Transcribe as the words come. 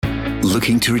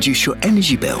Looking to reduce your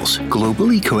energy bills?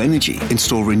 Global Eco Energy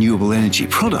install renewable energy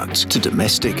products to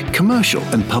domestic, commercial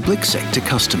and public sector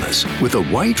customers. With a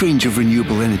wide range of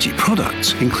renewable energy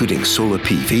products, including solar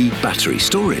PV, battery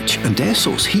storage and air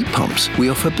source heat pumps, we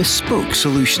offer bespoke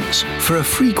solutions. For a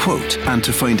free quote and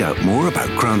to find out more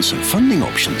about grants and funding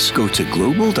options, go to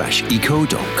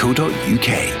global-eco.co.uk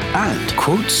and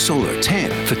quote Solar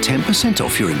 10 for 10%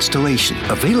 off your installation.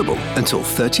 Available until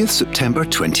 30th September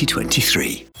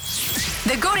 2023.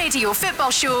 The Go Radio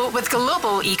Football Show with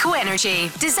Global Eco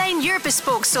Energy. Design your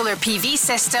bespoke solar PV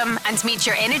system and meet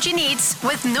your energy needs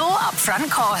with no upfront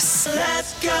costs.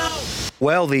 Let's go!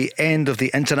 Well, the end of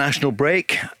the international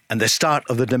break and the start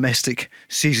of the domestic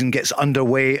season gets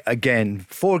underway again.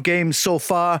 4 games so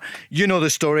far. You know the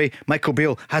story. Michael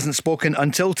Beale hasn't spoken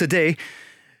until today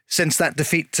since that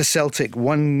defeat to Celtic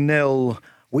 1-0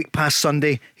 week past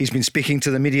Sunday. He's been speaking to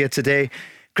the media today.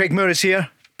 Craig Moore is here.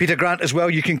 Peter Grant as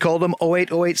well, you can call them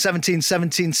 0808 17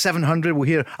 17 700. We'll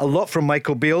hear a lot from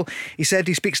Michael Beale. He said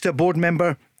he speaks to a board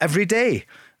member every day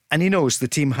and he knows the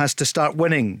team has to start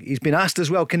winning. He's been asked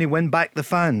as well, can he win back the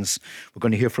fans? We're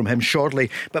going to hear from him shortly.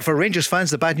 But for Rangers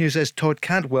fans, the bad news is Todd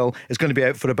Cantwell is going to be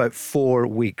out for about 4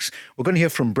 weeks. We're going to hear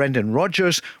from Brendan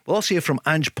Rodgers. We'll also hear from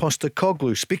Ange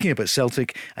Postecoglou speaking about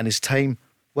Celtic and his time,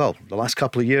 well, the last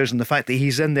couple of years, and the fact that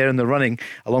he's in there in the running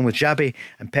along with Xabi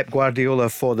and Pep Guardiola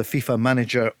for the FIFA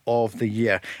Manager of the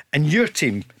Year. And your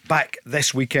team back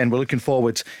this weekend. We're looking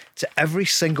forward to every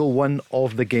single one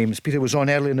of the games. Peter was on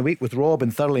earlier in the week with Rob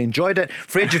and thoroughly enjoyed it.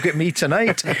 Afraid you've got me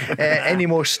tonight. Any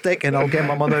more stick and I'll get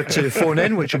my mother to phone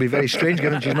in, which will be very strange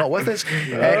given she's not with us.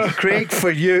 Craig,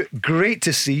 for you, great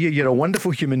to see you. You're a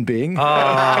wonderful human being.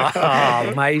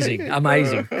 Amazing.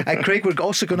 Craig, we're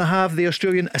also going to have the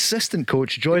Australian assistant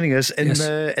coach joining us in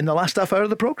the last half hour of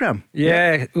the programme.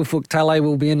 Yeah, Ufuk Talay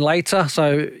will be in later,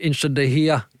 so interested to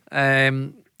hear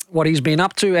what he's been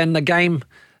up to, and the game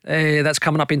that's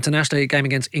coming up internationally, a game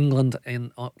against England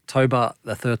in October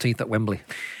the 13th at Wembley.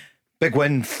 Big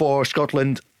win for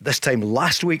Scotland this time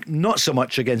last week, not so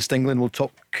much against England. We'll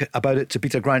talk about it to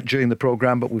Peter Grant during the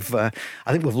programme, but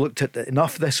I think we've looked at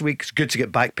enough this week. It's good to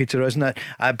get back, Peter, isn't it?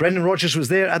 Brendan Rodgers was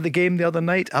there at the game the other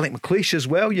night. Alec McLeish as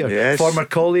well, your former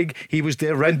colleague. He was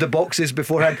there round the boxes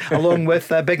beforehand along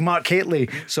with big Mark Hateley.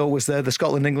 So it was the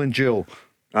Scotland-England duel.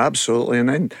 Absolutely. And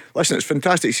then, listen, it's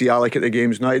fantastic to see Alec at the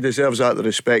games now. He deserves that, the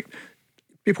respect.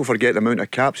 People forget the amount of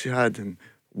caps he had and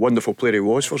wonderful player he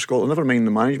was for Scotland. Never mind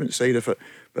the management side of it,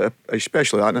 but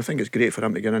especially that. And I think it's great for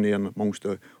him to get in there amongst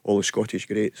all the Scottish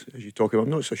greats, as you talk about. I'm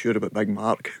not so sure about Big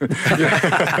Mark.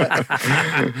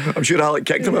 I'm sure Alec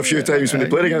kicked him a few times when he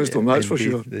played against him, that's for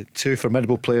sure. The two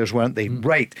formidable players, weren't they?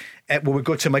 Right. Well, we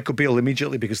go to Michael Beale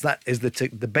immediately because that is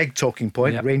the big talking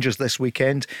point. Yep. Rangers this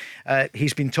weekend.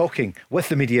 He's been talking with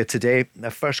the media today.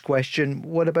 The first question,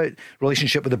 what about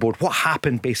relationship with the board? What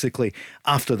happened basically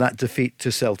after that defeat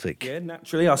to Celtic? Yeah,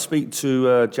 naturally I speak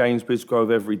to James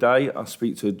Bisgrove every day. I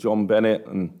speak to John Bennett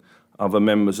and other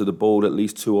members of the board at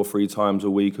least 2 or 3 times a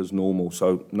week as normal,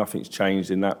 so nothing's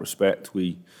changed in that respect.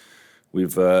 We've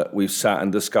sat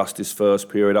and discussed this first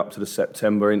period up to the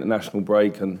September international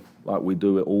break, and like we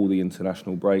do at all the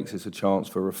international breaks, it's a chance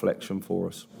for reflection for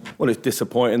us. Well, it's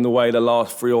disappointing the way the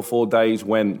last 3 or 4 days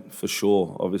went, for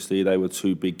sure. Obviously, they were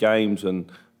 2 big games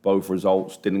and both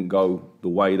results didn't go the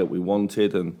way that we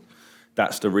wanted, and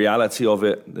that's the reality of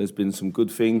it. There's been some good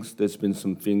things. There's been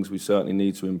some things we certainly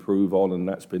need to improve on, and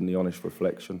that's been the honest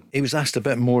reflection. He was asked a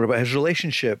bit more about his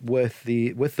relationship with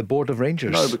the board of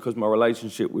Rangers. No, because my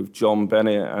relationship with John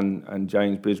Bennett and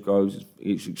James Bisgrove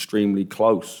is extremely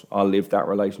close. I live that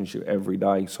relationship every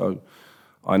day, so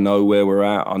I know where we're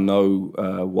at. I know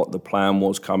what the plan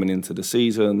was coming into the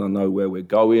season. I know where we're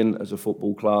going as a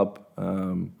football club.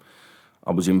 I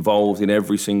was involved in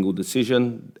every single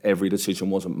decision. Every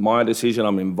decision wasn't my decision.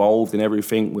 I'm involved in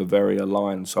everything. We're very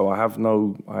aligned. So I have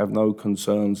no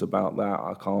concerns about that.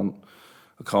 I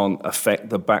can't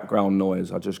affect the background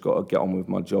noise. I just got to get on with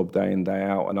my job day in, day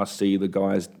out. And I see the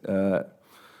guys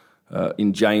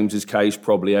in James's case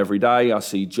probably every day. I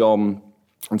see John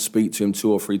and speak to him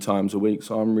 2 or 3 times a week.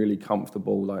 So I'm really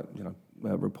comfortable.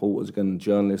 Reporters and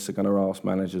journalists are going to ask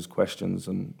managers questions,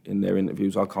 and in their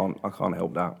interviews I can't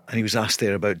help that. And he was asked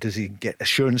there about does he get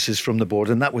assurances from the board,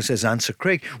 and that was his answer.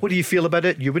 Craig, what do you feel about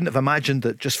it? You wouldn't have imagined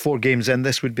that just 4 games in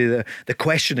this would be the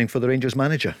questioning for the Rangers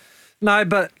manager. No,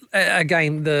 but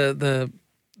again, the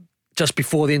just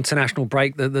before the international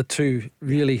break, the 2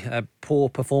 really poor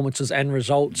performances and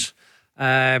results.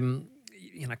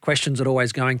 Questions are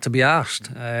always going to be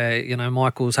asked.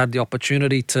 Michael's had the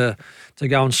opportunity to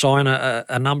go and sign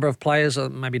a number of players,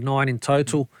 maybe 9 in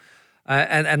total,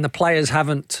 and the players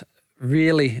haven't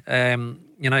really,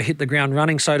 hit the ground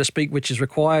running, so to speak, which is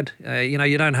required.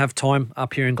 You don't have time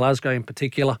up here in Glasgow in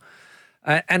particular.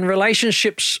 And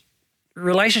relationships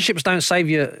don't save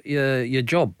your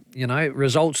job,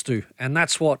 results do. And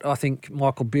that's what I think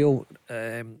Michael Beale,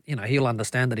 he'll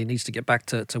understand that he needs to get back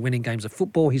to winning games of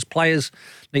football. His players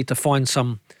need to find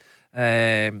some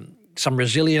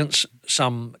resilience,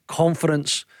 some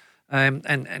confidence,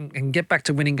 and get back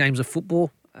to winning games of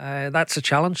football. That's a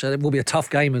challenge. It will be a tough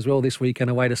game as well this weekend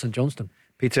away to St Johnstone.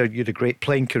 Peter, you had a great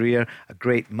playing career, a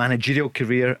great managerial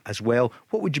career as well.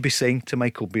 What would you be saying to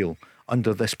Michael Beale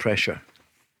under this pressure?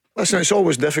 Listen, it's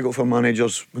always difficult for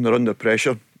managers when they're under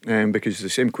pressure because the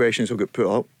same questions will get put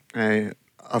up.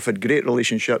 I've had great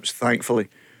relationships, thankfully,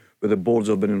 with the boards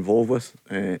I've been involved with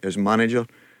as manager,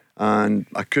 and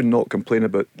I could not complain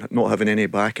about not having any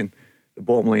backing. The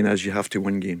bottom line is you have to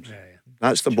win games. Yeah.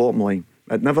 That's the bottom line.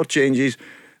 It never changes.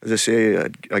 As I say,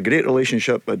 a great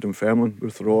relationship at Dunfermline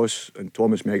with Ross and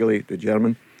Thomas Megali, the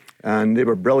German, and they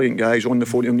were brilliant guys on the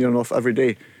phone to them near enough every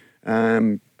day.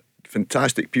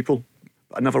 Fantastic people.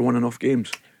 I never won enough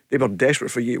games. They were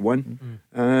desperate for you to win.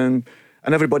 And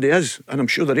everybody is. And I'm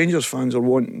sure the Rangers fans are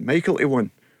wanting Michael to win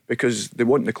because they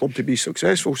want the club to be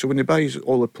successful. So when they buy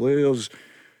all the players,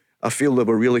 I feel they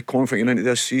were really confident into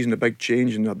this season, a big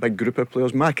change and a big group of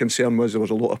players. My concern was there was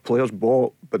a lot of players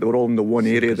bought, but they were all in the one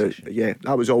area.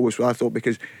 That was always what I thought,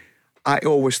 because I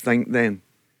always think then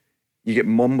you get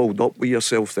mumbled up with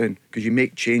yourself then because you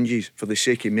make changes for the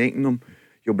sake of making them.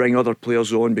 You'll bring other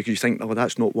players on because you think, oh,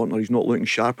 that's not working, or he's not looking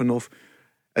sharp enough.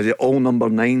 Is it all number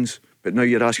 9s? But now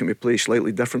you're asking me to play a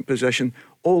slightly different position.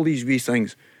 All these wee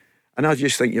things. And I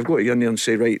just think you've got to get in there and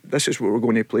say, right, this is what we're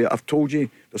going to play. I've told you,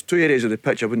 there's 2 areas of the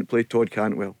pitch I wouldn't play Todd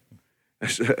Cantwell.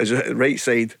 As a right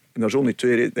side, and there's only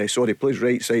 2 areas, he plays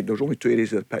right side, there's only 2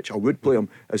 areas of the pitch I would play him,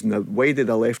 as in the wide of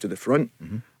the left of the front,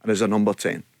 and as a number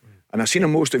 10. And I've seen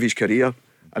him most of his career,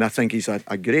 and I think he's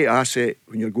a great asset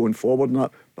when you're going forward and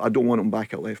that, but I don't want him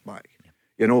back at left back.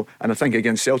 And I think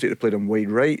against Celtic they played him wide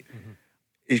right.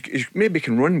 He maybe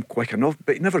can run quick enough,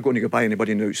 but he's never going to go by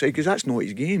anybody on the outside because that's not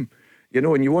his game.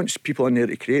 And you want people in there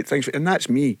to create things, and that's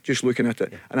me just looking at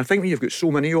it. And I think when you've got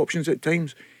so many options at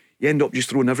times, you end up just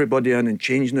throwing everybody in and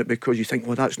changing it because you think,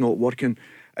 well, that's not working,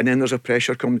 and then there's a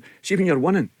pressure coming. See, when you're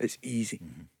winning, it's easy.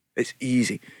 It's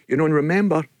easy. And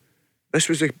remember, this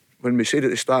was when we said at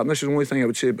the start, and this is the only thing I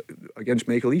would say against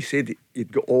Michael, he said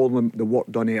he'd got all the work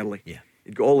done early.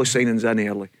 He'd got all the signings in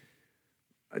early.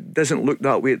 It doesn't look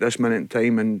that way at this minute in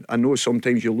time, and I know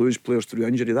sometimes you lose players through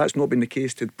injury. That's not been the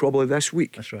case to probably this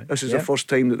week. That's right. This is the first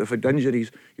time that they've had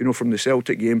injuries, from the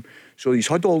Celtic game. So he's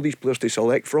had all these players to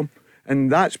select from, and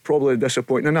that's probably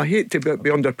disappointing. And I hate to be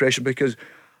under pressure because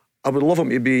I would love him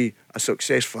to be a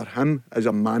success for him as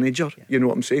a manager. You know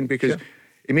what I'm saying? Because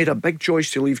he made a big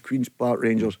choice to leave Queen's Park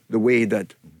Rangers the way he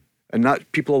did, and that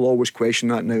people will always question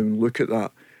that now and look at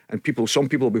that. And some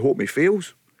people will be hoping he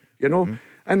fails.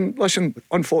 And listen,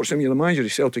 unfortunately, you're the manager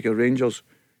of Celtic or Rangers,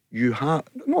 not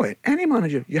any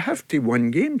manager, you have to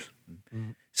win games.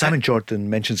 Simon Jordan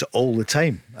mentions it all the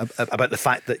time about the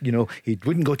fact that, he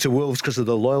wouldn't go to Wolves because of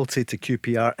the loyalty to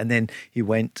QPR, and then he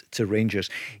went to Rangers.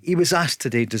 He was asked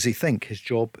today, does he think his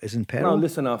job is in peril? No,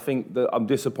 listen, I think that I'm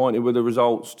disappointed with the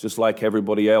results, just like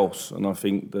everybody else. And I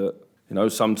think that,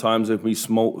 sometimes if we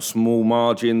small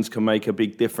margins can make a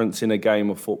big difference in a game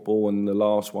of football. And the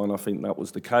last one, I think that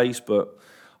was the case. But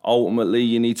ultimately,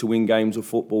 you need to win games of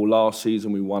football. Last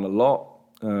season, we won a lot.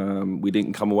 We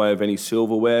didn't come away with any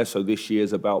silverware. So this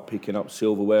year's about picking up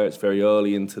silverware. It's very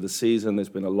early into the season. There's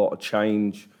been a lot of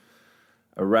change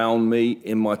around me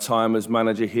in my time as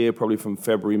manager here, probably from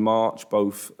February, March,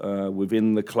 both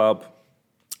within the club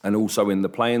and also in the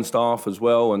playing staff as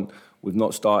well. And we've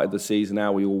not started the season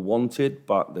how we all wanted,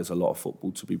 but there's a lot of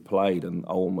football to be played, and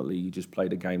ultimately you just play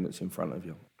the game that's in front of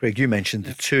you. Greg, you mentioned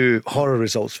the 2 horror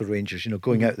results for Rangers,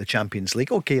 going out of the Champions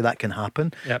League. OK, that can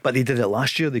happen, but they did it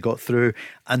last year, they got through.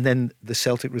 And then the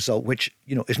Celtic result, which,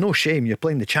 is no shame, you're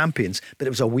playing the champions, but it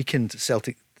was a weakened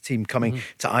Celtic team coming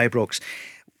to Ibrox.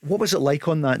 What was it like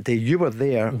on that day? You were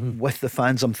there with the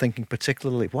fans, I'm thinking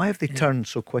particularly. Why have they turned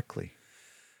so quickly?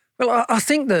 Well, I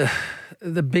think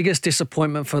the biggest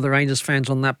disappointment for the Rangers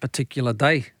fans on that particular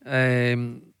day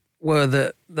were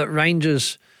that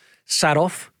Rangers sat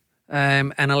off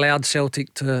and allowed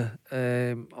Celtic to,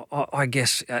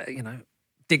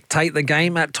 dictate the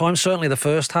game at times, certainly the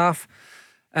first half.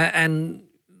 The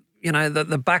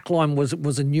back line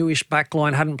was a newish back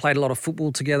line, hadn't played a lot of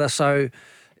football together. So,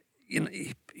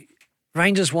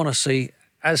 Rangers want to see,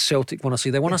 as Celtic want to see,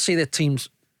 they want to see their teams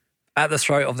at the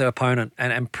throat of their opponent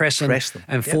and press them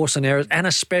and forcing errors, and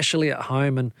especially at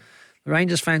home. And the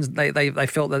Rangers fans, they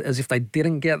felt that as if they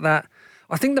didn't get that.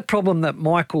 I think the problem that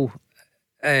Michael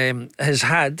has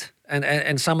had,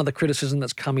 and some of the criticism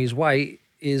that's come his way,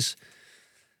 is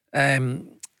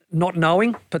not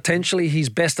knowing potentially his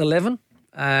best 11.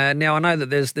 Now I know that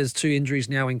there's 2 injuries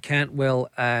now in Cantwell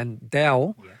and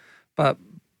Dowell, but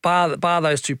bar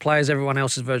those 2 players, everyone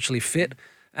else is virtually fit.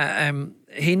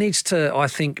 He needs to, I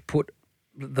think, put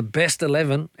the best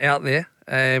 11 out there.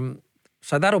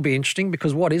 So that'll be interesting,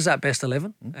 because what is that best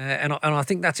 11? And I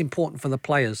think that's important for the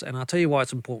players. And I'll tell you why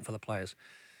it's important for the players.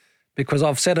 Because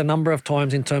I've said a number of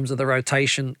times in terms of the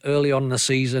rotation early on in the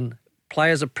season,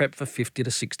 players are prepped for 50 to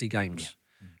 60 games,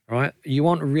 right? You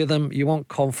want rhythm, you want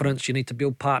confidence, you need to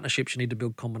build partnerships, you need to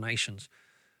build combinations.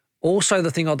 Also,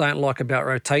 the thing I don't like about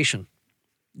rotation,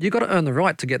 you've got to earn the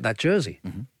right to get that jersey.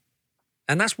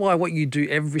 And that's why what you do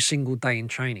every single day in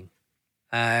training.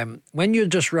 When you're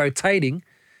just rotating,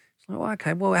 it's like,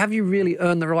 okay, well, have you really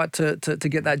earned the right to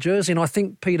get that jersey? And I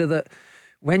think, Peter, that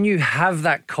when you have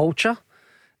that culture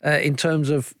in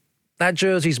terms of that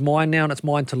jersey's mine now and it's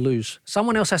mine to lose,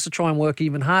 someone else has to try and work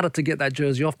even harder to get that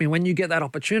jersey off me. When you get that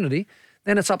opportunity,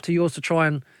 then it's up to yours to try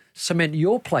and cement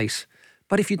your place.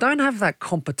 But if you don't have that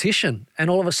competition and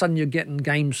all of a sudden you're getting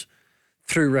games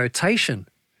through rotation,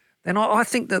 then I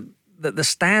think that the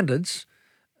standards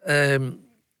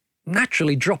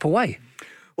naturally drop away.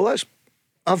 Well,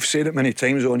 I've said it many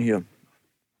times on here.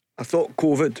 I thought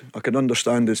COVID, I can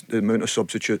understand the amount of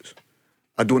substitutes.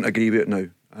 I don't agree with it now.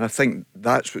 And I think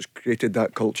that's what's created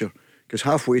that culture. Because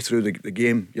halfway through the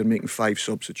game, you're making 5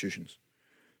 substitutions.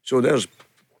 So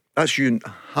that's you and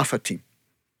half a team.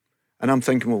 And I'm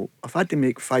thinking, well, if I had to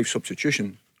make 5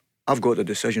 substitutions, I've got the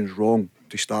decisions wrong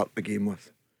to start the game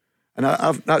with. And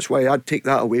that's why I'd take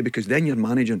that away, because then you're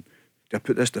managing. Do I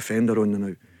put this defender on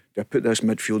now? Do I put this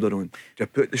midfielder on? Do I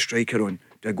put the striker on?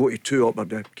 Do I go to 2 up, or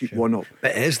do I keep 1 up?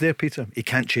 But it is there, Peter. He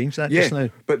can't change that just now.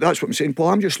 But that's what I'm saying, Paul.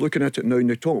 I'm just looking at it now, and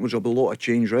the talk was a lot of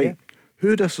change, right? Yeah.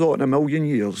 Who'd have thought in a million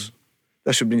years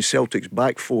this would have been Celtic's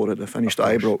back 4 at the finished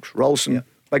at Ibrox? Ralston,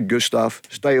 Big Gustav,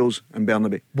 Styles and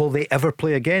Bernaby. Will they ever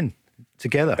play again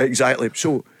together? Exactly.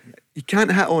 So you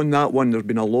can't hit on that one. There's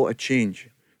been a lot of change.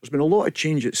 There's been a lot of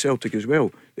change at Celtic as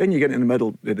well. Then you get in the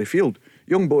middle of the field.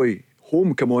 Young boy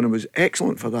Home come on and was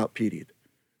excellent for that period.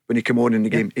 When he came on in the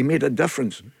game, he made a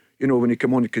difference. You know, when he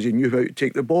came on, because he knew how to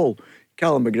take the ball.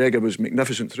 Callum McGregor was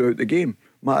magnificent throughout the game.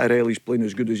 Mattarelli's playing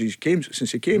as good as he's came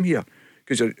since he came here,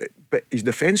 but his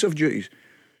defensive duties.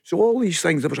 So all these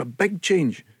things, there was a big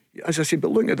change. As I said,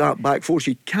 but looking at that back force,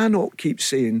 you cannot keep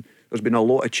saying there's been a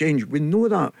lot of change. We know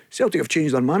that. Celtic have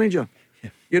changed their manager,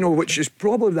 you know, which is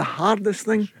probably the hardest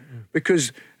thing,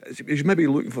 because he's maybe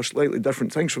looking for slightly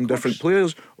different things from different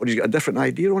players, or he's got a different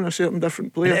idea on a certain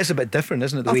different player. And it is a bit different,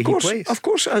 isn't it, the way he plays? Of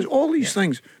course it is, all these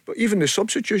things. But even the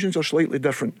substitutions are slightly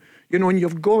different. You know, and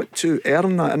you've got to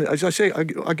earn that. And as I say, I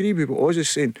agree with what Oz is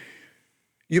saying.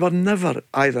 You were never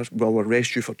either, well, we'll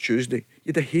rest you for Tuesday.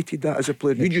 You'd have hated that as a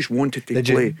player. You just wanted to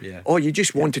play. Oh, you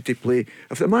just wanted to play.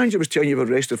 If the manager was telling you you were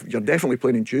rested, you're definitely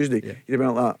playing on Tuesday, you'd have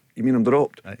been like that. You mean I'm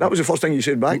dropped? That was the first thing you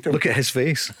said back to him. Look at his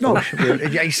face. No.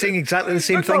 He's saying exactly the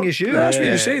same thing as you. That's what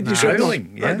you said. You said,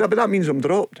 no, but that means I'm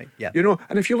dropped. You know,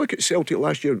 and if you look at Celtic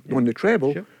last year on the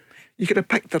treble, you could have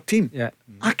picked their team.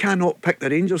 I cannot pick the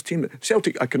Rangers team.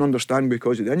 Celtic I can understand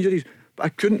because of the injuries, but I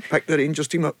couldn't pick the Rangers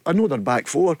team. I know they're back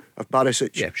 4 of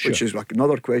Barisic, which is like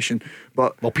another question.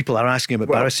 But well, people are asking about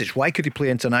Barisic. Why could he play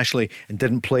internationally and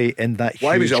didn't play in that huge game?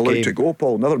 Why was he allowed to go,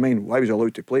 Paul? Never mind why was he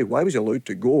allowed to play. Why was he allowed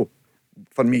to go?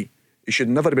 For me, he should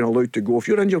never have been allowed to go. If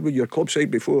you're injured with your club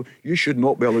side before, you should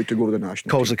not be allowed to go with the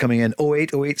national Calls team. Are coming in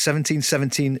 0808 17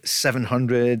 17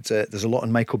 700. There's a lot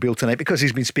on Michael Beale tonight because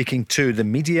he's been speaking to the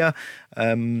media.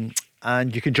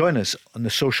 And you can join us on the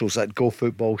socials at Go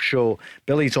Football Show.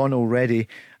 Billy's on already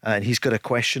and he's got a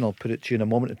question. I'll put it to you in a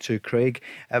moment or two, Craig.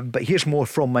 But here's more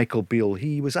from Michael Beale.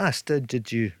 He was asked,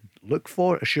 did you look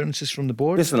for assurances from the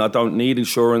board? Listen, I don't need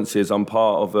assurances. I'm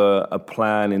part of a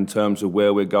plan in terms of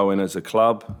where we're going as a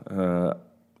club.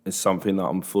 It's something that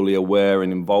I'm fully aware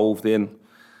and involved in.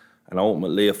 And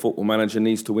ultimately, a football manager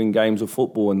needs to win games of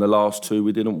football. And the last 2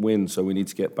 we didn't win, so we need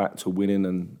to get back to winning.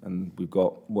 And we've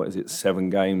got, 7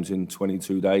 games in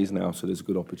 22 days now. So there's a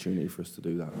good opportunity for us to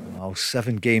do that. Well,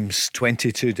 7 games,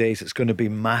 22 days. It's going to be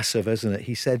massive, isn't it?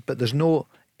 He said, but there's no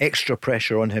extra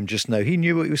pressure on him just now. He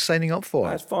knew what he was signing up for.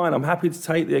 That's fine. I'm happy to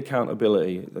take the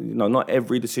accountability. You know, not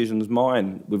every decision's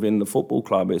mine within the football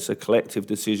club. It's a collective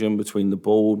decision between the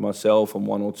board, myself, and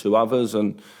 1 or 2 others.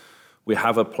 And we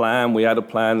have a plan. We had a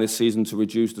plan this season to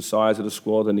reduce the size of the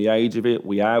squad and the age of it.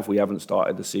 We haven't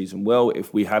started the season well.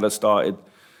 If we had started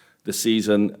the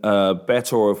season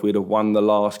better, or if we'd have won the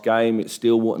last game, it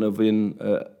still wouldn't have been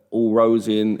all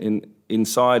rosy in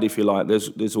inside, if you like,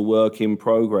 there's a work in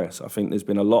progress. I think there's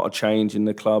been a lot of change in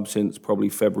the club since probably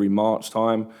February, March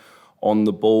time, on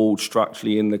the ball,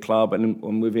 structurally in the club,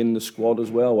 and within the squad as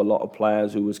well. A lot of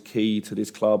players who was key to this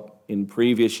club in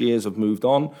previous years have moved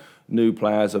on. New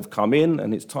players have come in,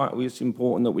 and it's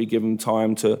important that we give them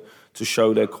time to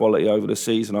show their quality over the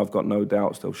season. I've got no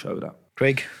doubts they'll show that.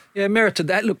 Craig? Yeah, merited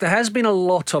that. Look, there has been a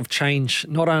lot of change,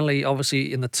 not only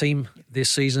obviously in the team this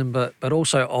season, but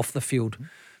also off the field.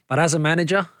 But as a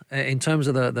manager, in terms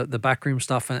of the backroom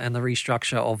stuff and the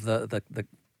restructure of the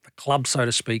club, so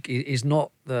to speak, is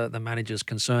not the manager's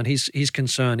concern. His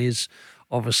concern is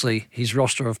obviously his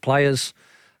roster of players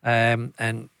and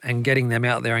getting them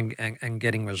out there and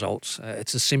getting results.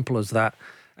 It's as simple as that.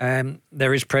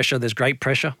 There is pressure. There's great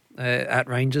pressure at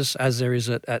Rangers, as there is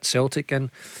at Celtic, and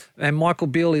Michael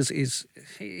Beale he's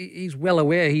well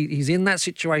aware. He's in that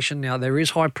situation now. There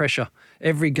is high pressure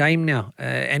every game now.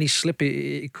 Any slip,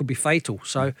 it could be fatal.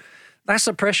 So that's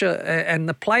the pressure, and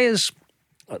the players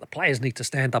need to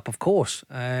stand up, of course.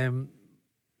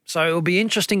 So it'll be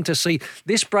interesting to see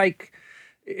this break.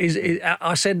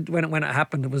 I said when it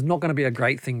happened, it was not going to be a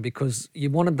great thing because you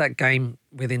wanted that game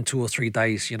within 2 or 3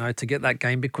 days, to get that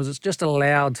game, because it's just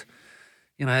allowed,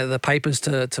 the papers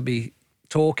to be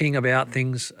talking about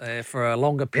things for a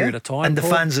longer period of time. And the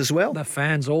fans as well. The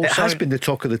fans also. It has been the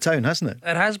talk of the town, hasn't it?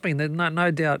 It has been. There's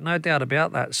no doubt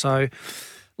about that. So,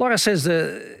 like I says,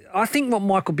 I think what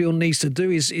Michael Beale needs to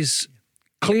do is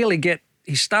clearly get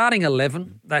his starting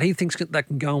 11 that he thinks that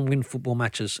can go and win football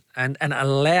matches and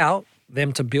allow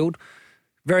them to build.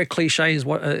 Very cliche is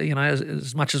what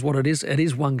as much as what it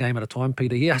is one game at a time,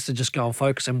 Peter. He has to just go and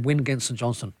focus and win against St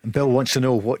Johnstone. And Bill wants to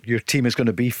know what your team is going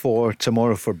to be for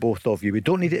tomorrow for both of you. We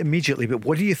don't need it immediately, but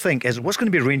what do you think what's going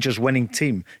to be Rangers' winning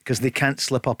team? Because they can't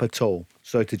slip up at all.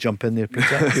 Sorry to jump in there,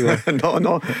 Peter.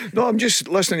 No, I'm just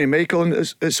listening to Michael, and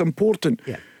it's important.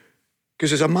 Yeah.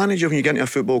 Because as a manager, when you get into a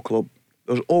football club,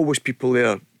 there's always people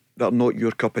there that are not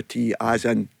your cup of tea, as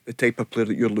in the type of player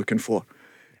that you're looking for.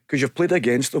 Because you've played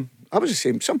against them. I was the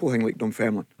same, simple thing like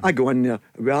Dunfermline. I go in there,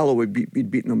 we all we'd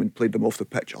beaten them and played them off the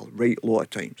pitch a right lot of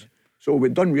times. So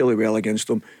we'd done really well against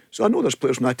them. So I know there's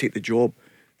players when I take the job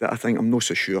that I think I'm not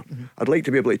so sure. I'd like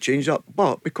to be able to change that,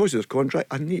 but because of their contract,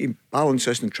 I need to balance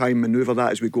this and try and manoeuvre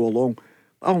that as we go along.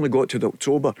 I only got to the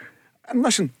October. And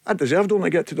listen, I deserved only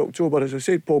get to the October. As I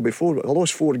said, Paul, before, I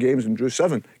lost 4 games and drew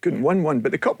 7. Couldn't win one,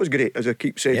 but the cup was great, as I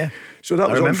keep saying. Yeah. So that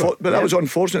that was an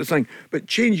unfortunate thing. But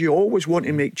change, you always want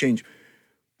to make change.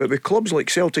 But with clubs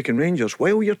like Celtic and Rangers,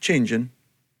 while you're changing,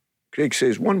 Craig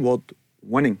says one word,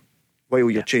 winning, while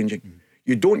you're changing.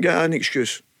 You don't get an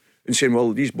excuse in saying,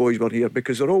 well, these boys were here,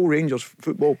 because they're all Rangers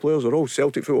football players, they're all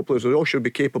Celtic football players, they all should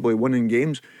be capable of winning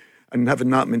games and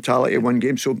having that mentality of one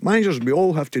game. So managers, we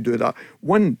all have to do that.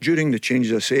 One, during the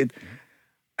changes I said,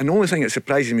 and the only thing that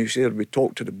surprises me is we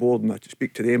talk to the board and I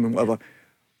speak to them and whatever,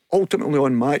 ultimately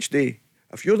on match day,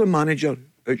 if you're the manager,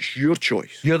 it's your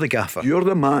choice. You're the gaffer. You're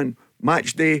the man.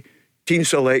 Match day, team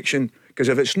selection, because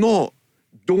if it's not,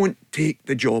 don't take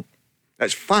the job.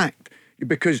 It's fact.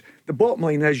 Because the bottom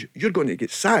line is you're going to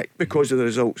get sacked because of the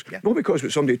results, not because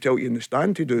what somebody tells you in the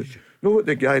stand to do, not what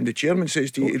the guy and the chairman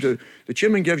says to you to do. The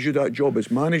chairman gives you that job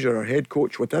as manager or head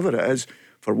coach, whatever it is,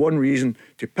 for one reason,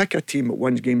 to pick a team that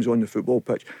wins games on the football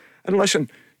pitch. And listen,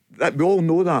 that we all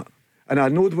know that, and I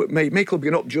know what Michael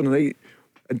being up during the night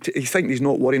and he thinks he's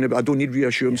not worrying about. I don't need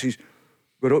reassurances.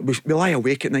 We lie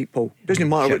awake at night, Paul. Doesn't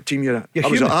matter what team you're at. I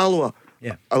was at Alloa.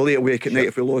 I lay awake at night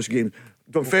if we lost games.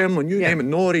 Dunfermline, you name it,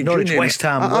 Norwich, West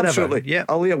Ham, whatever. Absolutely.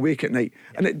 I lay awake at night.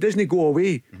 And it doesn't go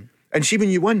away. And see, when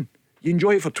you win, you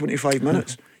enjoy it for 25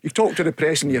 minutes. You talk to the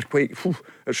press and you're quite,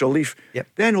 it's relief.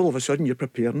 Then all of a sudden you're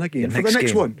preparing again for the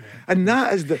next one. And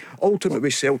that is the ultimate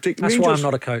with Celtic. That's Rangers. why I'm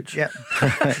not a coach.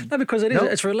 No, because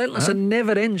it's relentless. It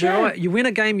never ends. You're right. You win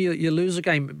a game, you lose a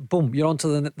game, boom, you're on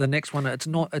to the next one.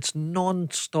 It's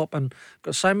non-stop. And I've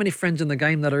got so many friends in the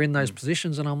game that are in those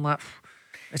positions, and I'm like,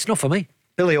 it's not for me.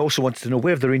 Billy also wanted to know,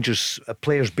 where have the Rangers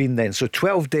players been then? So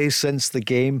 12 days since the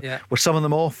game. Were some of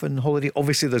them off on holiday?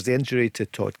 Obviously there's the injury to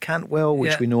Todd Cantwell,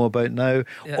 which we know about now.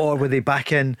 Or were they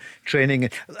back in training?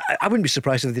 I wouldn't be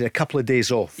surprised if they did a couple of days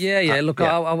off. Look,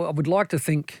 I would like to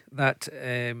think that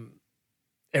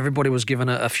everybody was given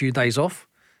a few days off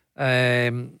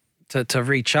to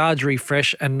recharge,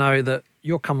 refresh, and know that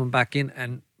you're coming back in.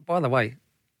 And by the way,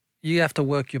 you have to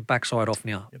work your backside off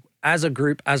now as a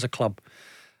group, as a club.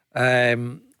 A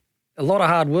lot of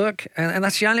hard work, and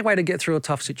that's the only way to get through a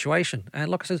tough situation. And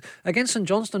like I said, against St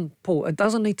Johnstone, Paul, it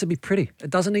doesn't need to be pretty. It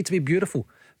doesn't need to be beautiful,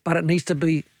 but it needs to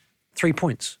be 3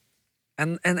 points.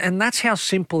 And that's how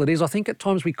simple it is. I think at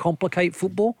times we complicate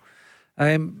football,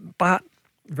 but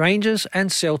Rangers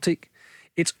and Celtic,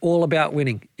 It's all about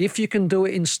winning. If you can do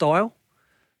it in style,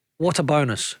 what a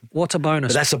bonus. What a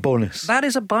bonus. But that's a bonus. That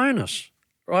is a bonus,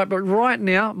 right? But right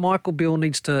now, Michael Beale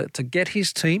needs to get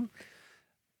his team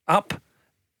up,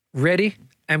 ready,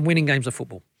 and winning games of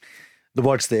football. The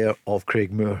words there of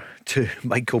Craig Moore to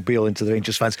Michael Beale and to the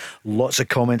Rangers fans. Lots of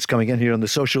comments coming in here on the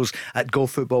socials at Go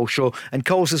Football Show, and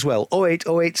calls as well.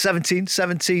 0808 17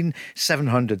 17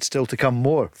 700. Still to come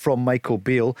more from Michael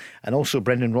Beale, and also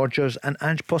Brendan Rodgers and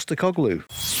Ange Postecoglou.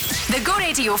 The Go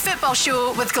Radio Football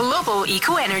Show with Global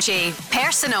Eco Energy.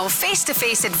 Personal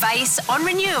face-to-face advice on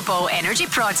renewable energy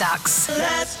products.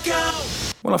 Let's go!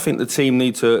 Well, I think the team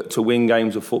need to win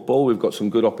games of football. We've got some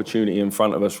good opportunity in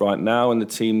front of us right now, and the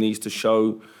team needs to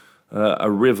show a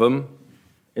rhythm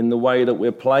in the way that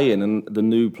we're playing. And the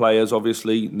new players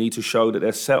obviously need to show that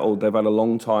they're settled. They've had a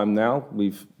long time now.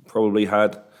 We've probably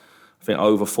had, I think,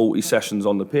 over 40 sessions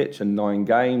on the pitch and 9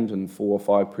 games and 4 or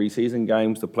 5 pre-season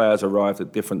games. The players arrived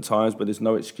at different times, but there's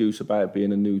no excuse about it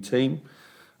being a new team.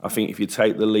 I think if you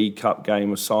take the League Cup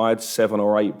game aside, 7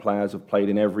 or 8 players have played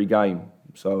in every game.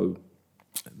 So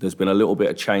there's been a little bit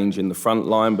of change in the front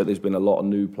line, but there's been a lot of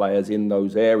new players in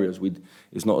those areas.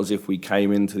 It's not as if we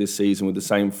came into this season with the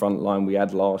same front line we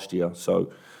had last year.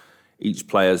 So each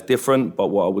player's different, but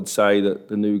what I would say that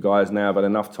the new guys now have had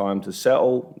enough time to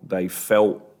settle. They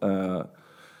felt the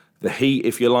heat,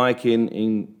 if you like,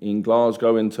 in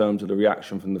Glasgow in terms of the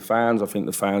reaction from the fans. I think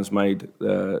the fans made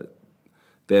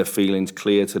their feelings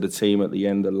clear to the team at the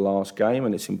end of the last game,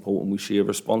 and it's important we see a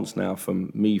response now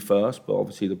from me first, but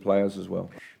obviously the players as well.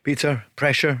 Peter,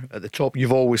 pressure at the top.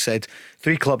 You've always said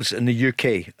 3 clubs in the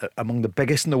UK are among the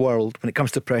biggest in the world when it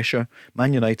comes to pressure: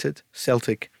 Man United,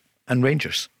 Celtic and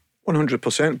Rangers.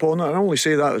 100%, Paul. And I only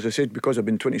say that, as I said, because I've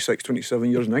been 26,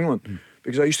 27 years in England.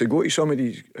 Because I used to go to some of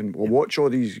these and watch all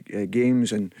these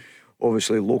games, and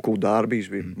obviously local derbies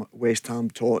with West Ham,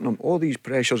 Tottenham, all these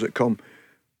pressures that come.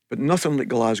 But nothing like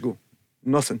Glasgow.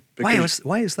 Nothing.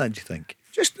 Why is that, do you think?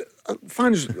 Just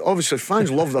fans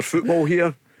love their football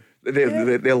here.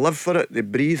 They live for it. They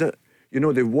breathe it. You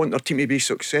know, they want their team to be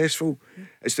successful.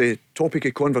 It's the topic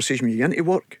of conversation when you get into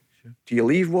work. Sure. Do you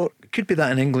leave work? It could be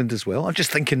that in England as well. I'm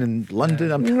just thinking in London.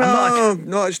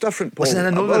 No, it's different, Paul. Listen, I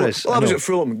know there is. I was at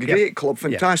Fulham. Great club,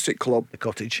 fantastic club. The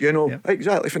Cottage. You know,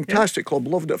 exactly. Fantastic club.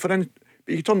 Loved it. But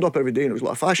you turned up every day and it was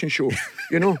like a fashion show.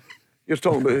 You know. You're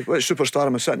talking about what superstar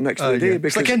am I sitting next to today?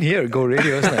 It's like in here at Go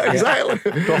Radio, isn't it?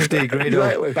 Exactly. Crofty,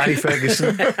 Grado, Barry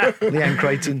Ferguson, Leanne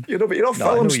Crichton. You know, but you're all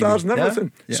film stars and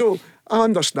everything. Yeah. So I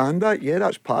understand that. Yeah,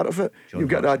 that's part of it. John You've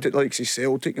got that, like say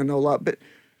Celtic and all that. But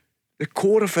the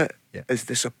core of it is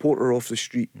the supporter off the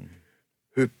street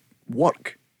who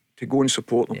work to go and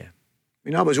support them. Yeah. I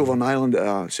mean, I was over in Ireland at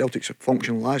a Celtic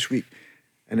function last week,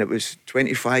 and it was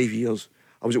 25 years.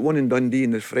 I was at one in Dundee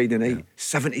on the Friday night.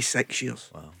 76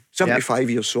 years. Wow. 75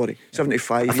 years, sorry.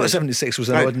 75 years. I thought 76 was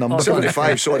an odd number.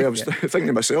 75, sorry, I was thinking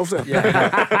to myself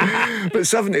there. But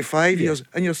 75 years,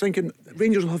 and you're thinking,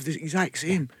 Rangers will have the exact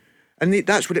same. And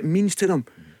that's what it means to them.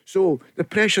 So the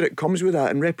pressure that comes with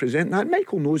that and representing that,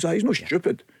 Michael knows that. He's not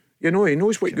stupid. You know, he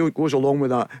knows what goes along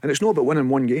with that. And it's not about winning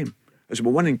one game. It's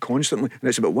about winning constantly, and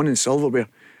it's about winning silverware.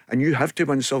 And you have to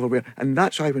win silverware. And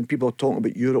that's why when people are talking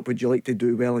about Europe, would you like to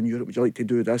do well in Europe? Would you like to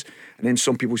do this? And then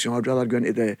some people say, I'd rather go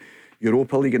into the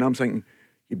Europa League. And I'm thinking,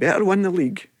 you better win the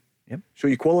league. Yep. So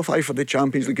you qualify for the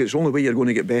Champions League. It's the only way you're going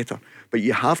to get better. But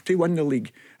you have to win the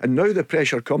league. And now the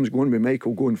pressure comes going with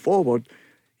Michael going forward.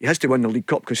 He has to win the League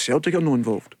Cup because Celtic are not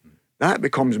involved. That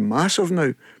becomes massive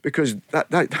now, because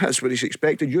that's what he's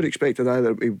expected. You're expected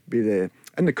either to be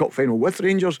in the cup final with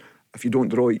Rangers if you don't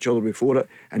draw each other before it,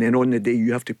 and then on the day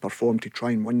you have to perform to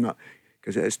try and win that,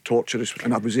 because it is torturous.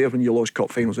 And I was there when you lost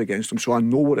cup finals against them, so I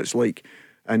know what it's like.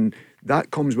 And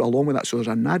that comes along with that. So there's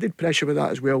an added pressure with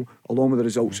that as well, along with the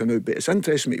results now. But it's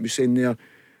interesting what he was saying there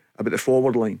about the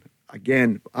forward line.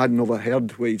 Again, I'd never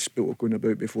heard what he'd spoken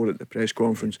about before at the press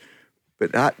conference.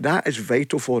 But that is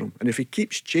vital for him. And if he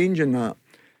keeps changing that,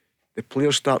 the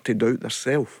players start to doubt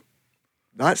themselves.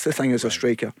 That's the thing as a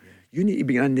striker. You need to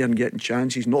be in there and getting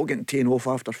chances, not getting taken off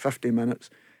after 50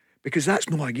 minutes, because that's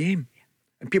not a game.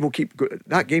 And people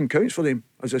that game counts for them.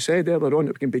 As I said earlier on,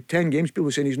 it can be 10 games,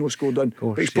 people saying he's no scored in.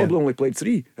 But he's probably only played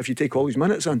 3 if you take all his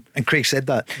minutes in. And Craig said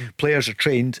that. Players are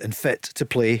trained and fit to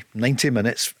play 90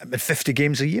 minutes, 50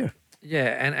 games a year.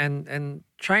 Yeah, and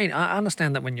train. I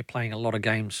understand that when you're playing a lot of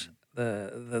games,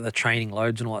 the training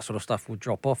loads and all that sort of stuff will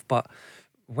drop off. But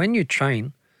when you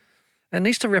train, it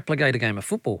needs to replicate a game of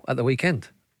football at the weekend.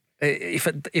 If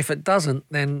it doesn't,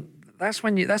 then that's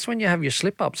when you have your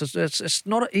slip ups. It's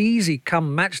not easy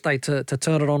come match day to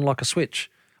turn it on like a switch.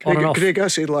 Craig, I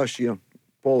said last year,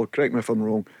 Paul, correct me if I'm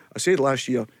wrong. I said last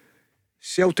year,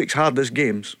 Celtic's hardest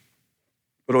games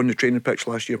were on the training pitch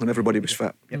last year when everybody was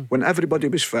fit. When everybody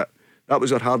was fit, that was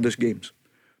their hardest games.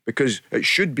 Because it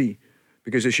should be.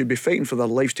 Because they should be fighting for their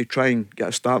lives to try and get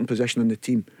a starting position in the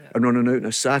team and running out on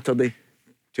a Saturday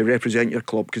to represent your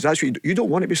club. Because that's what you don't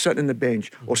want to be sitting in the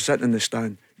bench or sitting in the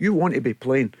stand. You want to be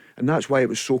playing, and that's why it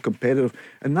was so competitive.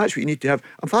 And that's what you need to have.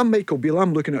 If I'm Michael Beale,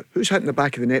 I'm looking at who's hitting the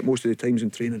back of the net most of the times in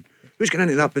training. Who's getting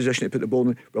into that position to put the ball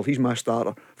in? Well, he's my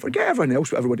starter. Forget everything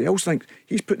else, what everybody else thinks.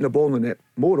 He's putting the ball in the net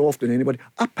more often than anybody.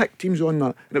 I picked teams on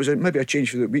that, and it was maybe a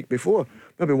change for the week before.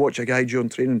 Maybe watch a guy during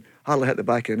training hardly hit the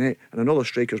back of the net, and another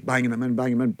striker's banging him in,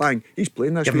 bang. He's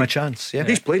playing this week. Give him a chance, yeah.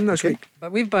 He's playing this week.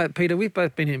 But we've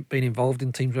both been involved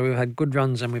in teams where we've had good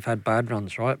runs and we've had bad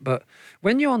runs, right? But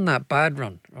when you're on that bad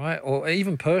run, right, or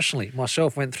even personally,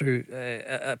 myself went through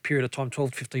a period of time,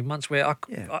 12 to 15 months, where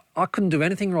I couldn't do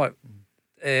anything right.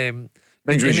 Mine's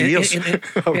was years.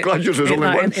 I'm glad yours was only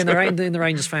once. In the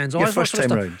Rangers fans' Your eyes. first time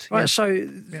round. Right, so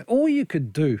all you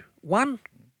could do, one,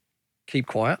 keep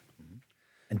quiet.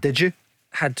 And did you?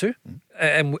 Had to,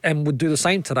 and would do the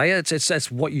same today.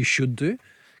 It's what you should do.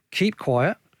 Keep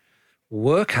quiet,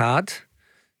 work hard,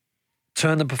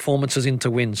 turn the performances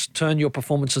into wins, turn your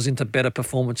performances into better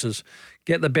performances,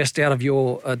 get the best out of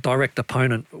your direct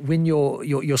opponent, win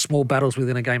your small battles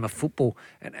within a game of football.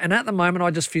 And at the moment,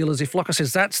 I just feel as if, like I said,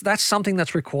 that's something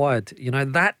that's required. You know,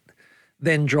 that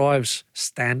then drives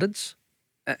standards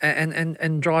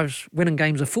and drives winning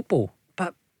games of football.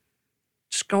 But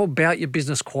just go about your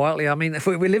business quietly. I mean,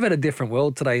 we live in a different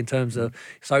world today in terms of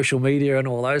social media and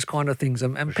all those kind of things,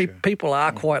 and people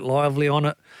are quite lively on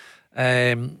it.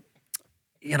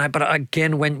 You know, but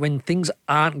again, when things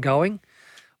aren't going,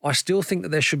 I still think that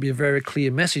there should be a very clear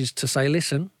message to say,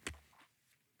 listen,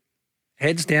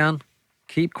 heads down,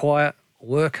 keep quiet,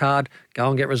 work hard, go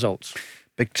and get results.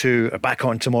 Big two are back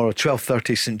on tomorrow,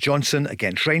 12:30 St Johnstone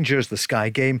against Rangers, the Sky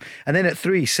game. And then at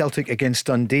 3, Celtic against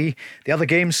Dundee. The other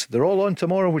games, they're all on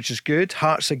tomorrow, which is good.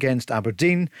 Hearts against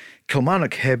Aberdeen,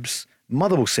 Kilmarnock Hibs,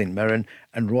 Motherwell St Mirren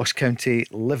and Ross County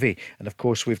Livy. And of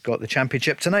course we've got the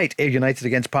Championship tonight. Ayr United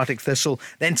against Partick Thistle.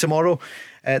 Then tomorrow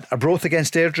Arbroath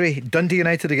against Airdrie, Dundee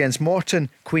United against Morton,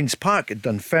 Queen's Park at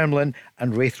Dunfermline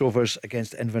and Wraith Rovers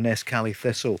against Inverness Cally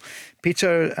Thistle.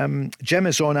 Peter, Jim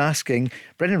is on asking,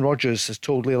 Brendan Rodgers has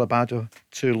told Leila Bado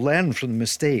to learn from the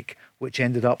mistake which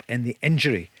ended up in the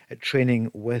injury at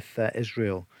training with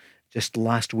Israel just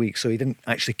last week. So he didn't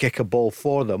actually kick a ball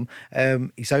for them.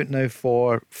 He's out now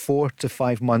for 4 to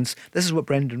 5 months. This is what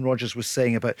Brendan Rodgers was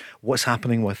saying about what's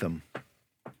happening with him.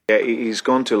 Yeah, he's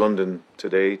gone to London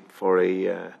today for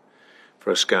a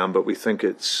scan, but we think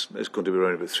it's going to be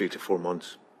around about 3 to 4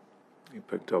 months. He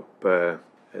picked up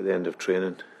at the end of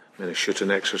training in a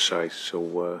shooting exercise.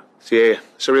 So yeah,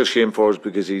 it's a real shame for us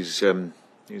because he's done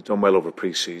well over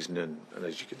pre-season, and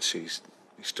as you can see,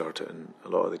 he started in a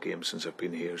lot of the games since I've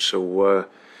been here. So we're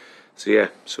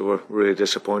really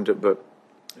disappointed, but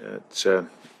it's a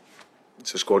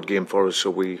squad game for us, so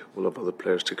we will have other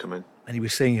players to come in. And he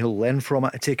was saying he'll learn from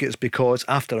it. I take it it's because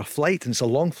after a flight, and it's a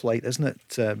long flight, isn't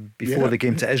it, before the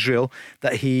game to Israel,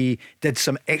 that he did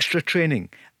some extra training.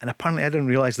 And apparently I didn't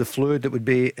realise the fluid that would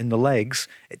be in the legs,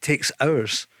 it takes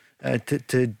hours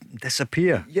to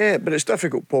disappear. Yeah, but it's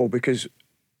difficult, Paul, because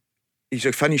he's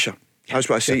a finisher. That's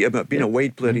what I say to him. Being a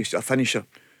wide player, he's a finisher.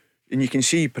 And you can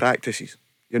see he practices.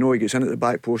 You know, he gets in at the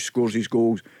back post, scores his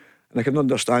goals. And I can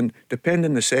understand,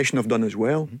 depending on the session I've done as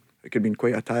well, it could have been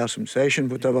quite a tiresome session,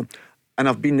 whatever. And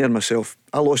I've been there myself.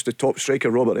 I lost the top striker,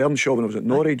 Robert Earnshaw, when I was at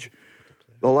Norwich.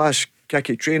 The last kick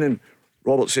of training,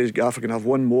 Robert says, Gaffer can have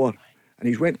one more. And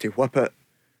he's went to whip it.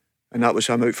 And that was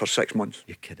him out for 6 months.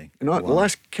 You're kidding. You know, the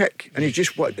last kick, and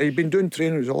he'd been doing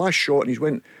training, it was the last shot, and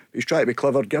he's trying to be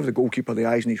clever, give the goalkeeper the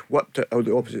eyes, and he's whipped it out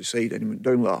the opposite side, and he went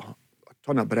down like a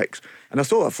ton of bricks. And I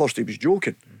thought at first he was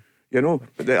joking, you know,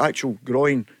 but the actual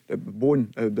groin, the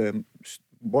bone, the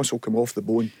muscle come off the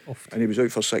bone, and he was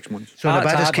out for 6 months. So in the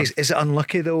baddest case, is it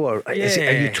unlucky though, or are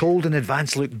you told in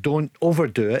advance, look, don't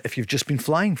overdo it if you've just been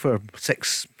flying for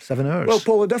 6-7 hours? Well,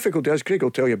 Paul, the difficulty is Craig will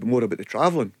tell you more about the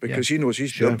travelling, because he knows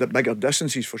he's the bigger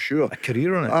distances for sure. A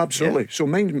career on it. Absolutely. So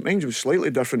mine was slightly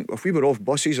different. If we were off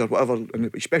buses or whatever, and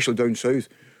especially down south,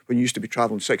 when you used to be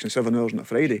travelling 6 and 7 hours on a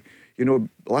Friday, you know,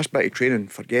 the last bit of training,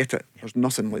 forget it. There's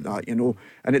nothing like that, you know.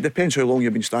 And it depends how long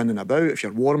you've been standing about. If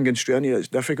you're warm going straight into it, it's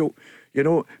difficult, you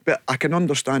know. But I can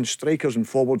understand strikers and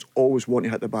forwards always want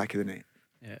to hit the back of the net.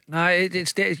 Yeah. No,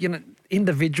 it's you know,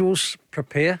 individuals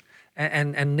prepare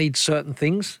and need certain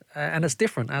things, and it's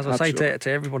different. As I say to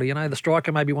everybody, you know, the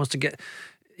striker maybe wants to get,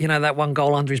 you know, that one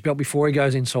goal under his belt before he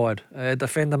goes inside.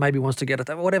 Defender maybe wants to get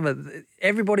it. Whatever.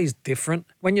 Everybody's different.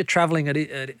 When you're travelling at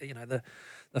you know,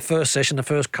 the first session, the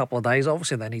first couple of days,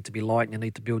 obviously they need to be light and you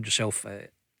need to build yourself,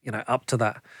 up to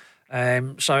that.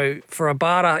 So for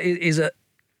Abada, is it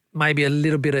maybe a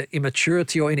little bit of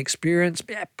immaturity or inexperience?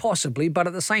 Yeah, possibly. But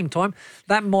at the same time,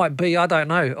 that might be, I don't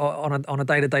know, on a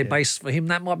day-to-day basis for him,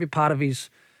 that might be part of his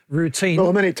routine. Well,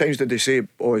 how many times did they say,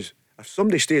 boys, if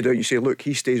somebody stayed out, you say, look,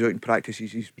 he stays out and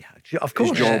practices his of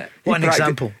course. job. One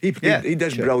example. He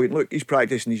does brilliant. Look, he's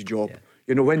practicing his job. Yeah.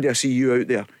 You know, when do I see you out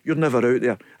there? You're never out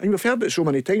there. And we've heard it so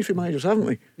many times from managers, haven't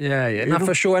we? Yeah. No,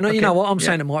 for sure. And you know what I'm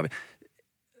saying? It might be.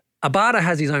 Abada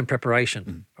has his own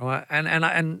preparation, right?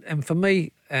 And for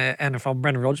me, and if I'm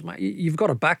Brendan Rodgers, mate, you've got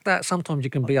to back that. Sometimes you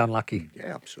can be unlucky.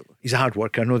 Yeah, absolutely. He's a hard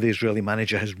worker. I know the Israeli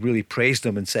manager has really praised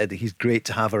him and said that he's great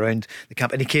to have around the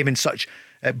camp. And he came in such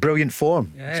brilliant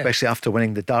form, especially after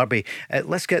winning the derby.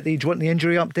 Let's get do you want the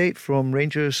injury update from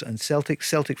Rangers and Celtic?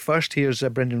 Celtic first. Here's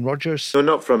Brendan Rodgers. No,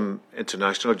 not from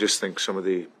international. I just think some of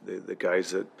the guys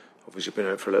that obviously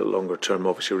been out for a little longer term.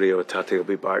 Obviously Rio Hatate will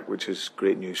be back, which is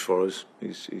great news for us.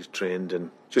 He's trained,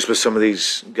 and just with some of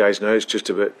these guys now, it's just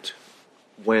about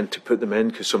when to put them in,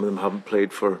 because some of them haven't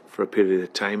played for a period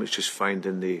of time. It's just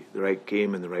finding the right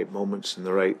game and the right moments and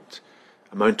the right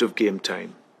amount of game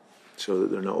time so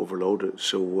that they're not overloaded.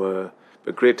 So,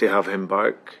 but great to have him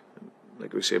back.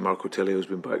 Like we say, Marco Tellio's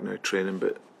been back now training,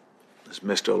 but has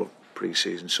missed all of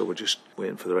pre-season, so we're just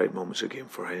waiting for the right moments of game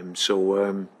for him.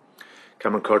 So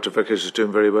Cameron Carter-Vickers is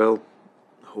doing very well,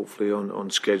 hopefully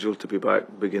on schedule to be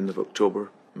back beginning of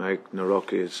October. Mike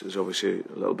Naroki is obviously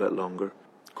a little bit longer.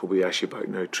 Kobayashi back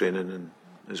now training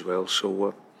as well.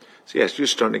 So yes,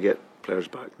 just starting to get players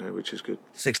back now, which is good.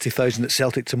 60,000 at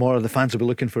Celtic tomorrow. The fans will be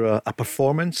looking for a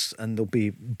performance, and they'll be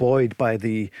buoyed by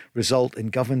the result in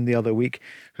Govan the other week.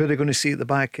 Who are they going to see at the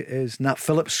back? Is Nat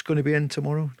Phillips going to be in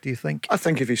tomorrow, do you think? I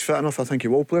think if he's fit enough, I think he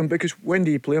will play him, because when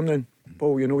do you play him then?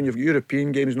 Paul, you know, when you've got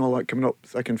European games and all that coming up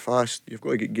thick and fast, you've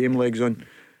got to get game legs on,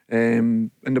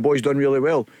 and the boy's done really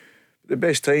well. The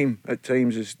best time at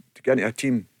times is to get into a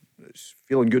team that's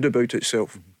feeling good about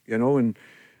itself, you know, and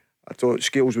I thought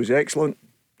Scales was excellent.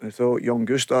 I thought young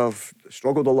Gustav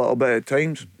struggled a little bit at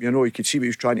times. You know, you could see what he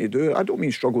was trying to do. I don't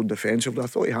mean struggled defensively. I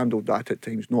thought he handled that at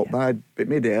times not bad, but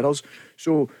made errors.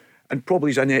 So, and probably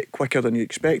he's in it quicker than he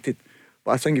expected.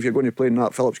 But I think if you're going to play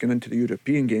Nat Phillips going into the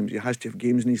European games, he has to have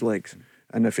games in his legs.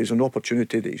 And if there's an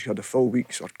opportunity that he's had a full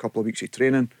weeks or a couple of weeks of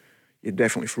training, you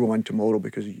definitely throw him in tomorrow,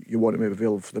 because you want him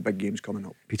available for the big games coming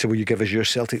up. Peter, will you give us your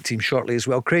Celtic team shortly as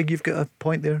well? Craig, you've got a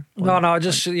point there?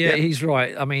 He's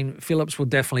right. I mean, Phillips will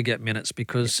definitely get minutes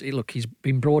because, look, he's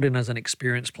been brought in as an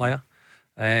experienced player.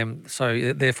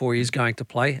 So therefore he's going to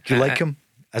play. Do you like him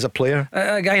as a player?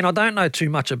 Again, I don't know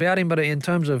too much about him, but in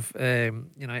terms of,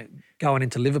 going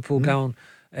into Liverpool, going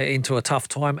into a tough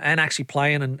time and actually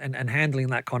playing and handling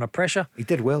that kind of pressure. He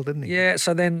did well, didn't he? Yeah,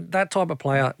 so then that type of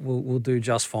player will do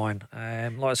just fine.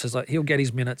 Like I says, he'll get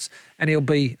his minutes and he'll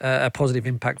be a positive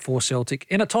impact for Celtic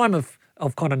in a time of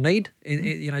kind of need,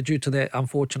 due to their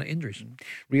unfortunate injuries.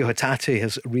 Rio Hatate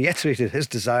has reiterated his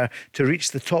desire to reach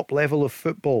the top level of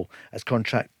football as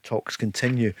contract talks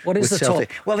continue. What is with the Celtic.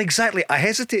 top? Well, exactly. I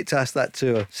hesitate to ask that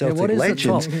to a Celtic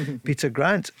legend, Peter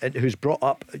Grant, who's brought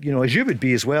up, as you would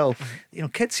be as well.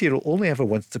 Kids here will only ever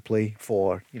want to play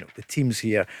for, the teams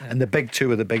here, and the big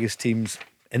two are the biggest teams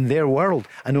in their world.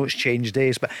 I know it's changed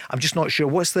days, but I'm just not sure.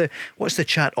 What's the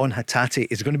chat on Hatate?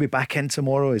 Is he going to be back in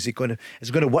tomorrow? Is it going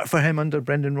to work for him under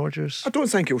Brendan Rodgers? I don't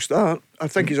think he'll start. I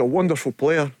think he's a wonderful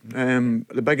player.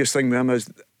 The biggest thing with him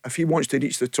is if he wants to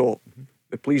reach the top,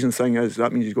 the pleasing thing is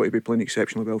that means he's got to be playing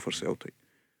exceptionally well for Celtic.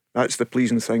 That's the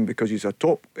pleasing thing, because he's a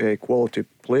top quality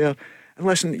player. And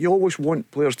listen, you always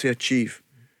want players to achieve.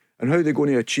 And how they're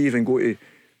going to achieve and go to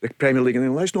the Premier League, and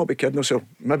then let's not be kidding ourselves.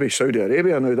 Maybe Saudi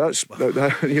Arabia now. That's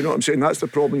you know what I'm saying. That's the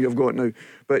problem you've got now.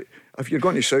 But if you're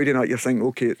going to Saudi now, you're thinking,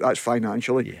 okay, that's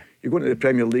financially. Yeah. You're going to the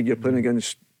Premier League. You're playing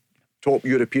against top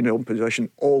European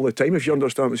opposition all the time. If you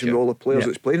understand what's all the players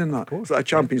that's playing in that, it's like a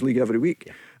Champions League every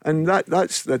week, and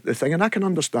that's the thing. And I can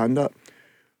understand that,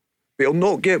 but he'll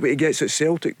not get what he gets at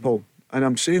Celtic, Paul. And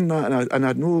I'm saying that, and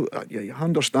I know you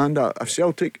understand that. If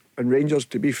Celtic and Rangers,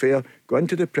 to be fair, go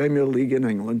into the Premier League in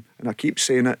England, and I keep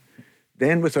saying it,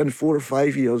 then within 4 or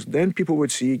 5 years, then people would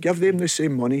see, give them the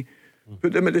same money,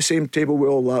 put them at the same table with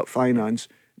all that finance,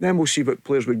 then we'll see what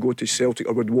players would go to Celtic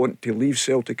or would want to leave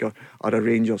Celtic or a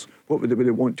Rangers. What would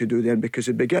they want to do then? Because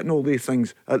they'd be getting all these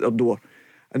things at their door.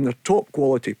 And they're top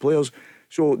quality players.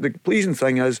 So the pleasing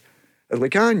thing is,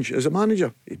 Lekange, as a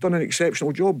manager, he's done an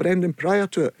exceptional job. Brendan, prior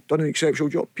to it, done an exceptional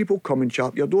job. People come and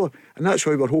chap your door, and that's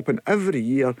why we're hoping every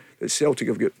year that Celtic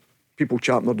have got people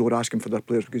chapping their door asking for their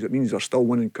players, because it means they're still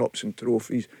winning cups and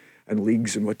trophies and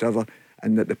leagues and whatever,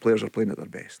 and that the players are playing at their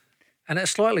best. And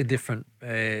it's slightly different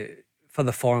for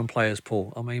the foreign players,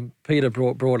 Paul. I mean, Peter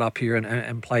brought up here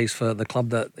and plays for the club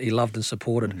that he loved and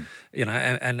supported, you know,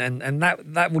 and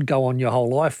that would go on your whole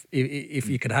life if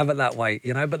you could have it that way,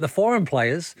 you know. But the foreign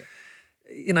players,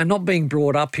 you know, not being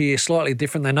brought up here, slightly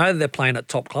different. They know they're playing at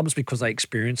top clubs because they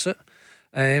experience it.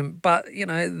 But, you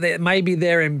know, maybe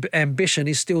their ambition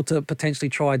is still to potentially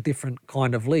try different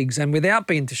kind of leagues. And without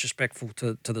being disrespectful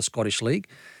to the Scottish League,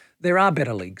 there are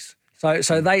better leagues.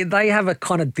 So they have a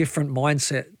kind of different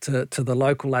mindset to the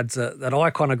local lads that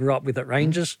I kind of grew up with at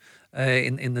Rangers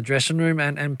in the dressing room,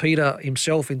 and Peter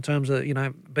himself in terms of, you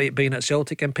know, being at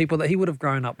Celtic and people that he would have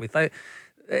grown up with.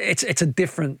 It's a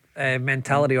different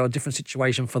mentality or a different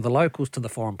situation for the locals to the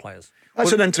foreign players.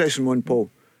 That's an interesting one,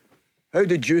 Paul. How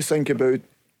did you think about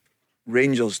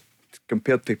Rangers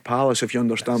compared to Palace, if you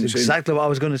understand what I'm saying? Exactly what I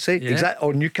was going to say. Yeah.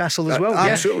 Or Newcastle as well.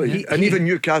 Absolutely. And even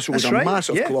Newcastle was a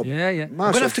massive club. Yeah. We're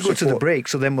going to have to go to the break,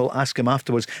 so then we'll ask him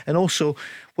afterwards. And also,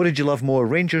 what did you love more,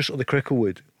 Rangers or the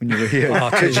Cricklewood when you were here?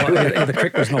 The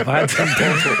Crick was not bad.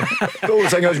 The only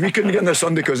thing is, we couldn't get in the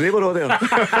Sunday because they were all there.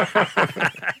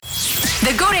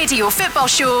 The Go Radio Football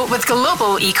Show with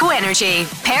Global Eco Energy.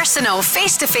 Personal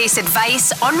face-to-face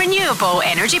advice on renewable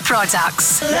energy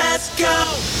products. Let's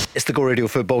go! It's the Go Radio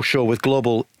Football Show with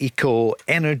Global Eco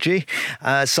Energy.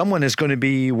 Someone is going to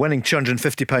be winning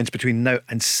 £250 between now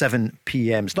and 7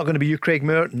 p.m. It's not going to be you, Craig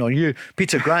Moore, nor you,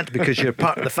 Peter Grant, because you're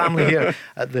part of the family here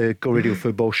at the Go Radio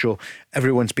Football Show.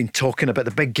 Everyone's been talking about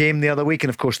the big game the other week and,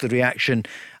 of course, the reaction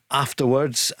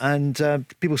afterwards, and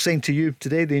people saying to you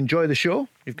today they enjoy the show.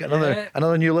 You've got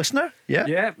another new listener.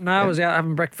 I was out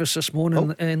having breakfast this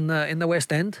morning in the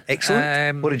West End.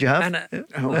 Excellent. What did you have?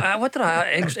 What did I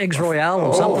eggs Royale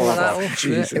or something like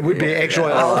that? It would be eggs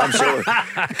Royale. Absolutely.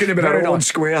 Could have been a round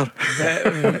square.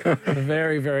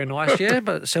 Very, very nice. Yeah,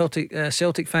 but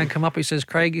Celtic fan come up. He says,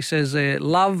 Craig, he says,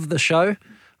 love the show.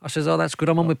 I says, oh, that's good.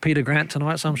 I'm on with Peter Grant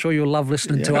tonight, so I'm sure you'll love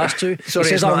listening to us too. Sorry, he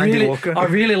says, I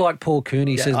really like Paul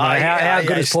Cooney. He says, how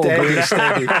good is Paul Cooney?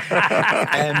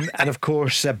 And of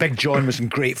course, Big John was in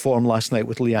great form last night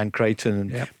with Leanne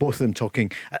Crichton, and both of them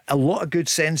talking a lot of good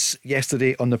sense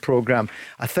yesterday on the programme.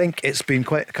 I think it's been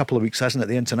quite a couple of weeks, hasn't it?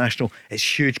 The international.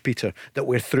 It's huge, Peter, that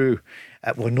we're through.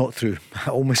 Well, not through.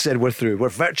 I almost said we're through. We're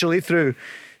virtually through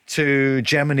to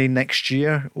Germany next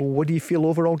year. What do you feel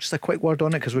overall? Just a quick word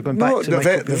on it, because we're going back to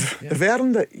they've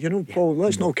earned it, you know, Paul.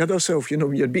 Let's not kid ourselves. You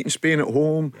know, you're beating Spain at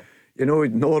home, you know,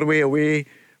 Norway away.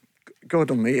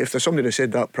 God almighty, if there's somebody that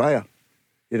said that prior,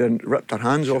 you'd have ripped their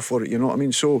hands off for it, you know what I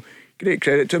mean? So great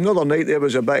credit to him. The other night there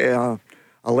was a bit of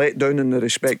a letdown in the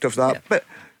respect of that, but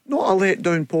not a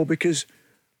letdown, Paul, because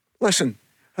listen,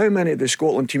 how many of the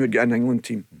Scotland team would get an England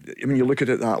team? I mean, you look at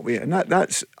it that way, and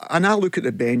I look at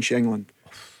the bench, England.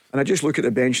 And I just look at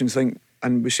the bench and think,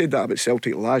 and we said that about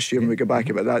Celtic last year when we go back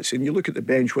about that, saying you look at the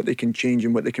bench, what they can change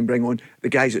and what they can bring on, the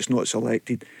guys that's not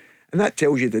selected. And that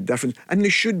tells you the difference. And they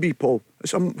should be, Paul.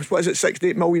 What is it, 6 to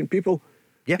 8 million people?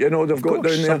 Yeah, you know, they've got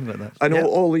down there. Like and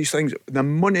all these things. The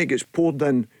money gets poured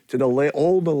in to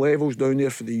all the levels down there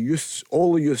for the youths,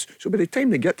 all the youths. So by the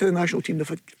time they get to the national team, they've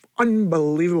had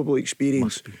unbelievable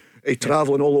experience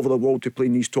travelling all over the world to play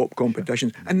in these top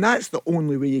competitions. And that's the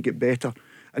only way you get better.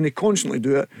 And they constantly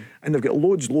do it, and they've got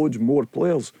loads more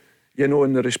players, you know,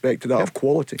 in the respect to that of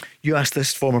quality. You asked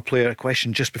this former player a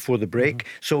question just before the break.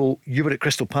 So you were at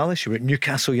Crystal Palace, you were at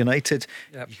Newcastle United,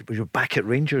 you were back at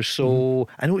Rangers. So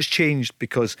I know it's changed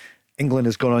because England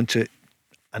has gone on to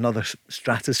another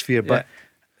stratosphere, but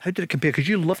how did it compare? Because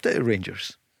you loved it at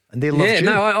Rangers. And they loved you.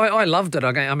 No, I loved it.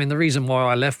 I mean, the reason why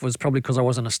I left was probably because I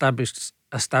wasn't established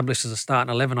as a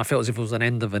starting 11. I felt as if it was an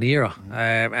end of an era.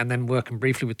 And then working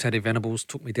briefly with Teddy Venables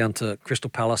took me down to Crystal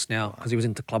Palace now because he was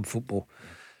into club football.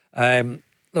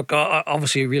 Look, I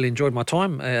obviously really enjoyed my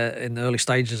time in the early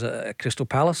stages at Crystal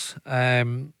Palace.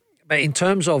 But in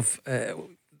terms of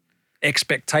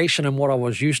expectation and what I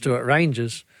was used to at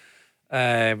Rangers,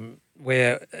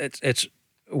 where it's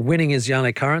winning is the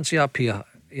only currency up here.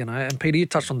 You know, and Peter, you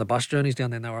touched on the bus journeys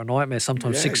down there. They were a nightmare.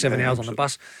 Sometimes 6-7 hours on the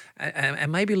bus,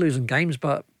 and maybe losing games.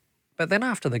 But then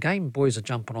after the game, boys are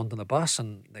jumping onto the bus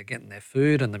and they're getting their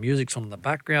food and the music's on in the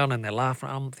background and they're laughing.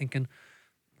 I'm thinking,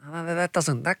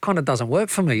 that kind of doesn't work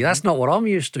for me. That's not what I'm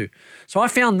used to. So I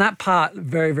found that part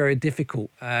very, very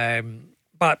difficult.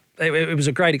 But it was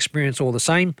a great experience all the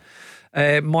same.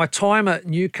 My time at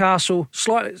Newcastle,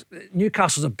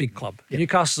 Newcastle's a big club. Yep.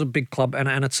 Newcastle's a big club,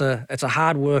 and it's a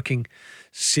hard-working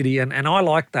city, and I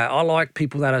like that. I like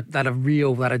people that are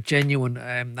real, that are genuine,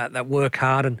 that work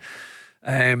hard, and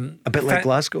a bit like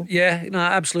Glasgow. Yeah, no,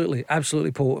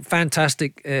 absolutely, Paul.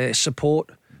 Fantastic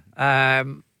support.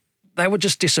 They were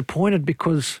just disappointed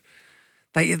because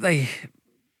they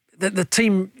the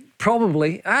team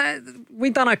probably, we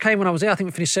done okay when I was there. I think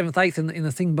we finished 7th, 8th in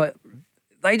the thing, but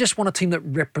they just want a team that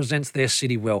represents their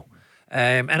city well.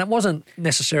 And it wasn't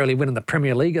necessarily winning the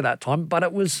Premier League at that time, but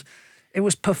it was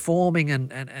performing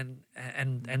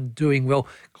and doing well.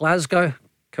 Glasgow,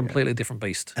 completely different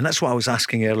beast. And that's what I was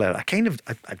asking earlier.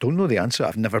 I don't know the answer.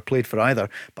 I've never played for either,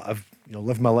 but I've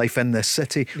lived my life in this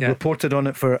city, reported on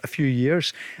it for a few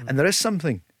years, and there is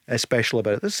something special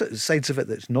about it. There's sides of it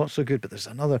that's not so good, but there's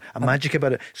a magic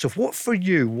about it. So what for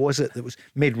you was it that was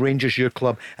made Rangers your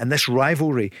club, and this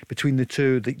rivalry between the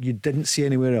two that you didn't see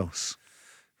anywhere else?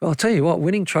 Well, I'll tell you what,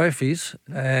 winning trophies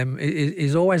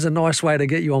is always a nice way to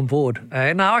get you on board.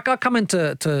 Now, I come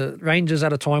into Rangers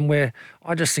at a time where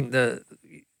I just think it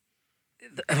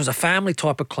was a family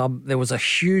type of club. There was a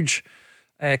huge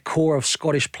core of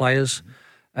Scottish players.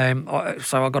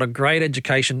 So I got a great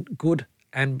education, good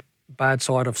and bad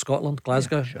side of Scotland,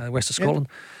 Glasgow, west of Scotland.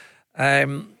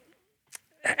 And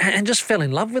just fell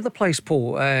in love with the place,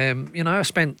 Paul. I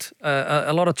spent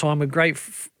a lot of time with great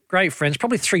friends,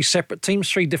 probably 3 separate teams,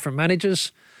 3 different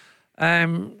managers.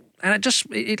 And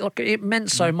it meant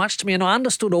so much to me. And I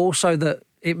understood also that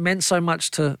it meant so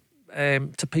much to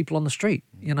people on the street,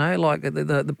 like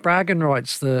the bragging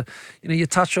rights, you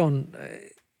touch on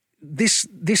this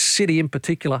city in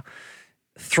particular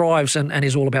thrives and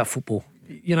is all about football.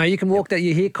 You can walk there,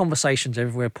 you hear conversations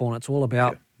everywhere, Paul, and it's all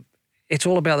about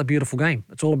the beautiful game.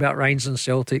 It's all about Rangers and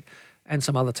Celtic and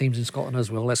some other teams in Scotland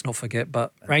as well, let's not forget.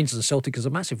 But Rangers and Celtic is a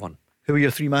massive one. Who are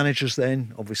your 3 managers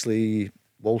then? Obviously,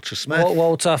 Walter Smith.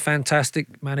 Walter,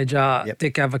 fantastic manager. Yep.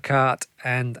 Dick Advocaat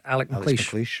and Alex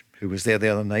McLeish, who was there the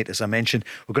other night, as I mentioned.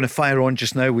 We're going to fire on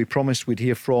just now. We promised we'd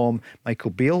hear from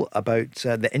Michael Beale about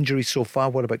the injuries so far.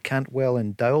 What about Cantwell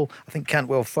and Dowell? I think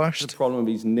Cantwell first. The problem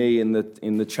with his knee in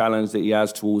the challenge that he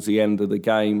has towards the end of the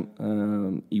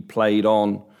game, he played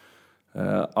on.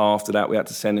 After that, we had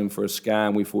to send him for a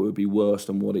scan. We thought it would be worse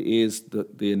than what it is.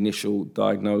 The initial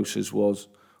diagnosis was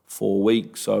 4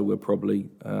 weeks, so we're probably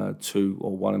 2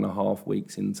 or 1.5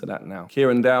 weeks into that now.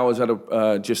 Kieran Dow has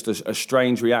had just a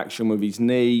strange reaction with his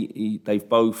knee. They've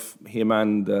both, him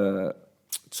and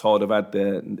Todd, have had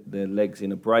their legs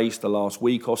in a brace the last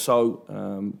week or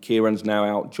so. Kieran's now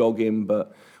out jogging,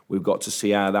 but we've got to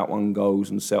see how that one goes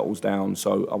and settles down.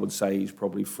 So I would say he's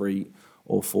probably 3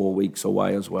 or 4 weeks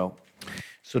away as well.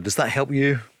 So does that help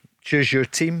you choose your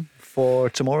team for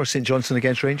tomorrow, St Johnstone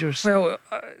against Rangers? Well,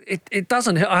 it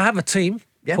doesn't. I have a team,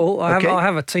 Paul. I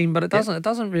have a team, but it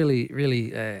doesn't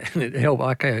really help.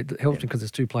 Okay, it helps me because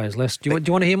there's 2 players less. Do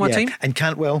you want to hear my team? And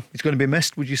Cantwell, he's going to be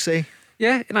missed, would you say?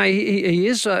 Yeah, he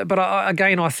is. But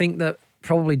I think that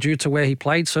probably due to where he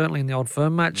played, certainly in the Old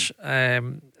Firm match,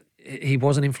 he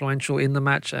wasn't influential in the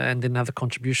match and didn't have the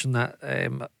contribution that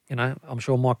I'm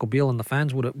sure Michael Beale and the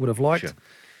fans would have liked. Sure.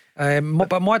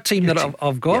 But my team that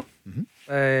I've got,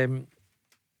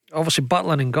 obviously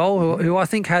Butland in goal, who I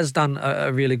think has done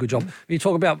a really good job. When you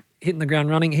talk about hitting the ground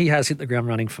running, he has hit the ground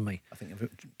running for me. I think,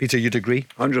 Peter, you'd agree?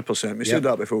 100%. We said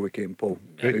that before we came, Paul.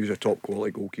 He was a top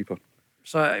quality goalkeeper.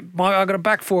 So I've got a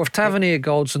back 4 of Tavernier,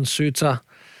 Goldson, Suter.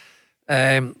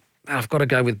 I've got to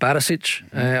go with Barisic.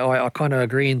 I kind of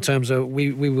agree in terms of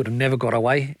we would have never got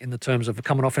away in the terms of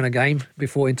coming off in a game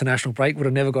before international break, would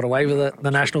have never got away with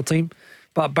the national team.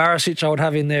 But Barisic I would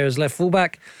have in there as left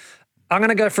fullback. I'm going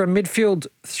to go for a midfield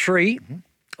 3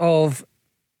 of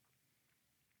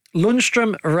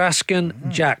Lundstrom, Raskin,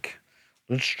 Jack.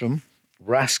 Lundstrom,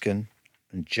 Raskin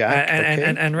and Jack.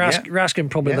 And Raskin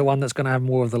probably the one that's going to have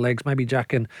more of the legs, maybe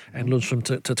Jack and Lundstrom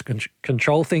to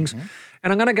control things.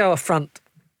 And I'm going to go a front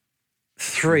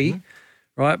 3,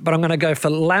 right? But I'm going to go for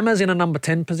Lammers in a number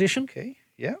 10 position. Okay,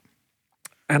 yeah.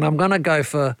 And I'm going to go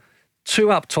for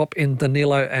 2 up top in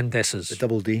Danilo and Dessers. The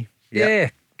double D. Yeah,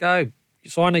 go. You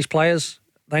sign these players.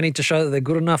 They need to show that they're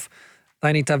good enough.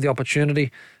 They need to have the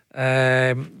opportunity.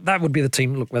 That would be the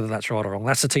team. Look, whether that's right or wrong,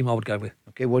 that's the team I would go with.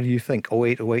 Okay, what do you think?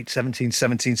 08, 17,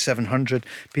 700.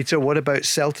 Peter, what about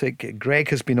Celtic? Greg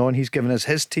has been on. He's given us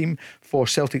his team for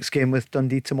Celtic's game with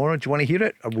Dundee tomorrow. Do you want to hear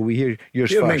it, or will we hear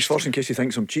yours first? Mine's first in case he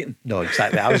thinks I'm cheating. No,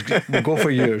 exactly. We'll go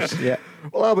for yours. Yeah.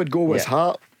 Well, I would go with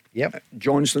Hart,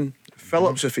 Johnston,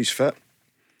 Phillips if he's fit,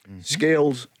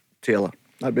 Scales, Taylor.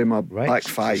 That'd be my back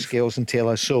 5. Scales and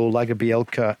Taylor. So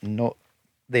Lagerbielke not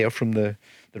there from the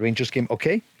Rangers game.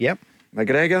 Okay, yep.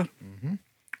 McGregor,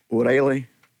 O'Reilly,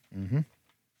 and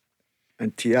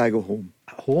Thiago home.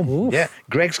 Oof. Yeah.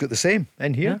 Greg's got the same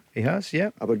in here. Yeah. He has, yeah.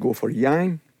 I would go for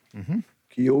Yang,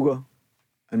 Kyogo,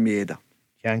 and Maeda.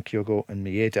 Jan, Kyogo and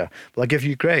Maeda. Well, I'll give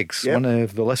you Greg's, one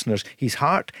of the listeners. He's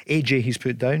Hart, AJ he's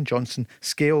put down, Johnson,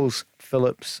 Scales,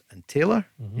 Phillips and Taylor.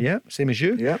 Yeah, same as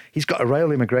you. Yeah. He's got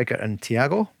O'Reilly, McGregor and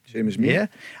Thiago. Same as me. Yeah.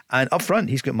 And up front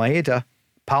he's got Maeda,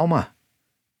 Palma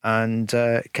and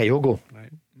Kyogo. Right.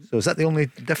 So is that the only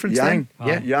difference Yang. then?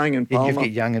 Yeah. Yang and Palma. You've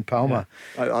got Yang and Palma.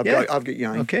 I've got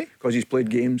Yang. Okay. Because he's played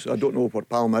games. I don't know what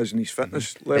Palma is in his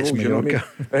fitness levels. It's You know what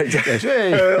I mean?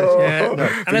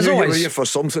 And there's always here for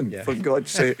something, for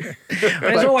God's sake.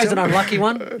 there's always an unlucky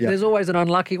one. There's always an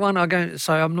unlucky one.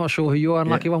 So I'm not sure who your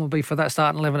unlucky one would be for that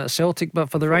starting 11 at Celtic, but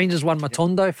for the Rangers one,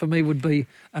 Matondo for me would be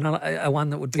a one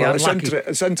that would be unlucky.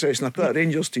 It's interesting. I put a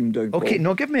Rangers team down. Okay, Paul.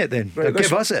 no, give me it then. Right,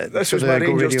 Give us it. This for is the my Go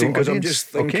Rangers Radio team because I'm audience. just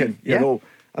thinking, Okay, you know,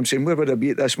 I'm saying, where would I be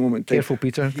at this moment in time? Careful,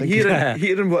 Peter.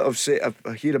 Hearing what I've said,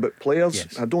 I hear about players.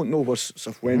 Yes. I don't know where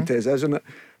Cifuentes is in it,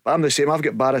 but I'm the same. I've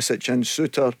got Barisic in,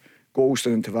 Suter,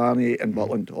 Golston and Tavernier and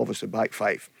Butland, obviously back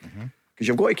five. Because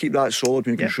you've got to keep that solid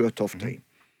when you can show a tough time.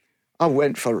 I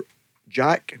went for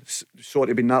Jack, sort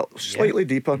of been that slightly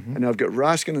deeper, and I've got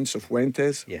Raskin and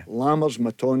Cifuentes, Lammers,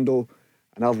 Matondo,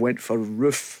 and I've went for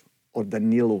Roof or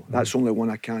Danilo. That's the only one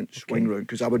I can't swing round,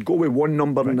 because I would go with one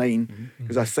number 9,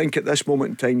 because I think at this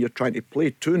moment in time you're trying to play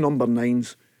 2 number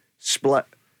 9s split,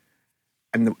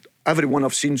 and everyone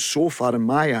I've seen so far in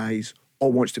my eyes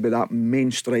all wants to be that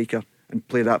main striker and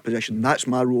play that position. That's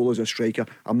my role as a striker.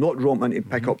 I'm not romping to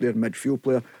pick up their midfield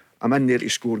player. I'm in there to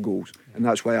score goals, and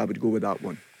that's why I would go with that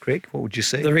one. Craig, what would you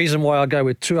say? The reason why I go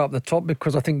with 2 up the top,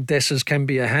 because I think Dessers can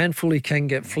be a handful. He can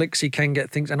get flicks, he can get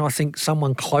things, and I think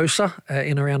someone closer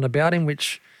in around about him,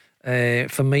 which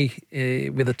for me,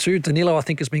 with a 2, Danilo I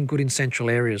think has been good in central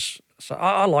areas. So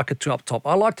I like a 2 up top.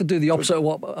 I like to do the opposite of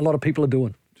what a lot of people are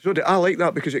doing. So I like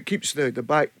that because it keeps the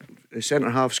back, the centre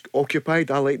halves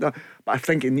occupied. I like that, but I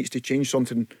think it needs to change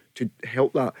something to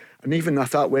help that. And even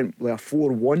if that went like a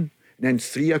 4-1, and then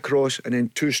 3 across, and then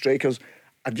 2 strikers,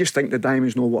 I just think the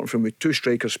diamond's not working from with 2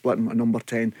 strikers splitting a number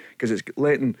 10, because it's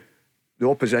letting the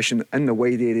opposition in the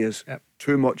wide areas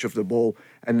too much of the ball,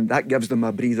 and that gives them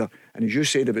a breather. And as you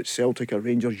said about Celtic or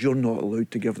Rangers, you're not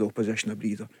allowed to give the opposition a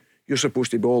breather. You're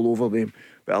supposed to be all over them.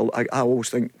 But I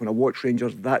always think when I watch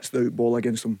Rangers, that's the out ball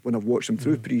against them. When I've watched them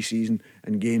through pre-season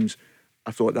and games,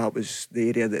 I thought that was the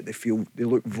area that they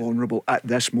look vulnerable at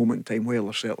this moment in time while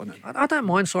they're settling in. I don't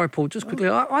mind, sorry Paul, just quickly,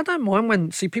 I don't mind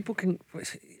when, people can,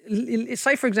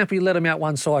 say for example you let them out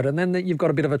one side and then you've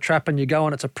got a bit of a trap and you go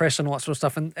and it's a press and all that sort of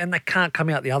stuff, and they can't come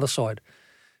out the other side.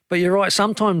 But you're right,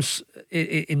 sometimes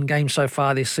in games so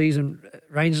far this season,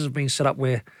 Rangers have been set up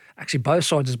where actually both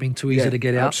sides has been too easy to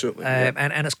get out. Absolutely,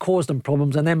 and it's caused them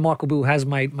problems, and then Michael Beale has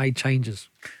made changes.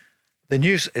 The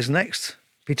news is next.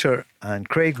 Peter and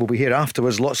Craig will be here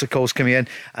afterwards. Lots of calls coming in,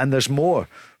 and there's more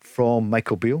from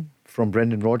Michael Beale, from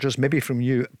Brendan Rodgers, maybe from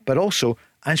you, but also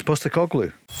Ange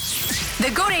Postecoglou.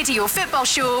 The Go Radio Football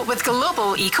Show with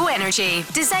Global Eco Energy.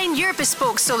 Design your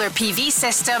bespoke solar PV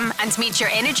system and meet your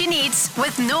energy needs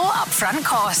with no upfront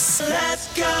costs.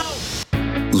 Let's go!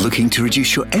 Looking to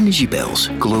reduce your energy bills?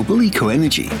 Global Eco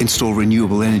Energy install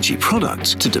renewable energy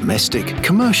products to domestic,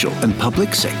 commercial and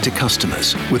public sector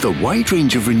customers. With a wide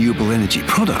range of renewable energy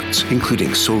products,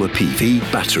 including solar PV,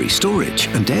 battery storage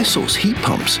and air source heat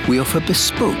pumps, we offer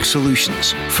bespoke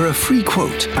solutions. For a free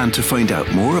quote and to find out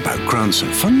more about grants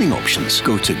and funding options,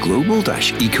 go to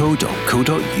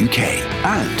global-eco.co.uk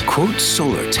and quote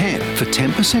Solar 10 for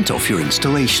 10% off your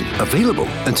installation. Available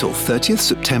until 30th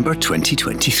September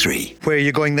 2023. Where are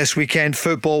you going this weekend,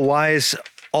 football-wise?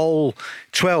 All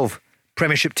 12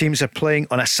 Premiership teams are playing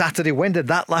on a Saturday. When did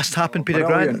that last happen, Peter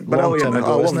Grant? Brilliant. Long time ago, I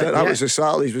loved wasn't it. That was the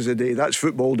Saturdays was the day. That's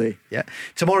football day. Yeah.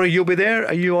 Tomorrow you'll be there.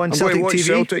 Are you on I'm Celtic going to watch TV?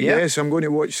 Celtic, yes. I'm going to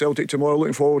watch Celtic tomorrow.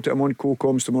 Looking forward to it. I'm on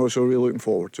co-coms tomorrow, so really looking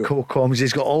forward to it. Co-coms.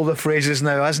 He's got all the phrases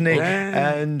now, hasn't he?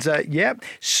 Yeah. And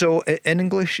so in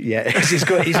English,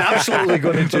 he's absolutely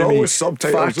going to do They're me always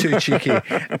subtitles. far too cheeky.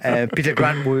 Peter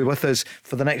Grant will be with us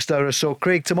for the next hour or so.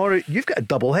 Craig, tomorrow you've got a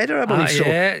double header, I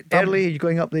believe. Early, are you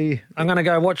going up the? I'm going to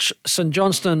go watch St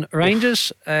Johnstone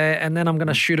Rangers, and then I'm going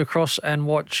to shoot across and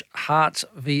watch Hearts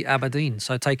v Aberdeen.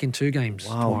 So taking 2 games.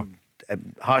 Wow.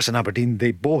 Hearts and Aberdeen,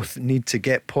 they both need to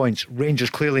get points. Rangers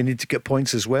clearly need to get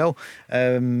points as well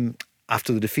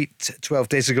after the defeat 12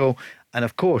 days ago. And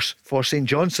of course, for St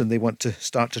Johnstone, they want to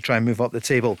start to try and move up the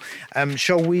table.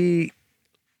 Shall we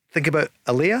think about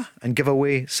Alea and give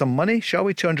away some money, shall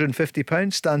we?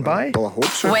 £250. Stand by. Well, I hope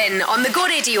so. Win on the Go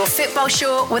Radio Football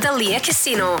Show with Alea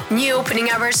Casino. New opening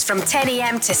hours from 10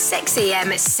 a.m. to 6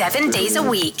 a.m. 7 days a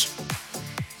week.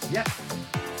 Yeah.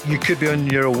 You could be on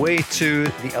your way to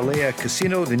the Alea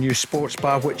Casino, the new sports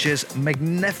bar, which is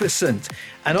magnificent.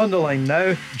 And on the line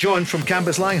now, John from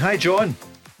Cambuslang. Hi, John.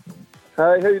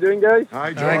 Hi, how you doing, guys?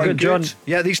 Hi, John. Good, John.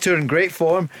 Yeah, these two are in great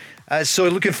form. So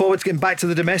looking forward to getting back to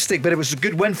the domestic, but it was a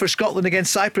good win for Scotland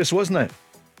against Cyprus, wasn't it?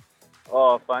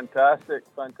 Oh, fantastic.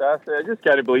 I just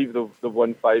can't believe they've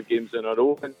won 5 games in a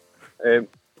row.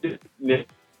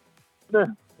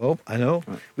 Oh, I know.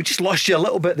 We just lost you a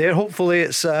little bit there. Hopefully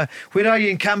it's... where are you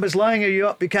in Cambuslang? Are you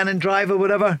up Buchanan Drive or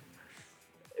whatever?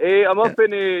 I'm up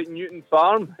in Newton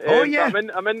Farm. Oh, yeah.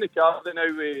 I'm in the car now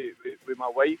with my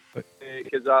wife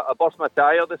because I burst my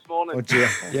tyre this morning. Oh, dear.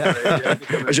 Yeah.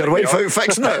 Is your wife out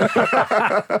fixing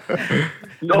it?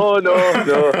 No.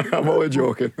 I'm only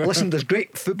joking. Listen, there's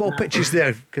great football pitches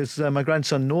there because my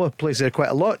grandson Noah plays there quite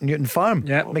a lot, Newton Farm.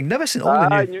 Yeah. Magnificent. All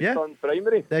the new, Newton Farm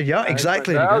Primary. There you are,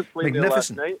 exactly. I was playing there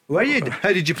last Magnificent. night. Were you?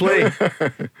 How did you play?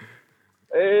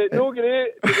 No,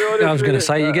 great. To be honest, I was going to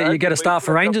say, you get a start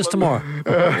for Rangers tomorrow.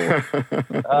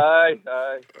 Aye.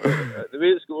 The way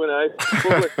it's going, aye.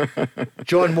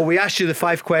 John, will we ask you the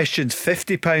 5 questions,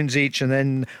 £50 each, and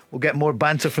then we'll get more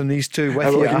banter from these two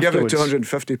with you We can give him afterwards.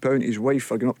 £250 his wife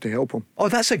for going up to help him. Oh,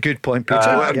 that's a good point, Peter.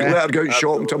 Let her go out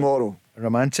shopping tomorrow.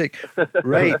 Romantic.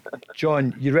 Right,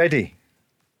 John, you ready?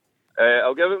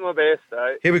 I'll give it my best,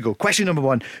 aye. Here we go. Question number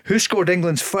 1. Who scored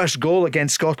England's first goal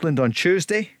against Scotland on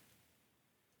Tuesday?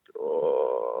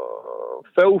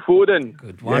 Phil Foden.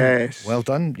 Good one. Yes. Well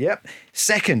done. Yep.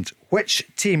 Second, which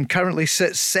team currently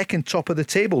sits second top of the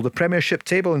table, the Premiership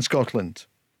table in Scotland?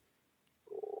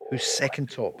 Who's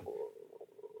second top?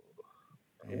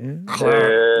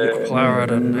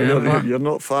 Clarendon. You're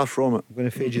not far from it. I'm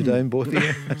going to fade you down, both of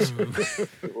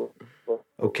you.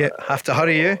 Okay, have to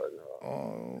hurry you.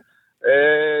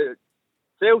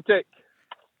 Celtic.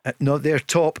 No, they're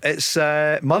top. It's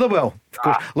Motherwell. Of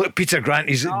course. Look, Peter Grant,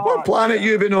 he's... What planet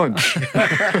you been on?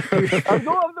 I've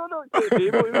not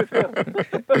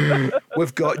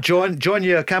We've got John. John,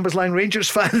 you're a Cambuslang Rangers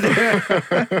fan there.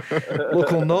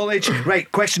 Local knowledge.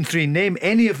 Right, question 3. Name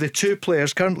any of the 2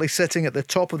 players currently sitting at the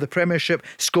top of the Premiership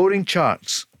scoring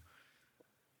charts.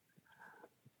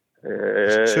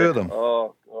 There's 2 of them.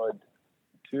 Oh, God.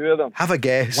 2 of them. Have a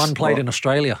guess. One played in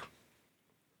Australia.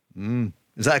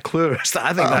 Is that a clue?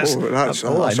 I think that's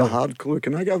all I that's know. a hard clue.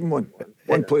 Can I give him one?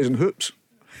 One plays in hoops.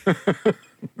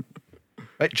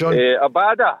 Right, John.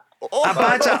 Abada.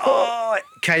 Abada,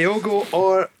 Kyogo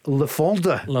or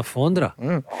Lafondra. Lafondra.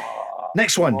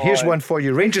 Next one. Here's one for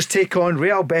you. Rangers take on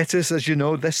Real Betis, as you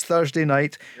know, this Thursday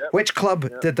night. Which club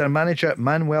did their manager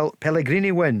Manuel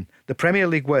Pellegrini win the Premier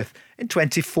League with in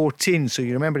 2014? So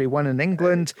you remember he won in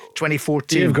England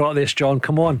 2014. You've got this, John.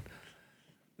 Come on.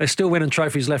 They're still winning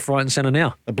trophies left, right and centre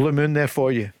now. A blue moon there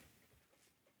for you.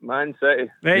 Man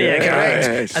City. There you go. Correct.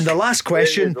 Yes. And the last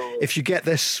question, if you get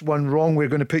this one wrong, we're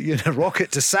going to put you in a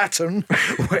rocket to Saturn.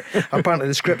 Apparently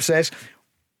the script says,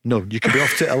 no, you could be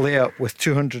off to Alea with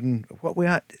 200 and, what we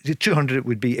at? 200 it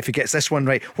would be if he gets this one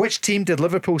right. Which team did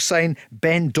Liverpool sign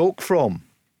Ben Doak from?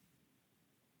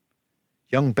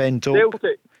 Young Ben Doak.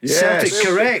 Celtic. Celtic, Yes.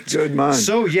 correct. Good man.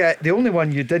 So, yeah, the only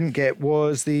one you didn't get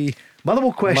was the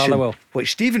question, Motherwell.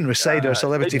 which Stephen Reside, our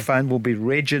celebrity fan, will be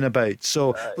raging about.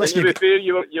 So, listen, To be fair,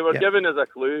 you were given as a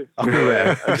clue.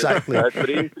 exactly.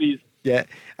 Brain freeze. Yeah,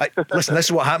 listen, this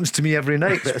is what happens to me every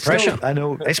night. But pressure. still, I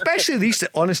know, especially these.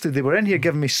 Honestly, they were in here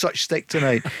giving me such stick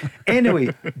tonight.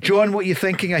 Anyway, John, what are you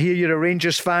thinking? I hear you're a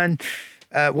Rangers fan.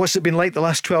 What's it been like the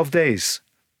last 12 days?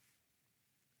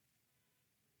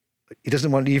 He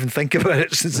doesn't want to even think about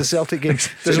it since the Celtic game.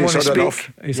 Doesn't want to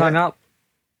speak. He's hung up.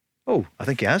 Oh, I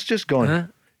think he has just gone. Huh?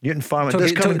 Newton Farm. It Took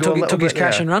does it- come and go a took little his bit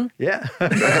cash there. and run? Yeah.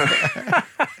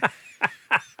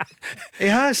 He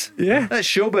has. Yeah. That's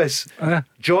showbiz.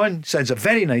 John sounds a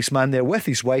very nice man there with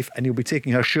his wife, and he'll be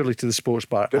taking her surely to the sports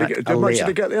bar. Did at he get, how much Alea. did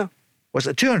he get there? Was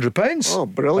it £200? Oh,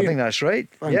 brilliant. I think that's right.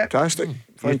 Yeah. Fantastic.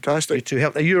 Fantastic. You two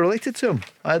helped. Are you related to him?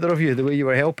 Either of you, the way you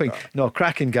were helping? No,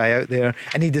 cracking guy out there,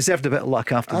 and he deserved a bit of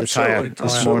luck after the tyre this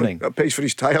Absolutely. morning. That pays for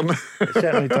his tyre now. It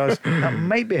certainly does. That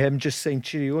might be him just saying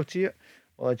cheerio to you.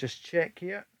 Well, I just check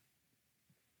here.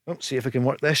 Let's see if I can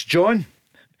work this. John?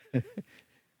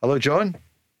 Hello, John?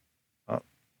 Oh,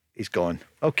 he's gone.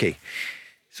 Okay.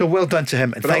 So well done to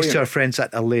him. And thanks to Brilliant. our friends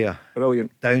at Alea.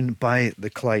 Brilliant. Down by the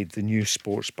Clyde, the new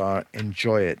sports bar.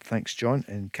 Enjoy it. Thanks, John,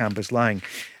 in Cambuslang.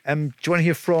 Do you want to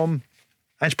hear from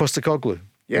Ange Postecoglou?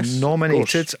 Yes, of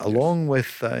Nominated, course. along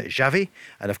with Xavi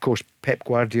and, of course, Pep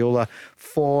Guardiola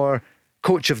for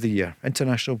Coach of the Year,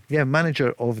 International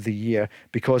Manager of the Year,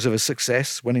 because of his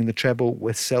success winning the treble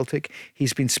with Celtic.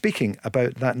 He's been speaking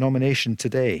about that nomination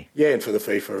today. Yeah, and for the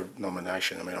FIFA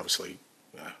nomination, I mean, obviously,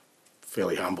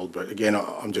 fairly humbled, but again,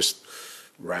 I'm just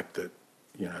rapt that,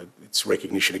 it's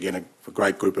recognition again of a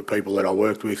great group of people that I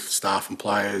worked with, staff and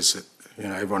players,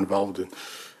 everyone involved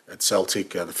at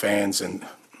Celtic, the fans, and,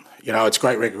 you know, it's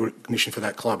great recognition for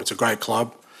that club. It's a great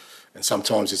club, and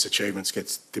sometimes its achievements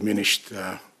gets diminished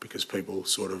because people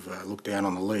sort of look down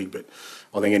on the league. But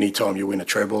I think any time you win a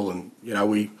treble, and you know,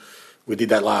 we did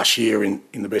that last year in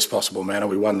the best possible manner.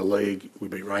 We won the league. We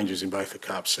beat Rangers in both the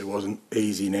cups. It wasn't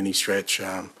easy in any stretch.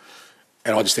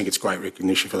 And I just think it's great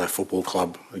recognition for that football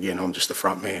club. Again, I'm just the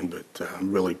front man, but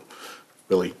I'm really,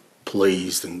 really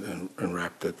pleased and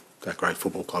rapt that that great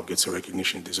football club gets the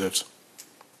recognition it deserves.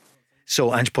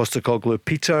 So Ange Postecoglou,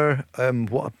 Peter,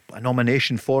 what a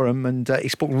nomination for him, and he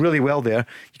spoke really well there.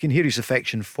 You can hear his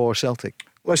affection for Celtic.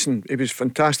 Listen, he was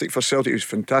fantastic for Celtic. He was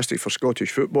fantastic for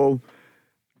Scottish football.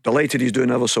 Delighted he's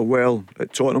doing ever so well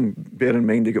at Tottenham. Bear in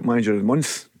mind he got manager of the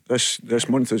month this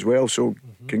month as well, so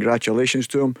congratulations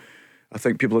to him. I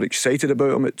think people are excited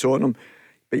about him at Tottenham.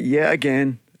 But yet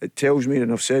again, it tells me,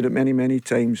 and I've said it many, many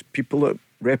times, people that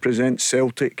represent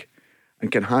Celtic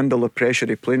and can handle the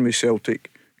pressure of playing with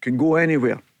Celtic can go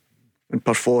anywhere and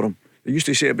perform. They used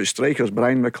to say about strikers,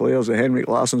 Brian McClares, the Henrik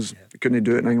Larssons, they couldn't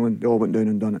do it in England. They all went down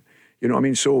and done it. You know what I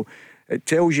mean? So it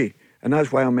tells you, and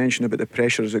that's why I mentioned about the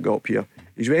pressures that got up here.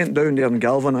 He's went down there and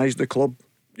galvanised the club,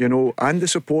 you know, and the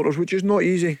supporters, which is not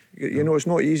easy. You know, it's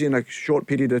not easy in a short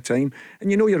period of time.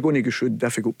 And you know you're going to go through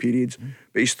difficult periods.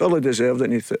 But he's thoroughly deserved it,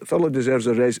 and he thoroughly deserves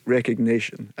the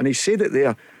recognition. And he said it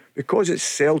there, because it's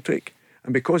Celtic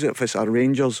and because if it's our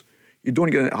Rangers, you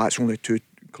don't get it's only 2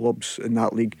 clubs in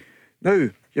that league. Now,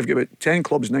 you've got about 10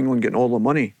 clubs in England getting all the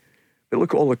money. But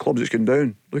look at all the clubs that's gone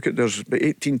down. Look at, there's about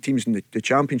 18 teams in the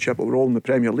Championship that were all in the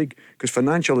Premier League because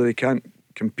financially they can't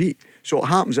compete. So it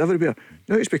happens everywhere.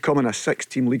 Now it's becoming a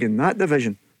 6-team league in that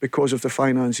division because of the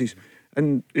finances.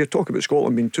 And you're talking about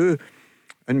Scotland being 2,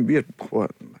 and we're,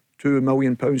 what, £2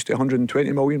 million to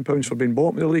 £120 million for being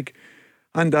bottom of the league.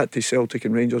 And that to Celtic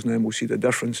and Rangers, and then we'll see the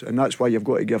difference. And that's why you've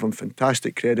got to give him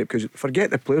fantastic credit, because forget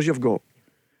the players you've got.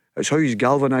 It's how he's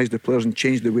galvanised the players and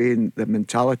changed the way and the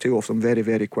mentality of them very,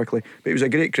 very quickly. But it was a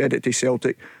great credit to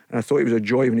Celtic, and I thought it was a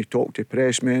joy when he talked to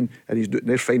pressmen, and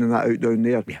they're finding that out down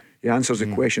there. Yeah. He answers the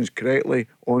questions correctly,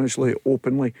 honestly,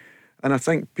 openly. And I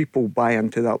think people buy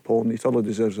into that, Paul, and he thoroughly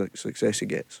deserves the success he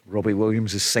gets. Robbie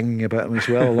Williams is singing about him as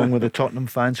well, along with the Tottenham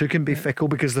fans, who can be fickle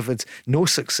because they've had no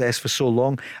success for so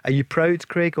long. Are you proud,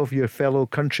 Craig, of your fellow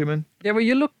countrymen? Yeah, well,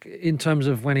 you look in terms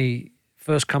of when he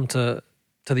first come to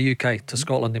the UK, to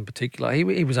Scotland in particular,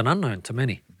 he was an unknown to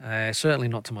many, certainly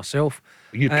not to myself.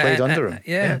 You played under him.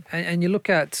 Yeah. And you look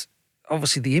at,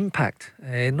 obviously, the impact,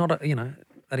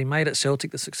 that he made at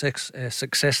Celtic, the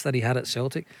success that he had at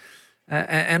Celtic.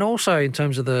 And also in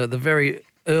terms of the very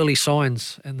early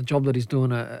signs and the job that he's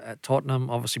doing at Tottenham,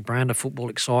 obviously brand of football,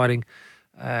 exciting.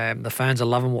 The fans are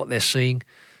loving what they're seeing.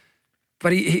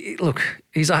 But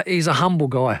he's a humble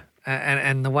guy.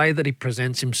 And the way that he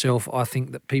presents himself, I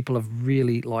think that people have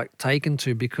really taken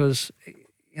to, because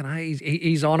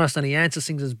he's honest and he answers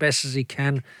things as best as he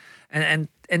can, and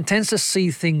tends to see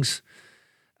things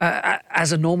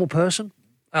as a normal person.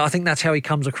 I think that's how he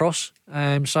comes across.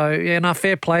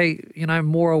 Fair play.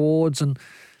 More awards, and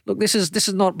look, this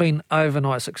has not been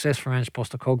overnight success for Ange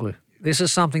Postecoglou. This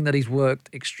is something that he's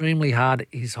worked extremely hard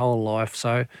his whole life.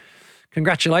 So,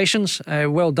 congratulations,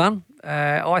 well done.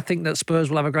 I think that Spurs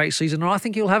will have a great season, and I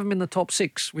think he'll have them in the top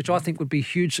 6, which I think would be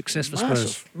huge success for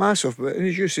Spurs. Massive. But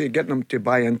as you say, getting them to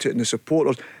buy into it, and the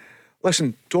supporters.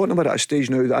 Listen, Tottenham are at a stage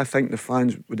now that I think the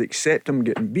fans would accept them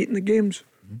getting beaten the games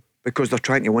because they're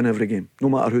trying to win every game, no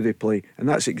matter who they play. And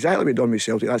that's exactly what he done with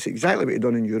Celtic. That's exactly what he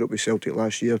done in Europe with Celtic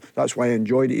last year. That's why I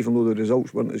enjoyed it, even though the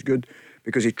results weren't as good,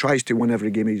 because he tries to win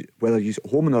every game, whether he's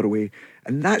home or away.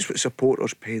 And that's what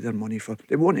supporters pay their money for.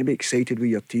 They want to be excited with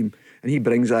your team, and he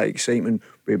brings that excitement,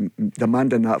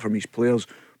 demanding that from his players,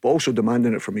 but also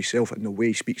demanding it from himself in the way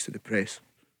he speaks to the press.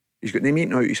 He's got no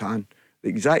meeting out his hand, the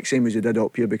exact same as he did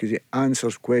up here, because he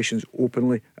answers questions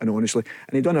openly and honestly.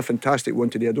 And he done a fantastic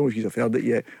one today. I don't know if you've heard it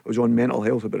yet. It was on mental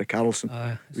health about a Carlson.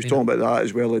 He was talking about that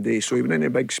as well today. So he went into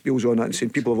big spiels on that and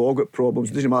saying people have all got problems.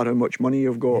 It doesn't matter how much money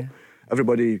you've got.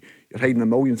 Everybody, you're hiding a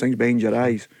million things behind your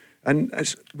eyes. And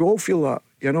we all feel that,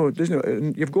 doesn't it?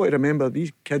 And you've got to remember,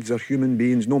 these kids are human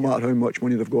beings, no matter how much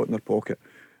money they've got in their pocket.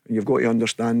 And you've got to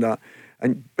understand that.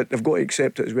 But they've got to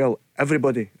accept it as well.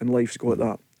 Everybody in life's got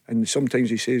that. And sometimes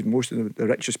he says most of the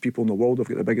richest people in the world have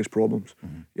got the biggest problems,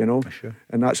 Sure.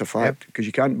 And that's a fact, because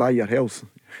you can't buy your health.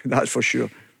 That's for sure.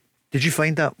 Did you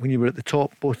find that when you were at the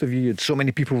top, both of you? You had so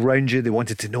many people around you, they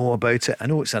wanted to know about it. I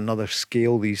know it's another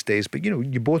scale these days, but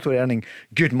you both were earning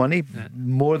good money,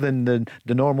 more than the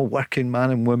normal working man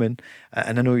and woman.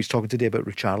 And I know he's talking today about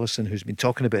Richarlison, who's been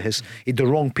talking about he had the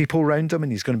wrong people around him,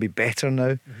 and he's going to be better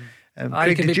now.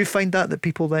 Craig, did you find that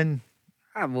people then?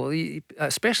 Well,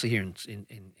 especially here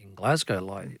in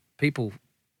Glasgow, people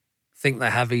think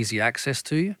they have easy access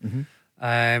to you.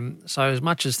 So as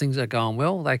much as things are going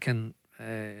well, they can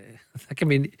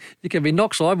you can be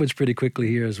knocked sideways pretty quickly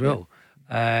here as well.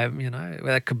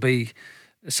 That could be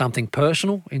something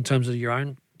personal in terms of your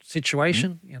own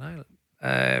situation.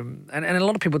 And a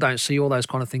lot of people don't see all those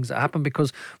kind of things that happen,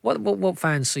 because what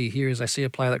fans see here is they see a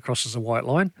player that crosses a white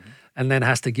line and then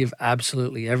has to give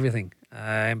absolutely everything.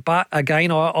 But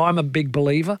again, I'm a big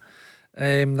believer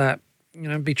that,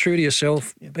 be true to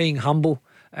yourself, being humble,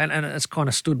 and it's kind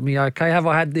of stood me okay. Have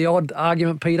I had the odd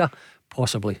argument, Peter?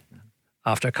 Possibly,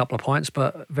 after a couple of pints,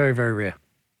 but very, very rare.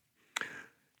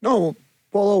 No,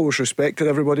 well, I always respected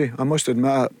everybody. I must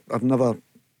admit, I've never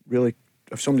really,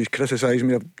 if somebody's criticised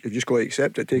me, you've just got to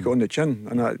accept it, take it on the chin,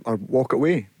 and I walk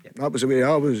away. That was the way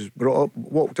I was brought up,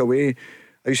 walked away.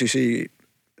 I used to say,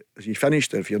 "Is you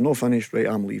finished? If you're not finished, right,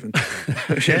 I'm leaving."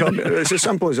 It's as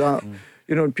simple as that.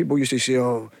 People used to say,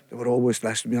 "Oh, they were always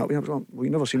this and that." Well, you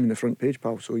never seen me in the front page,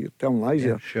 pal, so you're telling lies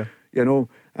here. Sure.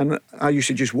 And I used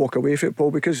to just walk away from it,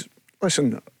 Paul, because,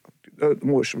 listen, the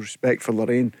most respect for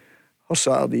Lorraine. Her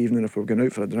Saturday evening, if we're going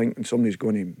out for a drink and somebody's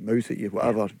going to mouth at you,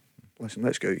 whatever, listen,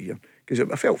 let's go out here. Because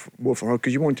I felt more for her,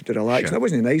 because you wanted to relax, and it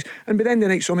wasn't nice. And by the end of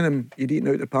the night, some of them, you'd eaten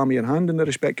out the palm of your hand in the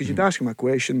respect, because you'd ask them a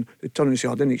question, they'd turn and say,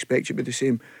 "I didn't expect you to be the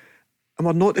same." And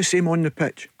we're not the same on the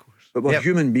pitch, but we're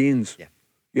human beings,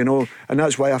 and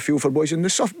that's why I feel for boys. And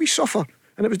we suffer,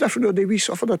 and it was different the day we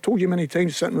suffered. I told you many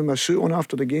times, sitting with my suit on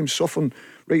after the game, suffering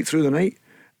right through the night.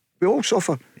 We all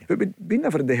suffer, but we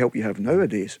never had the help you have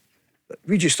nowadays.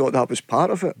 We just thought that was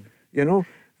part of it,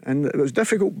 and it was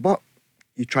difficult, but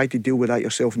you tried to deal with that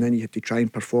yourself, and then you had to try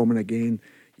and perform it again.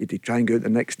 You had to try and go out the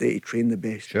next day to train the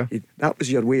best. That was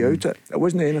your way out it. It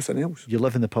wasn't anything else. You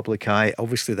live in the public eye.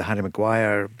 Obviously the Harry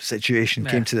Maguire situation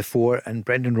came to the fore, and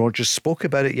Brendan Rodgers spoke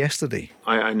about it yesterday.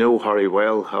 I know Harry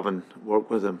well, having worked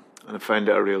with him, and I find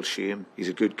it a real shame. He's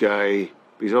a good guy.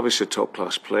 He's obviously a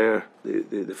top-class player.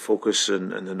 The focus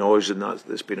and the noise and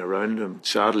that's been around him,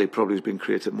 sadly, probably has been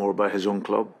created more by his own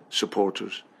club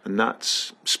supporters, and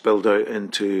that's spilled out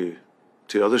into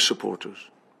other supporters.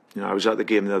 I was at the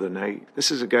game the other night.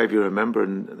 This is a guy, if you remember,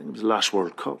 and I think it was the last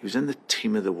World Cup. He was in the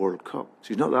team of the World Cup, so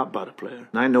he's not that bad a player.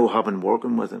 And I know, having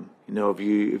working with him, if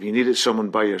you needed someone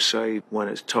by your side when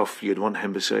it's tough, you'd want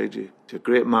him beside you. He's a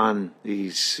great man.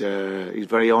 He's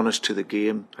very honest to the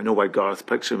game. I know why Gareth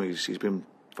picks him. He's been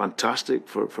fantastic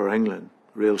for England.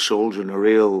 Real soldier and a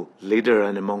real leader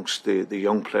in amongst the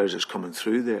young players that's coming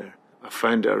through there. I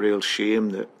find it a real shame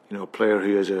that a player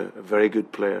who is a very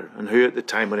good player, and who at the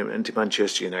time when he went into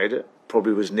Manchester United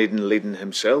probably was needing leading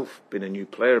himself, being a new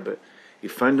player, but he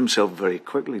found himself very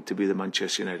quickly to be the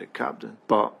Manchester United captain.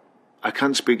 But I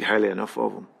can't speak highly enough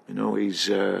of him. He's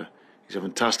a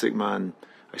fantastic man.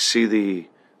 I see the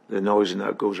noise and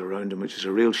that goes around him, which is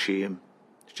a real shame.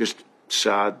 It's just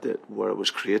sad that where it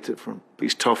was created from. But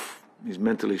he's tough, he's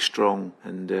mentally strong,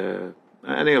 and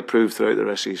he'll prove throughout the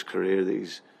rest of his career that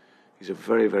he's a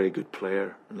very, very good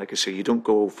player. And like I say, you don't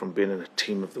go from being in a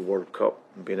team of the World Cup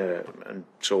and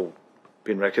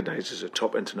being recognised as a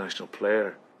top international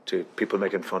player to people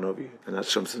making fun of you. And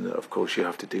that's something that, of course, you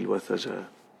have to deal with as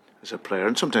a player,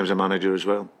 and sometimes a manager as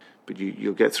well. But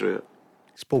you'll get through it.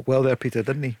 Spoke well there, Peter,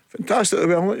 didn't he? Fantastic.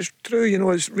 Well, it's true.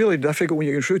 It's really difficult when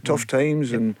you go through tough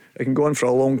times, and it can go on for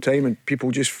a long time, and people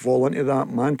just fall into that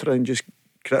mantra and just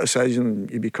criticising.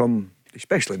 You become,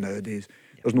 especially nowadays,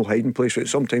 there's no hiding place for it.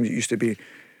 Sometimes it used to be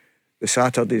the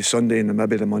Saturday, the Sunday, and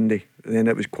maybe the Monday, and then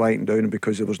it was quieting down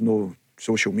because there was no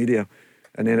social media,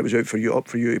 and then it was up for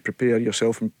you to prepare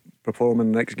yourself and perform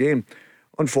in the next game.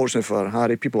 Unfortunately for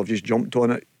Harry, people have just jumped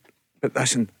on it. But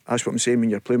listen, that's what I'm saying, when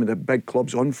you're playing with the big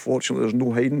clubs, unfortunately there's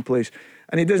no hiding place,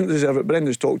 and he doesn't deserve it.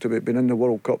 Brendan's talked about being in the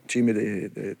World Cup team of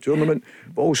the tournament,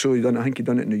 but also I think he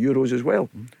done it in the Euros as well.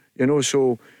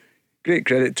 So great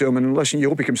credit to him, and listen, you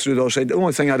hope he comes through the other side. The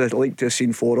only thing I'd like to have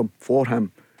seen for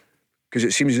him, because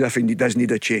it seems as if he does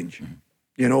need a change.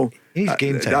 He's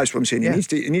game time. That's what I'm saying.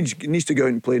 He needs to go out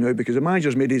and play now, because the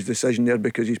manager's made his decision there,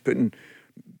 because he's putting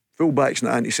full backs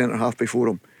and anti-centre half before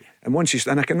him. And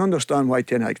and I can understand why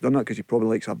Ten Hag's done that, because he probably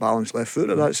likes a balanced left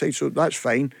foot at that side, so that's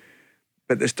fine.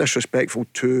 But it's disrespectful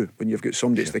too when you've got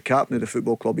somebody that's the captain of the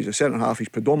football club. He's a centre half. He's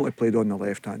predominantly played on the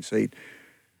left hand side,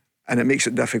 and it makes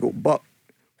it difficult. But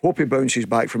hope he bounces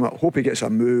back from it. Hope he gets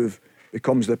a move,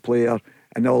 becomes the player,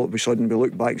 and all of a sudden we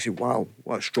look back and say, "Wow,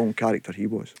 what a strong character he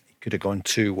was." Could have gone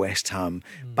to West Ham.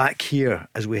 Back here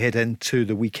as we head into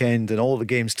the weekend and all the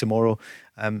games tomorrow.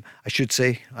 I should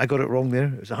say I got it wrong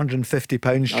there. It was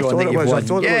 £150, John, that you've won.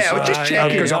 I was just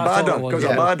checking. Because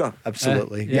of Bada.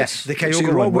 Absolutely. Yes. The Kyogo See,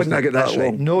 one, Rob wouldn't have got that that's long.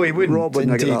 Right. No, he wouldn't. Rob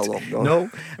wouldn't have got that long.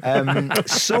 No.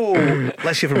 So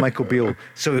let's hear from Michael Beale.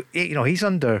 So he's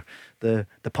under the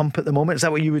pump at the moment. Is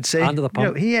that what you would say? Under the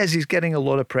pump. He is. He's getting a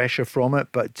lot of pressure from it.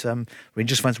 But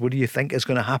Rangers fans, what do you think is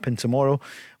going to happen tomorrow?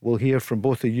 We'll hear from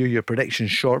both of you your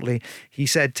predictions shortly. He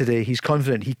said today he's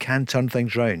confident he can turn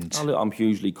things round. Oh, look, I'm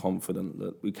hugely confident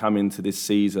that we come into this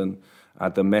season. Our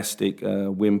domestic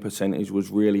win percentage was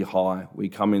really high. We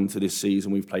come into this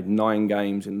season, we've played 9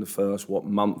 games in the first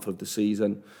month of the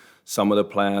season. Some of the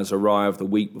players arrived the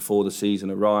week before the season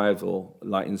arrived, or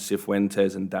like in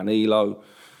Cifuentes and Danilo.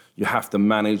 You have to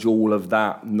manage all of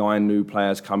that. 9 new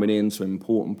players coming in, so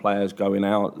important players going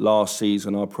out. Last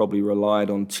season, I probably relied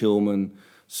on Tillman,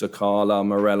 Sakala,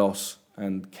 Morelos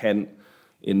and Kent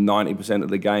in 90% of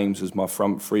the games as my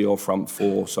front 3 or front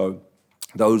 4. So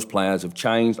those players have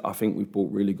changed. I think we've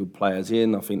brought really good players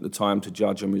in. I think the time to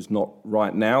judge them is not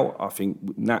right now. I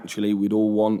think naturally we'd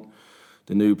all want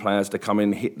the new players to come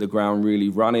in, hit the ground really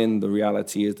running. The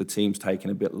reality is the team's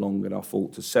taking a bit longer than I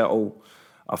thought to settle.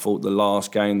 I thought the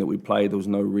last game that we played, there was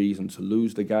no reason to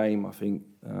lose the game. I think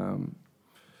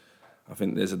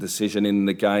there's a decision in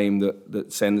the game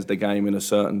that sends the game in a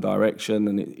certain direction,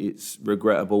 and it's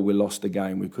regrettable we lost the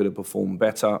game. We could have performed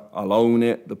better. I'll own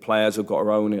it. The players have got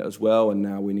to own it as well, and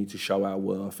now we need to show our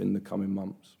worth in the coming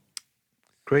months.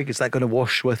 Craig, is that going to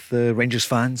wash with the Rangers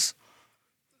fans?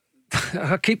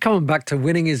 I keep coming back to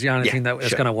winning is the only thing that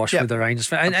is going to wash with the Rangers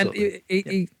fans.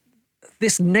 And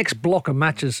this next block of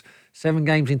matches, 7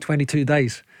 games in 22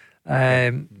 days.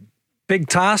 Big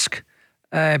task,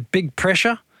 big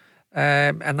pressure.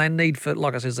 And they need for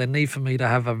me to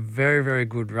have a very, very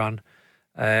good run.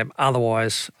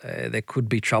 Otherwise, there could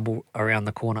be trouble around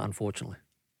the corner, unfortunately.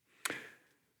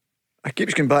 I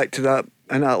keep going back to that.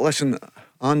 And listen,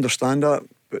 I understand that,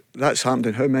 but that's happened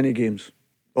in how many games?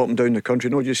 Up and down the country,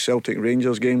 not just Celtic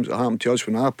Rangers games. It happened to us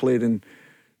when I played and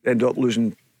ended up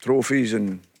losing trophies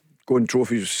and going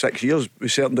trophies 6 years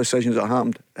with certain decisions that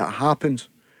happened. It happens.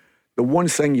 The one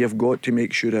thing you've got to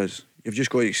make sure is you've just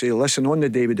got to say, listen, on the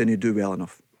day we didn't do well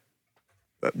enough.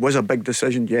 It was a big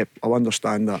decision, yeah, I'll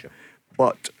understand that. Sure.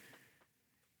 But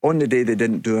on the day they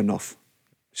didn't do enough.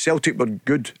 Celtic were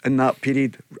good in that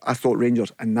period. I thought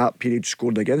Rangers in that period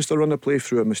scored against the run of play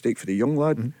through a mistake for the young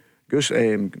lad. Mm-hmm.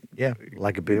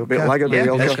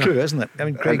 Lagabioka. That's true, isn't it? I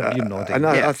mean, Craig, you nodded. And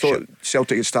I thought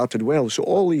Celtic had started well. So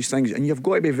all these things, and you've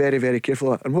got to be very, very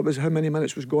careful. And how many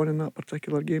minutes was gone in that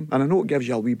particular game? And I know it gives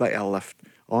you a wee bit of a lift.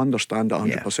 I understand that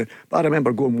 100%. But I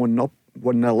remember going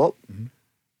 1-0 up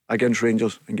against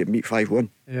Rangers and getting beat 5-1.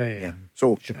 Yeah.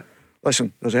 So,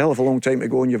 listen, there's a hell of a long time to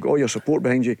go and you've got all your support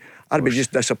behind you. I'd be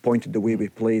just disappointed the way we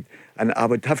played. And I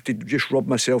would have to just rub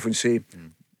myself and say,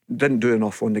 didn't do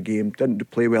enough on the game, didn't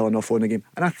play well enough on the game.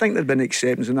 And I think there'd been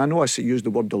acceptance, and I know I used the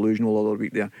word delusional the other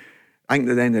week there. I think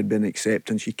that then there'd been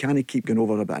acceptance. You can't keep going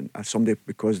over a bit at somebody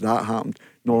because that happened.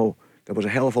 No, there was a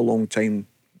hell of a long time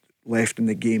left in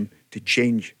the game to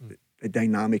change the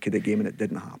dynamic of the game, and it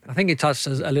didn't happen. I think he touched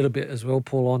a little bit as well,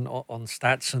 Paul, on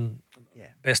stats and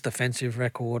best defensive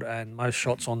record and most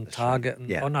shots on target.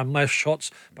 And, most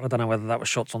shots, but I don't know whether that was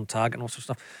shots on target and all sorts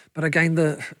of stuff. But again,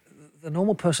 the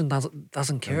normal person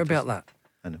doesn't care about that.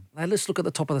 I know. Now, let's look at the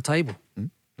top of the table.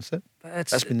 That's it.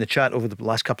 That's been the chat over the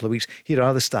last couple of weeks. Here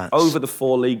are the stats. Over the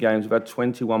 4 league games, we've had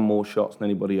 21 more shots than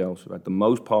anybody else. We've had the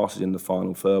most passes in the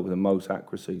final third with the most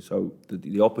accuracy. So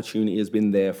the opportunity has been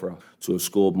there for us to have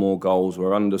scored more goals.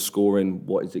 We're underscoring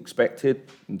what is expected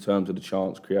in terms of the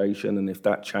chance creation. And if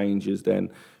that changes,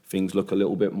 then things look a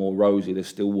little bit more rosy. There's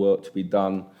still work to be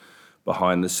done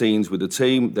behind the scenes with the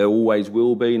team. There always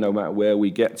will be, no matter where we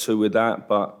get to with that.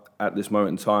 But at this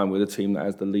moment in time, we're the team that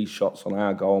has the least shots on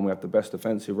our goal, and we have the best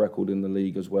defensive record in the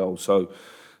league as well. So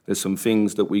there's some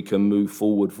things that we can move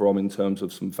forward from in terms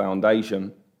of some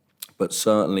foundation. But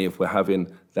certainly if we're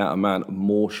having that amount of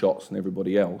more shots than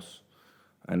everybody else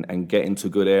and get into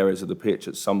good areas of the pitch,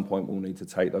 at some point we'll need to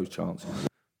take those chances.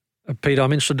 Peter,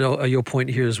 I'm interested in your point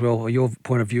here as well, or your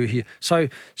point of view here. So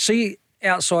see,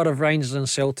 outside of Rangers and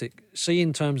Celtic, see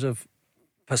in terms of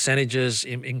percentages,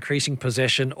 increasing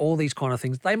possession, all these kind of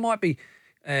things, they might be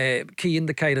key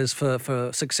indicators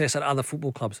for success at other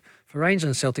football clubs. For Rangers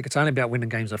and Celtic, it's only about winning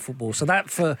games of football. So that,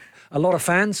 for a lot of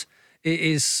fans,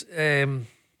 is yawn.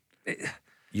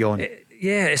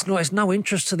 It's no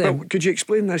interest to them. Well, could you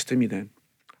explain this to me then?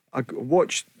 I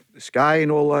watched the Sky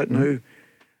and all that now,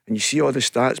 and you see all the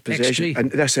stats, possession, XG.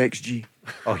 and this XG.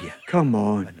 Oh yeah, come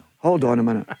on, hold on a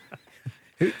minute.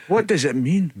 What does it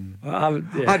mean?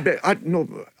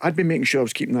 I'd be making sure I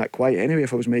was keeping that quiet anyway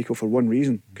if I was Michael, for one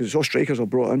reason, because it's all strikers are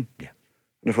brought in. Yeah.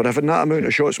 And if we're having that amount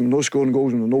of shots and no scoring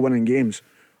goals and no winning games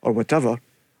or whatever,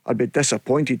 I'd be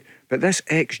disappointed. But this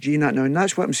XG and that now, and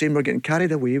that's what I'm saying, we're getting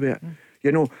carried away with it.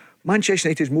 You know, Manchester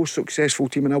United's most successful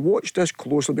team, and I watched this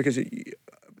closely because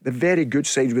the very good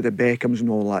sides with the Beckhams and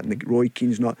all that, and the Roy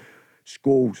Keanes, not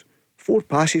Scholes. 4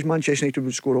 passes Manchester United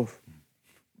would score off.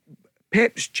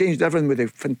 Pep's changed everything with the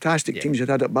fantastic teams he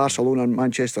had at Barcelona and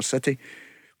Manchester City.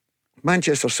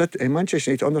 Manchester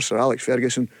United under Sir Alex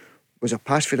Ferguson was a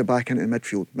pass for the back into the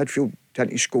midfield. Midfield to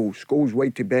Scholes. Scholes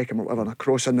wide to Beckham or whatever, and a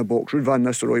cross in the box. Ruud van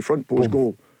Nistelrooy, front post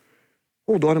goal.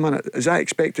 Hold on a minute. Is that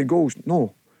expected goals?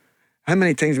 No. How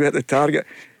many times we hit the target?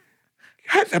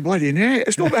 Hit the bloody net.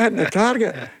 It's not about hitting the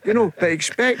target. You know, but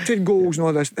expected goals and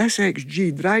all this. This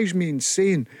XG drives me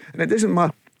insane. And it doesn't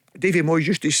matter. Davy Moyes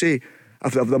used to say,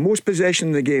 if they have the most possession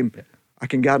in the game, I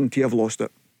can guarantee I've lost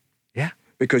it. Yeah.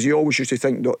 Because he always used to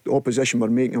think the opposition were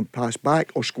making him pass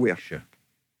back or square. Sure.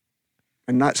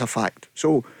 And that's a fact.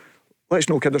 So let's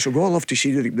not kid ourselves. We all love to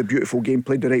see the beautiful game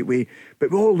played the right way,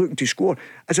 but we're all looking to score.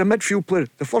 As a midfield player,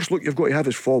 the first look you've got to have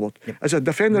is forward. Yep. As a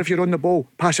defender, if you're on the ball,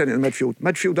 pass into the midfield.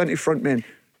 Midfield into front men,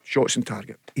 shots and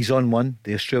target. He's on one.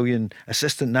 The Australian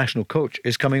assistant national coach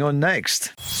is coming on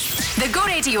next. The Go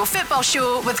Radio Football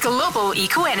Show with Global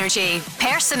Eco Energy.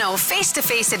 Personal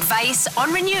face-to-face advice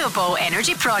on renewable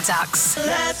energy products.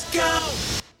 Let's go!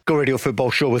 Go Radio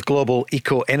Football Show with Global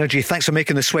Eco Energy. Thanks for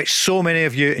making the switch. So many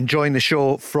of you enjoying the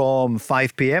show from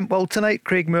 5 p.m. Well, tonight,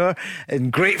 Craig Moore in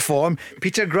great form.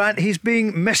 Peter Grant, he's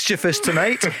being mischievous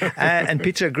tonight. And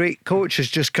Peter, a great coach, has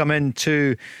just come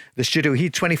into the studio. He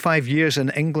had 25 years in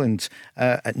England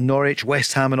at Norwich,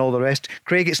 West Ham and all the rest.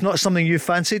 Craig, it's not something you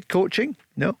fancied, coaching?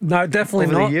 No? No, definitely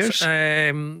Over not. The years?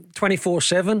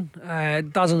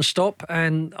 24/7, doesn't stop.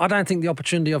 And I don't think the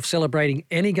opportunity of celebrating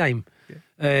any game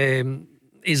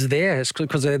is there. It's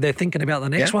because they're thinking about the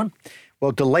next one.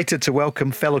 Well, delighted to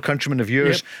welcome fellow countryman of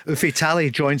yours. Ufe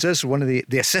Tally joins us, one of the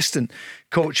assistant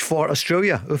coach for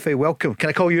Australia. Ufe, welcome. Can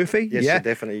I call you Ufe? Yes,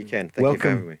 definitely you can. Thank you for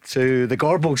having me. To the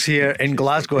Gorbals here in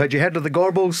Glasgow. Had you heard of the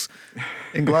Gorbals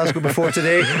in Glasgow before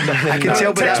today? I can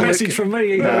tell by that message from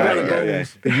me. But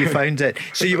you found it.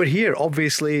 So you were here,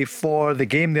 obviously, for the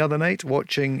game the other night,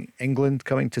 watching England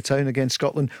coming to town against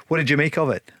Scotland. What did you make of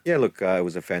it? Yeah, look, it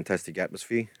was a fantastic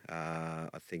atmosphere.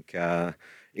 I think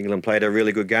England played a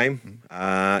really good game.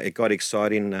 It got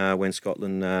exciting when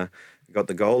Scotland got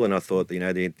the goal, and I thought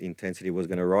the intensity was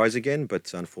going to rise again.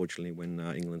 But unfortunately, when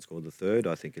England scored the third,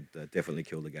 I think it definitely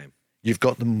killed the game. You've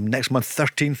got them next month,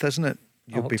 13th, isn't it?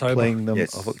 You'll be October. playing them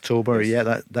of October. Yes.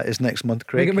 Yeah, that is next month,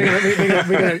 Craig.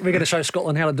 We're going to show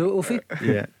Scotland how to do it, Wolfie.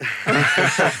 Yeah.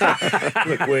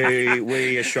 Look,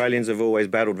 we Australians have always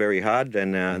battled very hard,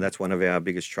 and that's one of our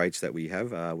biggest traits that we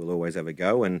have. We'll always have a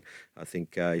go, and I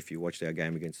think if you watched our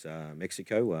game against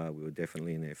Mexico, we were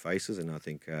definitely in their faces, and I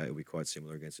think it'll be quite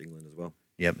similar against England as well.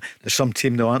 Yep. There's some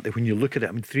team though, aren't they? When you look at it,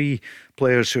 I mean, 3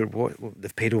 players who are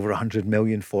they've paid over 100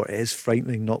 million for. It is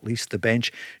frightening, not least the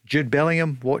bench. Jude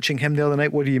Bellingham, watching him the other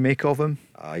night, what do you make of him?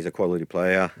 He's a quality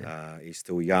player. He's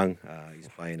still young. He's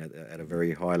playing at a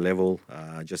very high level.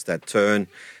 Just that turn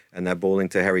and that ball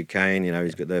into Harry Kane.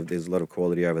 There's a lot of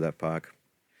quality over that park.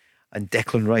 And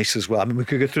Declan Rice as well. I mean, we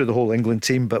could go through the whole England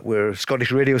team, but we're a Scottish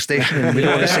radio station and we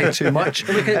don't want to say too much.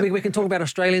 We can talk about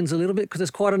Australians a little bit because there's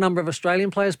quite a number of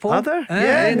Australian players, Paul. Are there?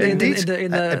 Indeed.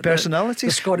 In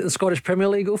personalities. The Scottish Premier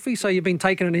League, Uffy. So you've been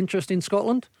taking an interest in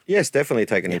Scotland? Yes, definitely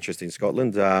taking an interest in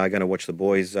Scotland. I'm going to watch the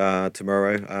boys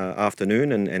tomorrow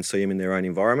afternoon and see them in their own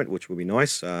environment, which will be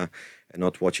nice. And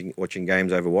not watching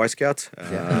games over Y-Scout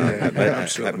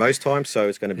at most times. So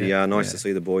it's going to be nice to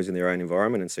see the boys in their own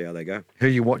environment and see how they go. Who are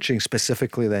you watching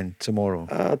specifically then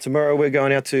tomorrow? Tomorrow we're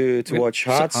going out to watch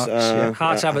Hearts.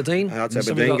 Hearts Aberdeen. Hearts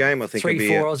Aberdeen game. I think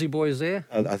 3-4 Aussie boys there.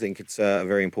 I think it's a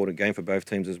very important game for both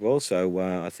teams as well. So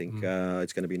I think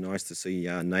it's going to be nice to see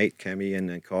Nate, Cammy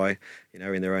and Kai,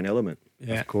 in their own element.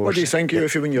 Yeah, of course. What do you think,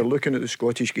 when you're looking at the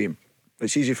Scottish game?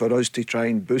 It's easy for us to try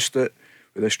and boost it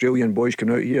with Australian boys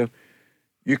coming out here.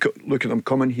 You could look at them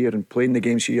coming here and playing the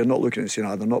games here. You're not looking at saying,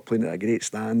 they're not playing at a great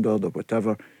standard or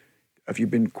whatever. Have you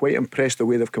been quite impressed the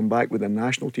way they've come back with the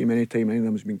national team anytime any of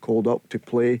them has been called up to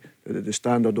play? The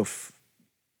standard of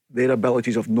their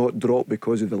abilities have not dropped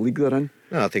because of the league they're in?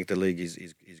 No, I think the league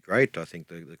is great. I think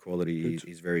the quality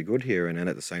is very good here. And then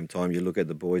at the same time, you look at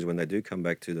the boys when they do come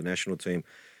back to the national team,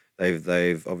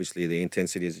 They've obviously the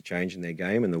intensity has changed in their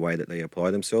game and the way that they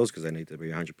apply themselves because they need to be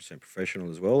 100%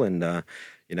 professional as well. And,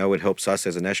 it helps us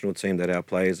as a national team that our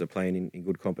players are playing in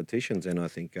good competitions. And I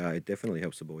think it definitely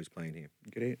helps the boys playing here.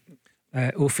 Great.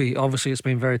 Uffy, obviously it's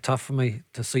been very tough for me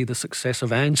to see the success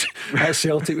of Ange at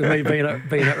Celtic with me being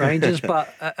at Rangers.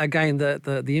 But again,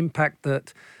 the impact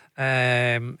that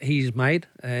he's made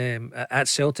at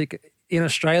Celtic in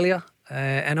Australia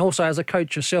and also as a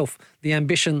coach yourself, the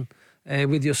ambition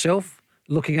with yourself,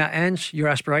 looking at Ange, your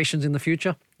aspirations in the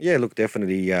future? Yeah, look,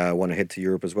 definitely want to head to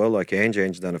Europe as well. Like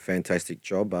Ange's done a fantastic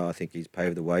job. I think he's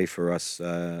paved the way for us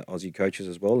Aussie coaches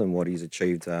as well, and what he's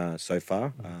achieved so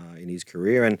far in his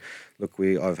career. And look,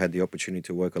 I've had the opportunity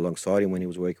to work alongside him when he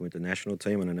was working with the national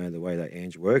team, and I know the way that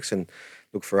Ange works. And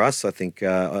look, for us, I think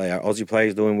our Aussie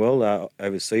players doing well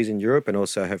overseas in Europe, and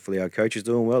also hopefully our coaches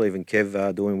doing well. Even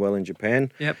Kev doing well in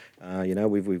Japan. Yep.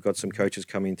 We've got some coaches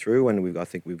coming through, and I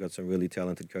think we've got some really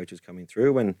talented coaches coming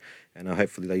through, and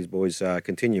hopefully these boys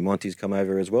continue. Monty's come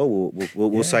over as well.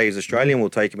 We'll say he's Australian. We'll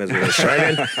take him as an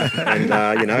Australian, and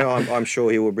I'm sure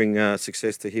he will bring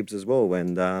success to Hibs as well.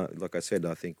 And like I said,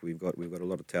 I think we've got a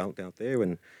lot of talent out there,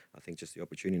 and I think just the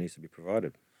opportunity needs to be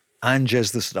provided. Ange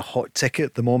is the sort of hot ticket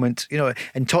at the moment.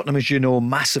 In Tottenham, as you know,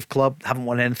 massive club, haven't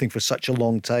won anything for such a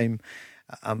long time.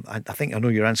 I know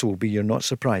your answer will be you're not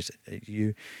surprised.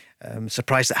 You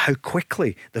surprised at how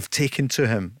quickly they've taken to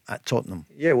him at Tottenham.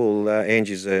 Yeah, well, Ange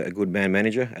is a good man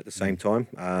manager at the same time.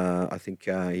 I think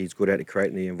he's good at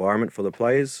creating the environment for the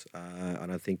players,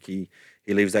 and I think he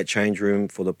leaves that change room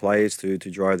for the players to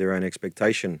drive their own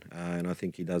expectation, and I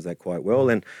think he does that quite well.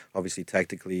 And obviously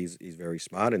tactically he's very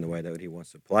smart in the way that he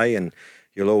wants to play, and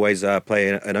he'll always play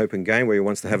an open game where he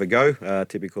wants to have a go,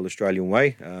 typical Australian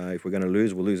way. If we're going to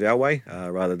lose, we'll lose our way,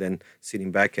 rather than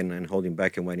sitting back and holding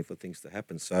back and waiting for things to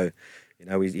happen. So,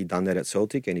 he's done that at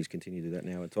Celtic, and he's continued to do that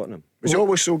now at Tottenham. He's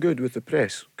always so good with the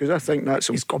press, because I think that's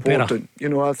important.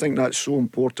 I think that's so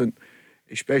important,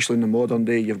 especially in the modern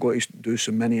day. You've got to do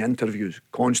so many interviews,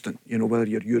 constant, whether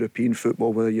you're European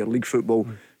football, whether you're league football.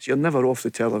 So you're never off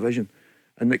the television.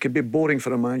 And it could be boring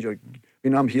for a manager.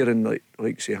 I'm hearing,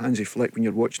 like say, Hansi Flick, when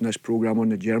you're watching this programme on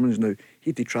the Germans now, he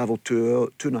had to travel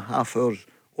 2.5 hours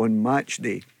on match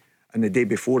day and the day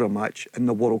before a match in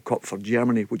the World Cup for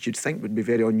Germany, which you'd think would be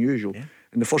very unusual. Yeah.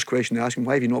 And the first question they asked him,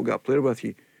 why have you not got a player with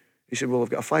you? He said, well, I've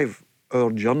got a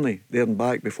 5-hour journey there and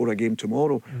back before a game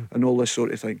tomorrow, and all this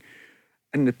sort of thing.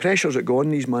 And the pressures that go on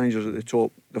these managers at the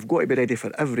top, they've got to be ready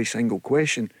for every single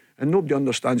question. And nobody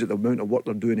understands the amount of work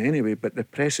they're doing anyway, but the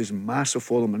press is massive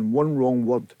for them, and one wrong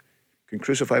word can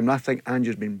crucify him. And I think Ange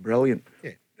has been brilliant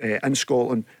in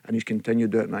Scotland, and he's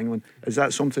continued to do it in England. Is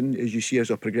that something, as you see, as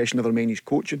a progression, never mind his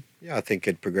coaching? Yeah, I think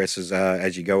it progresses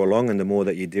as you go along, and the more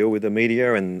that you deal with the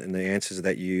media and the answers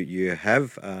that you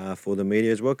have for the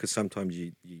media as well, because sometimes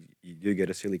you do get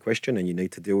a silly question and you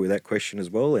need to deal with that question as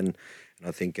well. And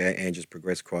I think Ange has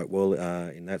progressed quite well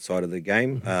in that side of the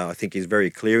game. I think he's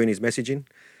very clear in his messaging.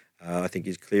 I think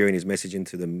he's clear in his messaging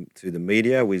to the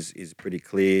media. Is pretty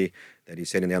clear that he's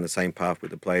setting down the same path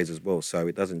with the players as well. So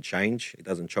it doesn't change. It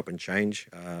doesn't chop and change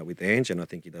with Ange, and I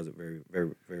think he does it very,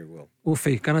 very, very well.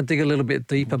 Wolfie, going to dig a little bit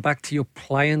deeper back to your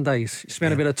playing days. You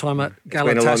spent a bit of time at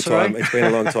Galatasaray. It's been a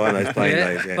long time, those playing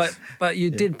days, yes. But you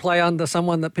did play under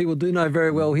someone that people do know very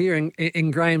well here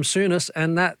in Graham Souness,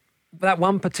 and that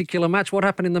one particular match, what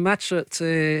happened in the match? Was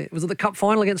it the cup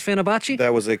final against Fenerbahce?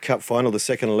 That was a cup final, the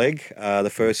second leg. The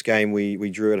first game we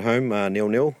drew at home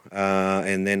 0-0,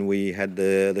 and then we had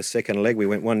the second leg. We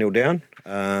went 1-0 down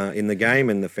in the game,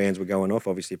 and the fans were going off,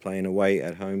 obviously playing away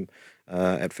at home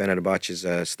at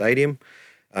Fenerbahce's stadium.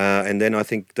 And then I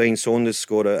think Dean Saunders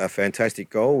scored a fantastic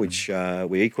goal, which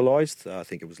we equalised. I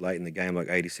think it was late in the game, like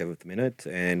 87th minute,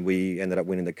 and we ended up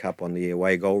winning the cup on the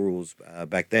away goal rules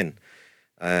back then.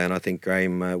 And I think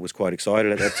Graham was quite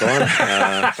excited at that time.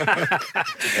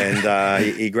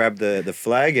 And he grabbed the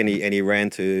flag and he ran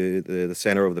to the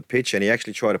centre of the pitch, and he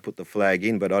actually tried to put the flag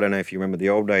in. But I don't know if you remember the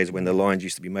old days when the lines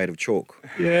used to be made of chalk.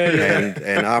 Yeah.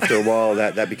 And after a while,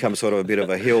 that becomes sort of a bit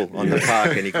of a hill on the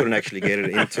park, and he couldn't actually get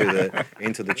it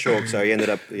into the chalk. So he ended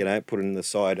up, putting the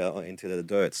side into the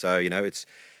dirt. So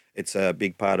it's a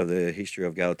big part of the history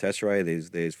of Galatasaray.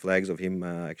 There's flags of him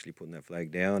actually putting that flag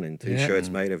down, and T-shirts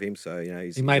made of him. So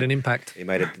he made an impact. He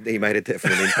made a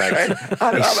definite impact.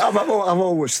 I've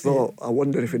always thought, I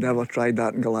wonder if he never tried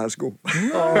that in Glasgow.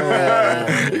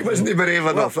 He wasn't brave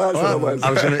enough. That's what it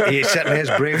was. He certainly is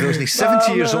brave. Wasn't he?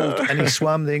 70 years old, and he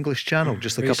swam the English Channel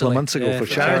just a couple of months ago for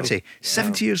charity.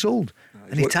 70 years old.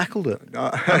 And he tackled it.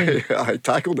 I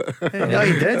tackled it. Yeah,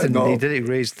 he did. And he did. He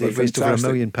raised over £1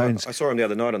 million. I saw him the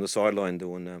other night on the sideline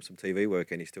doing some TV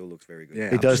work, and he still looks very good.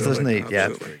 Yeah, he does, doesn't he?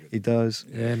 Yeah, he does.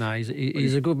 Yeah, no,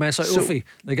 he's a good man. So Ulfie,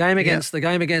 the game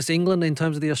against England in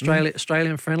terms of the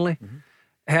Australian friendly,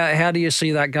 how do you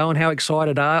see that going? How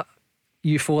excited are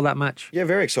you for that match? Yeah,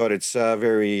 very excited. It's a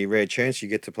very rare chance you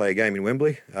get to play a game in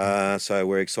Wembley. So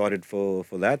we're excited for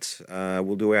that.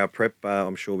 We'll do our prep.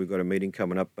 I'm sure we've got a meeting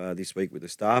coming up this week with the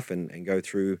staff and go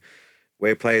through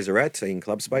where players are at in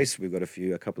club space. We've got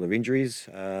a couple of injuries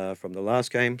from the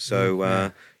last game.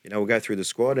 So, we'll go through the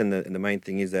squad, and the main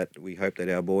thing is that we hope that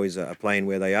our boys are playing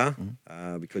where they are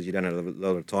because you don't have a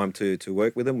lot of time to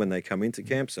work with them when they come into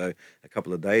camp. So a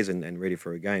couple of days and ready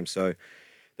for a game. So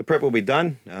the prep will be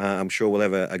done. I'm sure we'll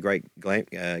have a great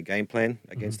game plan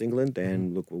against England.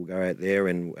 And look, we'll go out there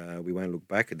and we won't look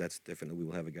back. That's definitely we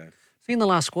will have a go. See, in the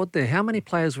last squad there, how many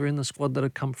players were in the squad that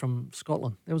had come from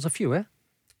Scotland? There was a few, eh?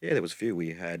 Yeah, there was a few.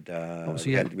 We had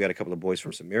we had a couple of boys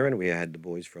from St Mirren. We had the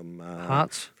boys from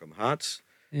Hearts.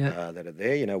 That are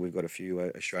there. We've got a few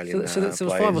Australian So there was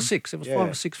players. 5 or 6. It was 5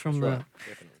 or 6 from the... Right.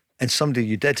 Definitely. And somebody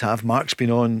you did have, Mark's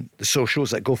been on the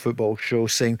socials at Go Football Show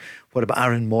saying, what about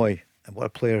Aaron Moy and what a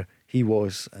player he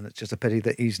was, and it's just a pity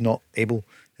that he's not able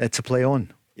to play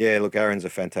on. Yeah, look, Aaron's a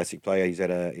fantastic player. He's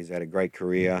had a great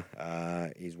career.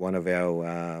 He's one of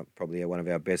our probably one of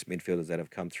our best midfielders that have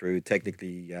come through.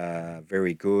 Technically,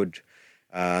 very good.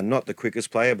 Not the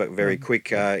quickest player, but very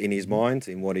quick in his mind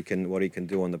in what he can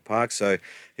do on the park. So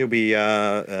he'll be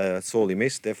sorely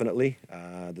missed, definitely.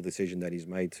 The decision that he's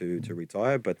made to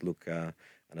retire, but look,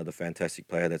 another fantastic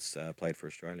player that's played for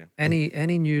Australia.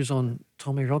 Any news on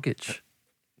Tommy Rogic?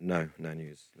 No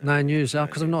news. No news,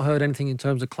 because I've not heard anything in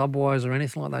terms of club-wise or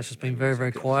anything like that. It's just been very,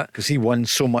 very quiet. Because he won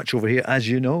so much over here, as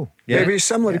you know. Yeah, but he's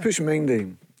similar. He puts in mind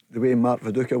the way Mark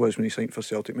Viduka was when he signed for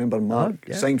Celtic. Remember,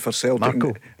 Mark signed for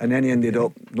Celtic and then he ended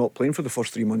up not playing for the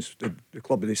first 3 months. The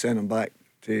club, they sent him back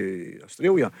to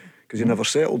Australia because he never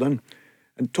settled in.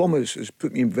 And Thomas has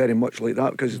put me in very much like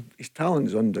that because his talent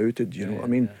is undoubted, you know what I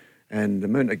mean? And the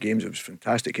amount of games, it was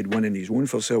fantastic. He'd won in his own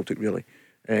for Celtic, really.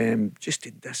 Just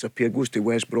to disappear, goes to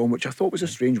West Brom, which I thought was a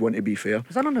strange one, to be fair.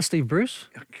 Was that under Steve Bruce?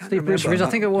 Steve Bruce, I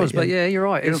think it was, but yeah, you're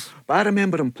right. But I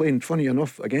remember him playing, funny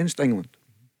enough, against England.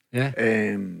 Yeah.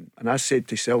 And I said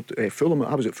to Celtic, Fulham,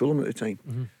 I was at Fulham at the time,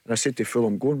 and I said to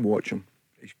Fulham, go and watch him.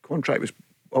 His contract was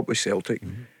up with Celtic,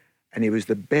 and he was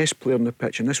the best player on the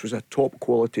pitch, and this was a top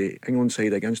quality England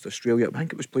side against Australia. I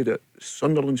think it was played at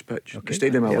Sunderland's pitch, the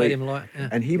Stadium of Light.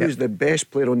 And he was the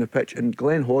best player on the pitch. And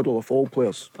Glenn Hoddle, of all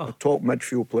players, a top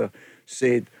midfield player,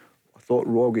 said, I thought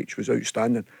Rogic was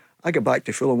outstanding. I got back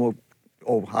to Fulham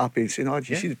all happy, saying, did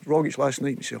you see Rogic last night?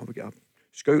 And he said, we got a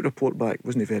scout report back.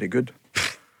 Wasn't he very good?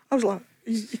 I was like,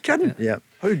 you kidding? Yeah.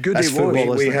 How good That's he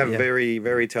was. We have very,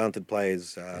 very talented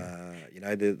players.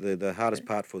 The hardest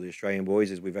part for the Australian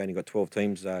boys is we've only got 12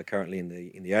 teams currently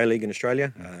in the A-League in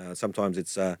Australia. Sometimes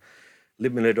it's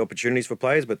limited opportunities for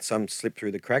players, but some slip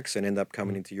through the cracks and end up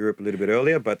coming into Europe a little bit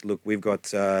earlier. But look, we've got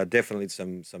definitely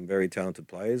some very talented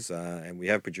players, and we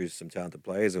have produced some talented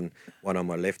players. And one on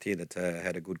my left here that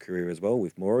had a good career as well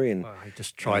with Maury. And he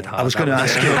just tried hard. I was going to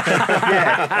ask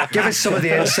you, give us some of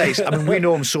the insights. I mean, we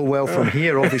know him so well from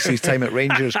here. Obviously, his time at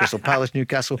Rangers, Crystal Palace,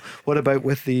 Newcastle. What about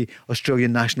with the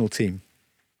Australian national team?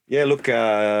 Yeah, look,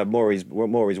 Maury's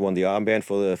won the armband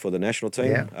for the national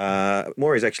team. Yeah.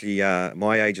 Maury's actually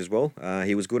my age as well.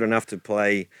 He was good enough to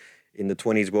play in the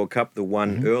 20s World Cup, the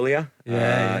one earlier.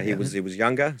 He was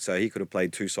younger, so he could have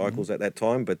played 2 cycles at that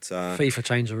time. But FIFA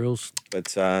changed the rules. But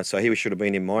so he should have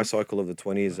been in my cycle of the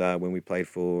 20s when we played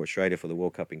for Australia for the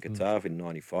World Cup in Qatar in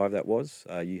 '95. That was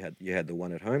you had the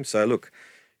one at home. So look,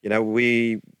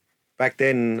 we back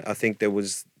then I think there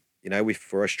was.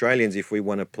 For Australians, if we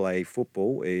want to play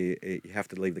football, you have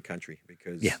to leave the country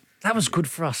because that was good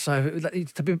for us. So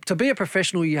to be a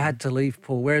professional, you had to leave,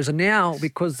 Paul. Whereas now,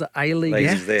 because the A-League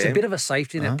it's a bit of a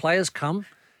safety net. Players come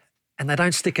and they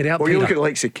don't stick it out. Well, you look at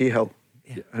like Cahill,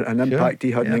 an impact he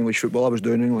had in English football. I was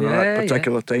doing England at that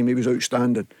particular time. He was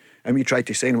outstanding, and we tried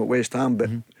to sign him at West Ham,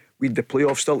 but we had the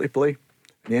playoffs still to play.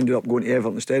 And he ended up going to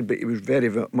Everton instead. But he was very,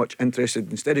 very much interested.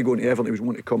 Instead of going to Everton, he was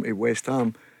wanting to come to West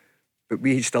Ham. But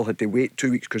we still had to wait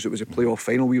 2 weeks because it was a playoff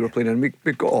final we were playing in.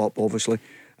 We got up, obviously.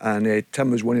 And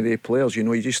Tim was one of the players,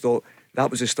 you just thought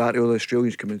that was the start of all the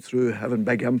Australians coming through, having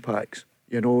big impacts,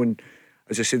 And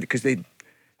as I said, because they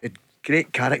had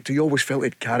great character. You always felt they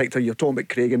had character. You're talking about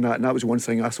Craig and that was one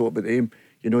thing I thought about them.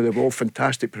 They were all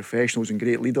fantastic professionals and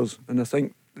great leaders. And I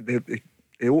think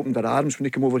they opened their arms when they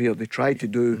came over here. They tried to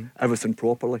do everything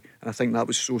properly, and I think that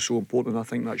was so important. I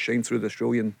think that shined through the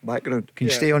Australian background. Can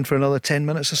you stay on for another 10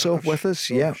 minutes or so with us?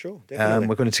 Sure, definitely.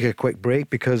 We're going to take a quick break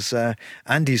because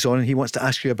Andy's on and he wants to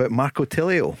ask you about Marco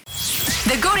Tilio.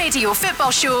 The Go Radio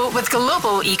Football Show with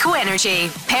Global Eco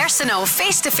Energy. Personal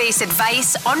face-to-face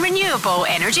advice on renewable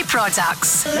energy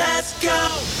products. Let's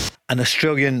go! An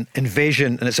Australian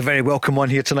invasion, and it's a very welcome one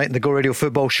here tonight in the Go Radio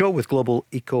Football Show with Global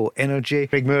Eco Energy.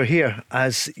 Craig Moore here,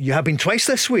 as you have been twice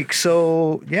this week,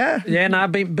 so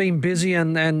I've been busy,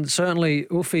 and certainly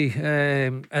Ufi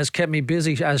has kept me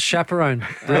busy as chaperone.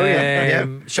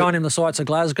 Brilliant. Shining the sights of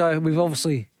Glasgow. We've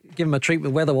obviously give him a treat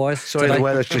with weather-wise. Sorry, today. the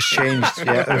weather's just changed.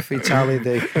 Yeah, Vitali,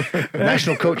 the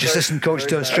national coach, assistant coach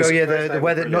to Australia. The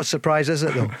weather, not surprised, is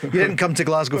it, though? You didn't come to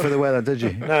Glasgow for the weather, did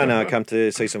you? No, I come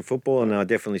to see some football, and I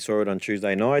definitely saw it on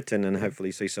Tuesday night, and then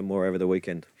hopefully see some more over the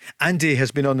weekend. Andy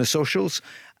has been on the socials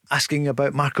asking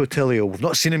about Marco Tilio. We've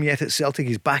not seen him yet at Celtic.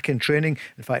 He's back in training.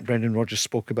 In fact, Brendan Rodgers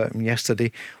spoke about him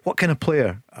yesterday. What kind of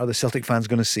player are the Celtic fans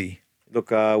going to see?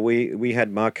 Look, we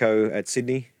had Marco at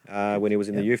Sydney when he was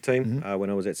in the youth team. When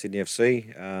I was at Sydney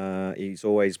FC, he's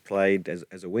always played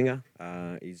as a winger.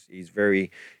 He's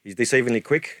deceivingly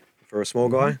quick for a small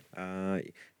guy.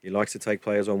 He likes to take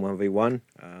players on 1v1,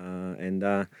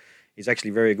 and he's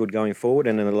actually very good going forward.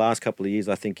 And in the last couple of years,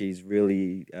 I think he's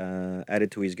really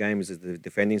added to his game is the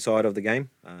defending side of the game.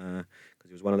 Because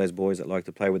he was one of those boys that liked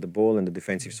to play with the ball, and the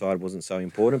defensive side wasn't so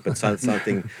important. But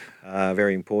something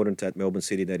very important at Melbourne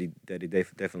City that he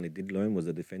definitely did learn was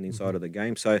the defending side of the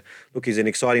game. So, look, he's an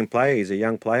exciting player. He's a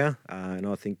young player, and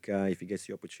I think if he gets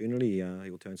the opportunity, he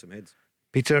will turn some heads.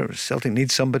 Peter, Celtic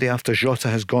needs somebody after Jota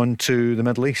has gone to the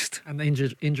Middle East. And the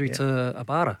injury to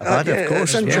Abada. Of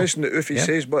course. It's interesting that Uffy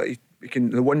says, but he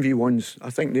can, the 1v1s, I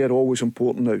think they're always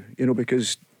important now,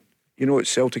 because, it's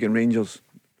Celtic and Rangers.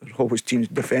 There are always teams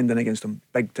defending against them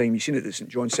big time. You've seen it at St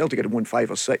John. Celtic had won 5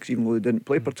 or 6, even though they didn't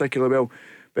play particularly well.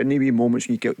 But in the wee moments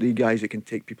when you get the guys that can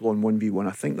take people on 1v1,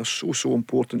 I think they're so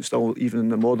important still, even in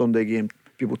the modern day game,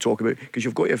 people talk about, because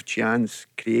you've got to have chance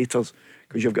creators,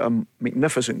 because you've got a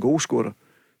magnificent goal scorer.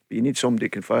 But you need somebody who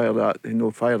can fire that,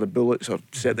 fire the bullets or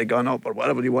set the gun up or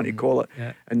whatever you want to call it.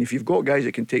 Yeah. And if you've got guys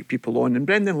that can take people on, and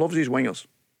Brendan loves his wingers.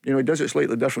 He does it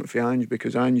slightly different for Ange,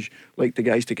 because Ange liked the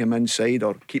guys to come inside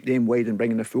or keep them wide and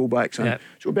bringing the fullbacks in. Yeah.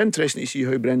 So it'll be interesting to see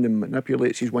how Brendan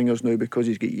manipulates his wingers now, because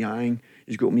he's got Yang,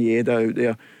 he's got Maeda out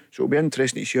there. So it'll be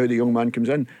interesting to see how the young man comes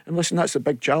in. And listen, that's a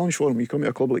big challenge for him. You come to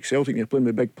a club like Celtic and you're playing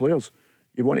with big players.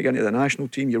 You want to get into the national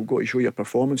team, you've got to show your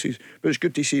performances. But it's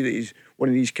good to see that he's one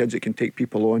of these kids that can take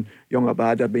people on. Young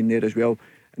Abada been there as well.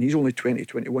 And he's only 20,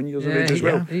 21 years of age as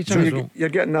well. So you're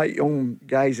getting that young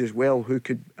guys as well who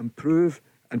could improve,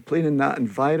 and playing in that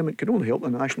environment can only help the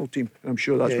national team. And I'm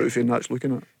sure that's what Uffy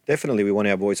looking at. Definitely, we want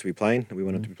our boys to be playing. We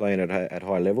want them to be playing at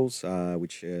high levels,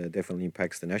 which definitely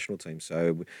impacts the national team.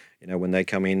 So, when they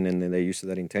come in and they're used to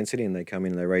that intensity, and they come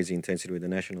in and they raise the intensity with the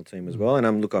national team as well. And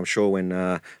I'm sure when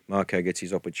Marco gets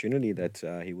his opportunity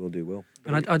that he will do well.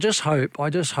 And I just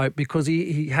hope, because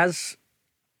he has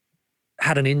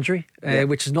had an injury,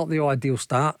 which is not the ideal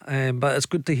start, but it's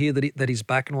good to hear that he's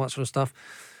back and all that sort of stuff.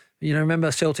 Remember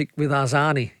Celtic with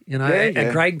Arzani,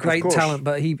 a great talent,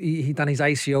 but he done his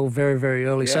ACL very, very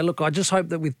early. Yeah. So, look, I just hope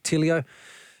that with Tilio,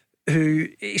 who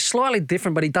is slightly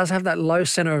different, but he does have that low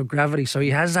centre of gravity, so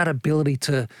he has that ability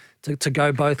to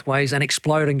go both ways and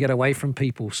explode and get away from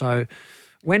people. So,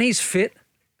 when he's fit,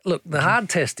 look, the hard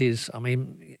test is,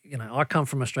 I come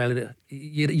from Australia.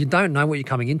 You don't know what you're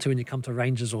coming into when you come to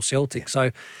Rangers or Celtic. So,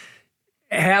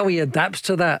 how he adapts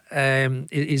to that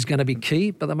is going to be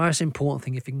key. But the most important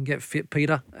thing, if he can get fit,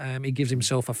 Peter, he gives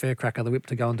himself a fair crack of the whip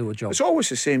to go and do a job. It's always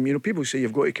the same. People say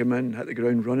you've got to come in, hit the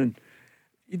ground running.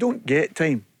 You don't get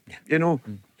time. You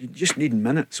just need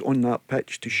minutes on that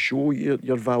pitch to show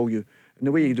your value. And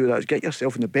the way you do that is get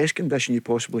yourself in the best condition you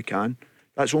possibly can.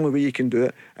 That's the only way you can do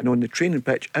it. And on the training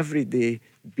pitch, every day,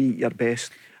 be your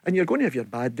best. And you're going to have your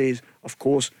bad days, of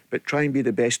course, but try and be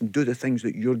the best and do the things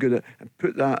that you're good at, and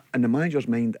put that in the manager's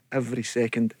mind every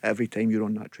second, every time you're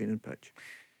on that training pitch.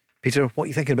 Peter, what are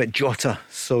you thinking about Jota?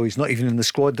 So he's not even in the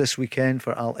squad this weekend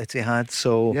for Al Ittihad.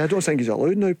 So I don't think he's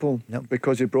allowed now, Paul,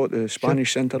 because he brought the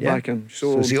Spanish centre back in.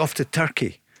 So is he off to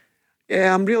Turkey?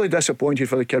 Yeah, I'm really disappointed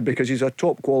for the kid, because he's a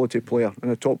top quality player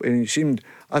and I thought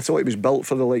he was built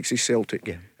for the likes of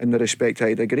Celtic in the respect. I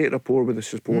had a great rapport with the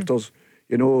supporters.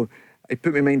 He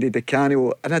put me in mind of Di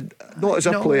Canio, and not as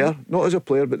a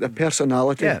player, but the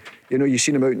personality. Yeah. You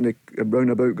seen him out in the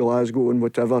roundabout Glasgow and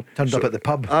whatever. Turned up at the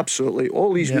pub. Absolutely,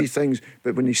 all these wee things.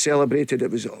 But when he celebrated,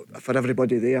 it was for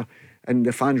everybody there, and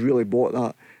the fans really bought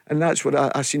that. And that's what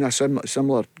I seen a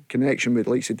similar connection with,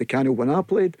 like Di Canio when I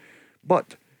played.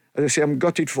 But as I say, I'm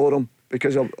gutted for him,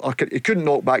 because he couldn't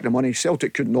knock back the money.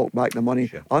 Celtic couldn't knock back the money.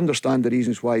 Sure. I understand the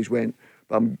reasons why he's went,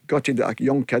 but I'm gutted that a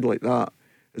young kid like that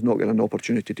is not getting an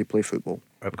opportunity to play football.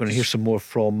 We're going to hear some more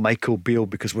from Michael Beale,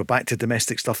 because we're back to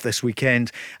domestic stuff this weekend,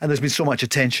 and there's been so much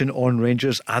attention on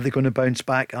Rangers. Are they going to bounce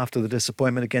back after the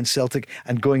disappointment against Celtic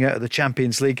and going out of the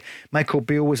Champions League? Michael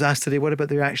Beale was asked today, what about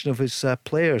the reaction of his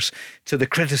players to the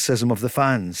criticism of the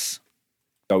fans?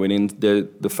 Going in,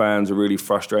 the fans are really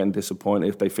frustrated and disappointed.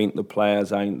 If they think the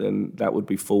players ain't, then that would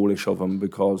be foolish of them,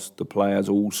 because the players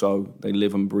also, they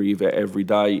live and breathe it every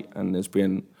day, and there's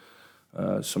been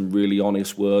some really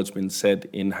honest words been said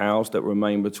in-house that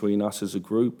remain between us as a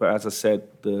group. But as I said,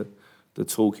 the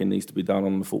talking needs to be done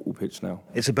on the football pitch now.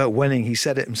 It's about winning. He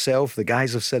said it himself. The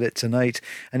guys have said it tonight.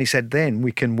 And he said then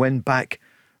we can win back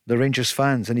the Rangers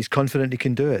fans, and he's confident he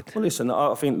can do it. Well, listen,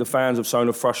 I think the fans have shown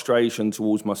a frustration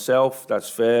towards myself. That's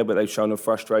fair, but they've shown a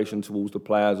frustration towards the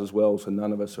players as well. So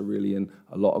none of us are really in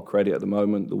a lot of credit at the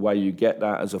moment. The way you get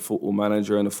that as a football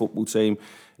manager and a football team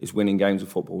is winning games of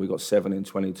football. We've got 7 in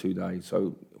 22 days,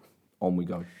 so on we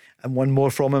go. And one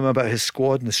more from him about his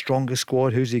squad and the strongest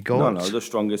squad. Who's he got? No, the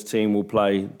strongest team will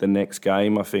play the next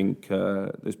game. I think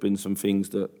there's been some things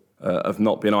that have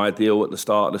not been ideal at the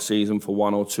start of the season for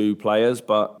 1 or 2 players,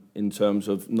 but in terms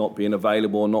of not being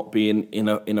available, not being in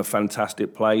a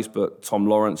fantastic place. But Tom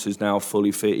Lawrence is now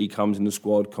fully fit. He comes in the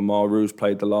squad. Kamaru's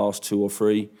played the last 2 or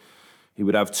 3. He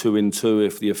would have 2 in 2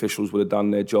 if the officials would have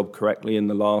done their job correctly in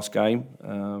the last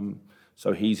game.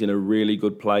 So he's in a really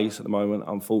good place at the moment.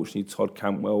 Unfortunately, Todd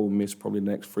Cantwell will miss probably the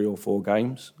next 3 or 4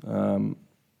 games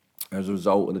as a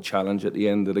result of the challenge at the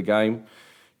end of the game.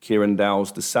 Kieran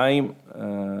Dowell's the same,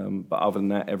 but other than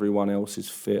that, everyone else is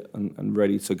fit and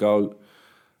ready to go.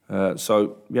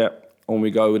 So, yeah, on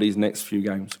we go with these next few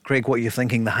games. Craig, what are you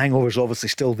thinking? The hangover's obviously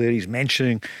still there. He's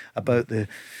mentioning about the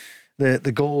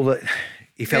goal that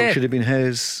he felt should have been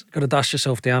his. Got to dust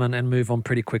yourself down and move on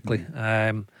pretty quickly.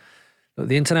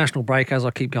 The international break, as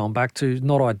I keep going back to, is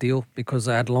not ideal because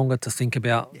they had longer to think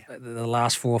about the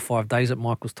last 4 or 5 days that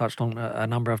Michael's touched on a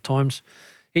number of times.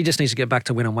 He just needs to get back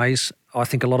to winning ways. I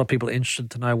think a lot of people are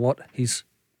interested to know what his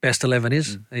best 11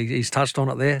 is. He's touched on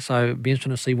it there, so it'd be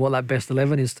interesting to see what that best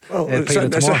 11 is. Well,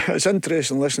 it's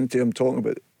interesting listening to him talking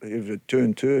about 2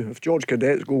 and 2. If George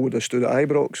Cadet's goal would have stood at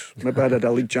Ibrox, maybe I'd had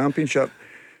a league championship.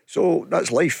 So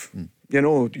that's life. You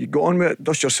know, you go on with it,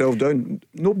 dust yourself down.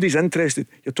 Nobody's interested.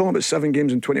 You're talking about 7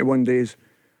 games in 21 days.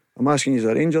 I'm asking you as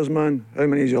a Rangers man, how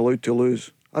many is he allowed to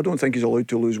lose? I don't think he's allowed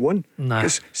to lose 1. No.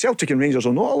 Because Celtic and Rangers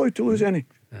are not allowed to lose any.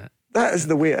 That is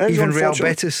the way it is. Even Real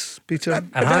Betis, Peter.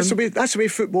 That's the way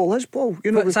football is, Paul.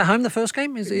 You know, is that home the first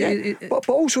game? But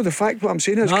also the fact, what I'm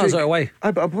saying is, no, Craig, is it away?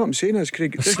 What I'm saying is,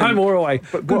 Craig, it's home or away.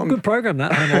 But good programme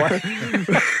that, home away.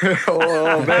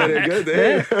 Oh, very good.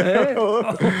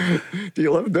 Do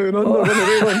you live down under?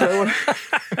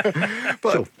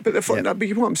 But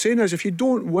what I'm saying is, if you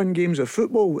don't win games of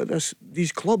football at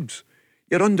these clubs,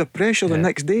 you're under pressure the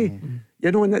next day.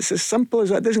 You know, and it's as simple as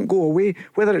that. It doesn't go away.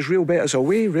 Whether it's Real Betis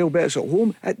away, Real Betis at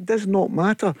home, it does not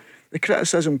matter. The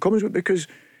criticism comes with because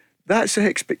that's the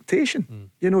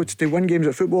expectation. You know, it's to win games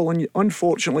of football, and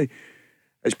unfortunately,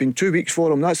 it's been 2 weeks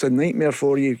for them. That's a nightmare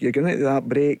for you. You're going into that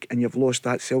break and you've lost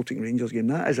that Celtic Rangers game.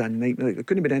 That is a nightmare. There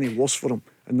couldn't have been any worse for them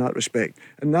in that respect.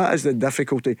 And that is the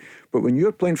difficulty. But when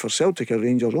you're playing for Celtic or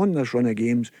Rangers on this run of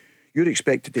games, you're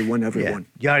expected to win every one.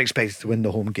 You are expected to win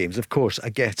the home games, of course. I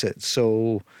get it.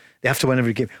 So they have to win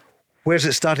every game. Where's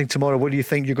it starting tomorrow? What do you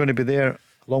think? You're going to be there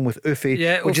along with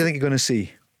Uffy. What do you think you're going to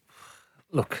see?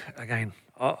 Look, again,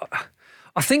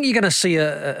 I think you're going to see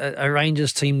a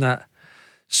Rangers team that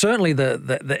certainly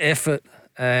the effort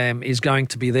is going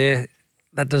to be there.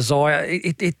 That desire,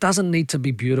 it doesn't need to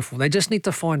be beautiful. They just need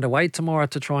to find a way tomorrow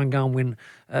to try and go and win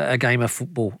a game of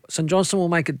football. St Johnstone will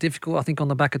make it difficult, I think, on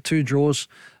the back of 2 draws.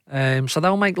 So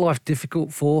they'll make life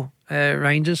difficult for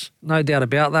Rangers, no doubt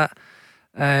about that.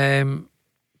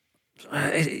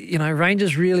 You know,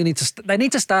 Rangers really need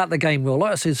to start the game well.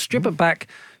 Like I said, strip it back,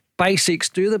 basics,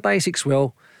 do the basics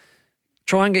well,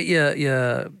 try and get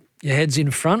your heads in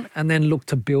front and then look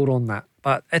to build on that.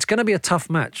 But it's going to be a tough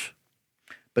match.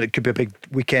 But it could be a big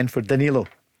weekend for Danilo.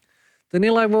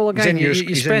 Well, again,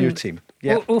 he's in your team.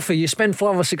 Yeah. Uffy, you spend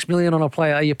 5 or 6 million on a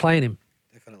player. Are you playing him?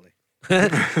 Definitely.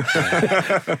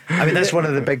 I mean, that's one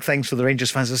of the big things for the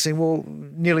Rangers fans. They're saying, well,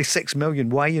 nearly 6 million.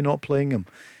 Why are you not playing him?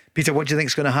 Peter, what do you think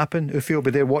is going to happen? Uffy will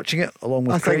be there watching it along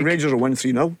with Craig. I think Rangers will win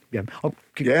 3-0. Yeah.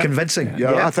 Convincing.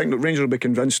 Yeah, I think that Rangers will be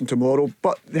convincing tomorrow.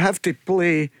 But they have to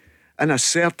play in a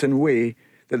certain way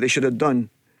that they should have done.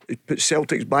 It put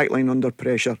Celtic's backline under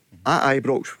pressure at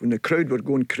Ibrox when the crowd were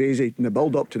going crazy in the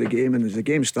build up to the game, and as the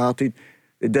game started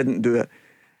they didn't do it.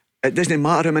 It doesn't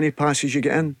matter how many passes you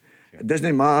get in. It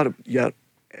doesn't matter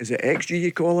is it XG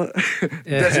you call it?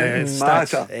 Doesn't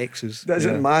matter. X's.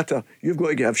 Doesn't matter. You've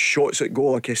got to have shots at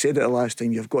goal. Like I said it the last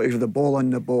time, you've got to have the ball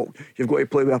in the box. You've got to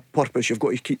play with a purpose. You've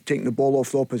got to keep taking the ball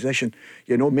off the opposition.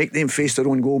 You know, make them face their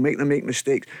own goal, make them make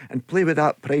mistakes, and play with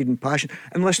that pride and passion.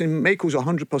 And listen, Michael's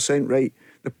 100% right.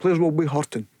 The players will be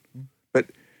hurting, but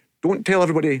don't tell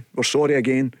everybody we're sorry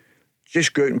again.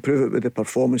 Just go out and prove it with the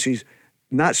performances.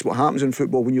 And that's what happens in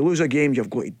football. When you lose a game, you've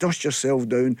got to dust yourself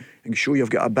down and show you've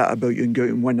got a bit about you and go out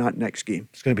and win that next game.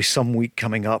 It's going to be some week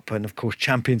coming up, and of course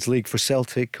Champions League for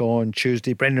Celtic on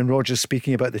Tuesday. Brendan Rodgers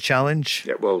speaking about the challenge.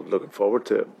 Yeah, well, looking forward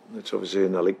to it. It's obviously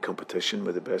an elite competition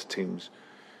with the best teams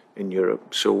in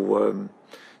Europe. So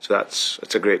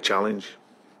it's a great challenge,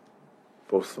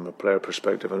 both from a player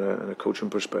perspective and a coaching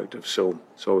perspective. So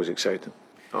it's always exciting.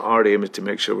 Our aim is to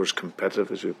make sure we're as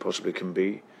competitive as we possibly can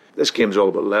be. This game's all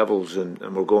about levels, and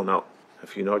we're going up.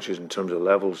 If you're not just in terms of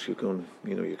levels, you're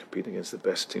competing against the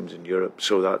best teams in Europe.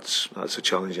 So that's a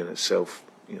challenge in itself.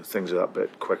 Things are that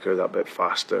bit quicker, that bit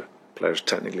faster. Players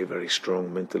technically very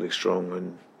strong, mentally strong,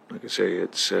 and like I say,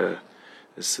 it's a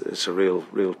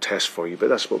real test for you. But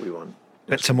that's what we want.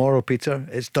 But tomorrow, Peter,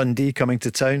 it's Dundee coming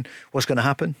to town. What's going to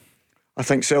happen? I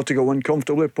think Celtic will win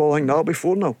comfortably, Paul. I think that'll be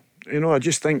 4-0. I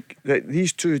just think that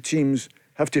these two teams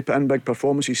have to put in big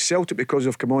performances. Celtic, because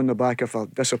they've come on the back of a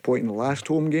disappointing last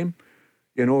home game,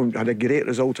 had a great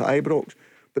result at Ibrox.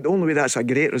 But the only way that's a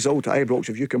great result at Ibrox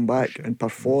if you come back and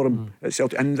perform at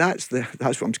Celtic. And that's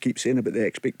what I keep saying about the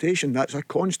expectation. That's a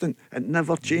constant. It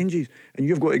never changes. And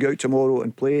you've got to go out tomorrow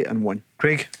and play and win.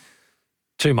 Craig?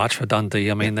 Too much for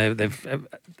Dundee. I mean, they've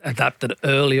adapted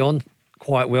early on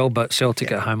quite well, but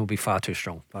Celtic at home will be far too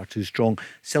strong. Far too strong.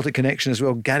 Celtic connection as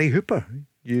well. Gary Hooper,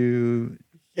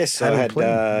 Yes, I had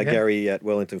Gary at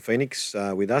Wellington Phoenix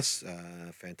with us.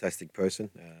 Fantastic person,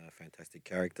 fantastic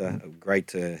character. Great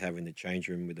to have in the change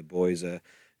room with the boys. An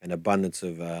abundance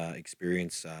of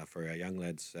experience for our young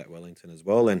lads at Wellington as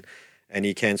well. And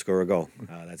he can score a goal.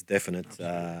 That's definite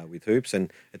with hoops.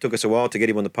 And it took us a while to get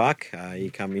him on the park. He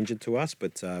come injured to us,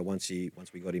 but once we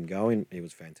got him going, he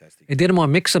was fantastic. He didn't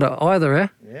mind mixing it either, eh?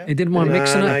 Yeah. He didn't mind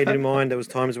mixing it. No, he didn't mind. There was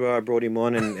times where I brought him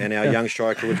on and our young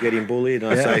striker was getting bullied.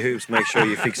 And I say, Hoops, make sure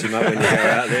you fix him up when you go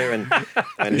out there. And you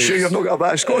Hoops, sure you've not got a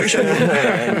bad Scottish in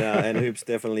and Hoops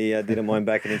definitely didn't mind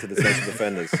backing into the central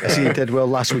defenders. I see he did well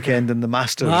last weekend in the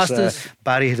Masters.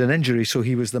 Barry had an injury, so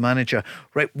he was the manager.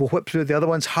 Right, we'll whip through the other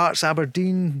ones. Hearts, Aberdeen.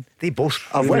 They both.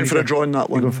 I've went for a draw in that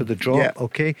one. You went for the draw. Yeah.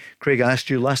 Okay. Craig, I asked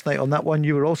you last night on that one.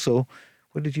 You were also.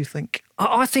 What did you think?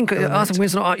 I think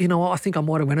Wednesday night, I think I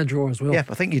might have won a draw as well. Yeah,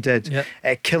 I think you did. Yeah.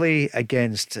 Killy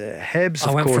against Hibs.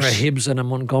 I went course. for a Hibs and a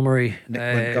Montgomery.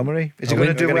 Montgomery. Is he going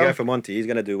to do well? I'm going to go for Monty. He's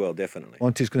going to do well, definitely.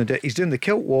 Monty's going to do. He's doing the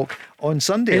kilt walk on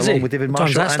Sunday along with David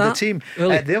Marshall and the team.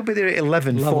 They'll be there at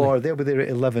 11 They'll be there at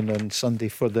 11 on Sunday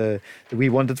for the wee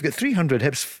one. They've got 300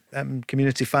 Hibs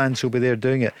community fans who'll be there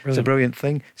doing it. Brilliant. It's a brilliant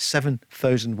thing.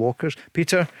 7,000 walkers.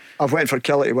 Peter, I've went for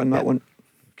Killy to win that one.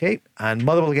 Okay, and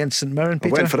Motherwell against St Mirren,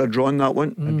 Peter. I went for a draw on that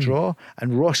one. A draw.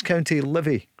 And Ross County,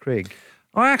 Livy, Craig.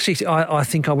 I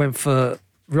think I went for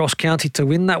Ross County to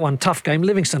win that one. Tough game.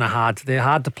 Livingston are hard. They're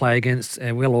hard to play against,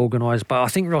 well organised, but I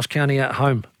think Ross County at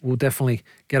home will definitely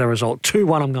get a result.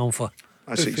 2-1 I'm going for.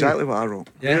 That's exactly what I wrote.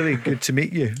 Yeah. Really good to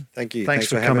meet you. Thank you. Thanks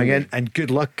for coming in, and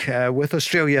good luck with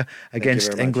Australia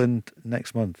against England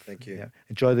next month. Thank you. Yeah.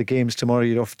 Enjoy the games tomorrow.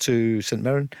 You're off to St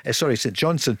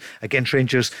Johnstone against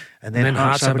Rangers, and then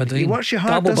Hearts Aberdeen. He works you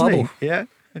hard, doesn't he? Yeah.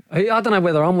 I don't know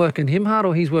whether I'm working him hard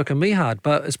or he's working me hard,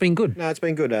 but it's been good. No, it's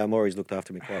been good. Maury's looked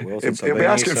after me quite well. He'll be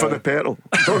asking for the petrol.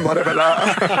 Don't worry about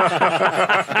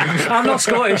that. I'm not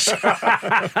Scottish.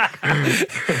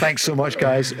 Thanks so much,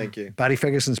 guys. Thank you. Barry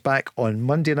Ferguson's back on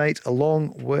Monday night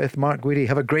along with Mark Guidi.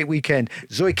 Have a great weekend.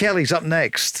 Zoe Kelly's up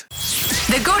next.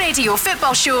 The Go Radio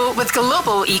Football Show with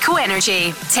Global Eco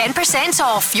Energy. 10%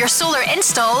 off your solar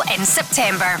install in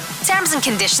September. Terms and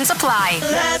conditions apply.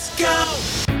 Let's go!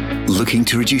 Looking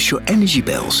to reduce your energy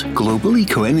bills? Global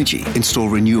Eco Energy install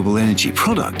renewable energy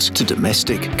products to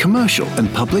domestic, commercial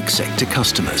and public sector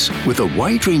customers. With a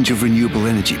wide range of renewable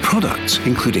energy products,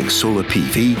 including solar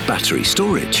PV, battery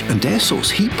storage and air source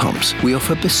heat pumps, we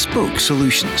offer bespoke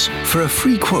solutions. For a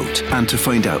free quote and to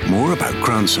find out more about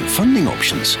grants and funding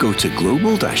options, go to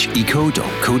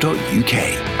global-eco.co.uk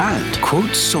and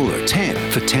quote Solar 10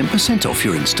 for 10% off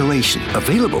your installation.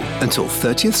 Available until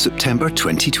 30th September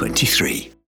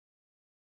 2023.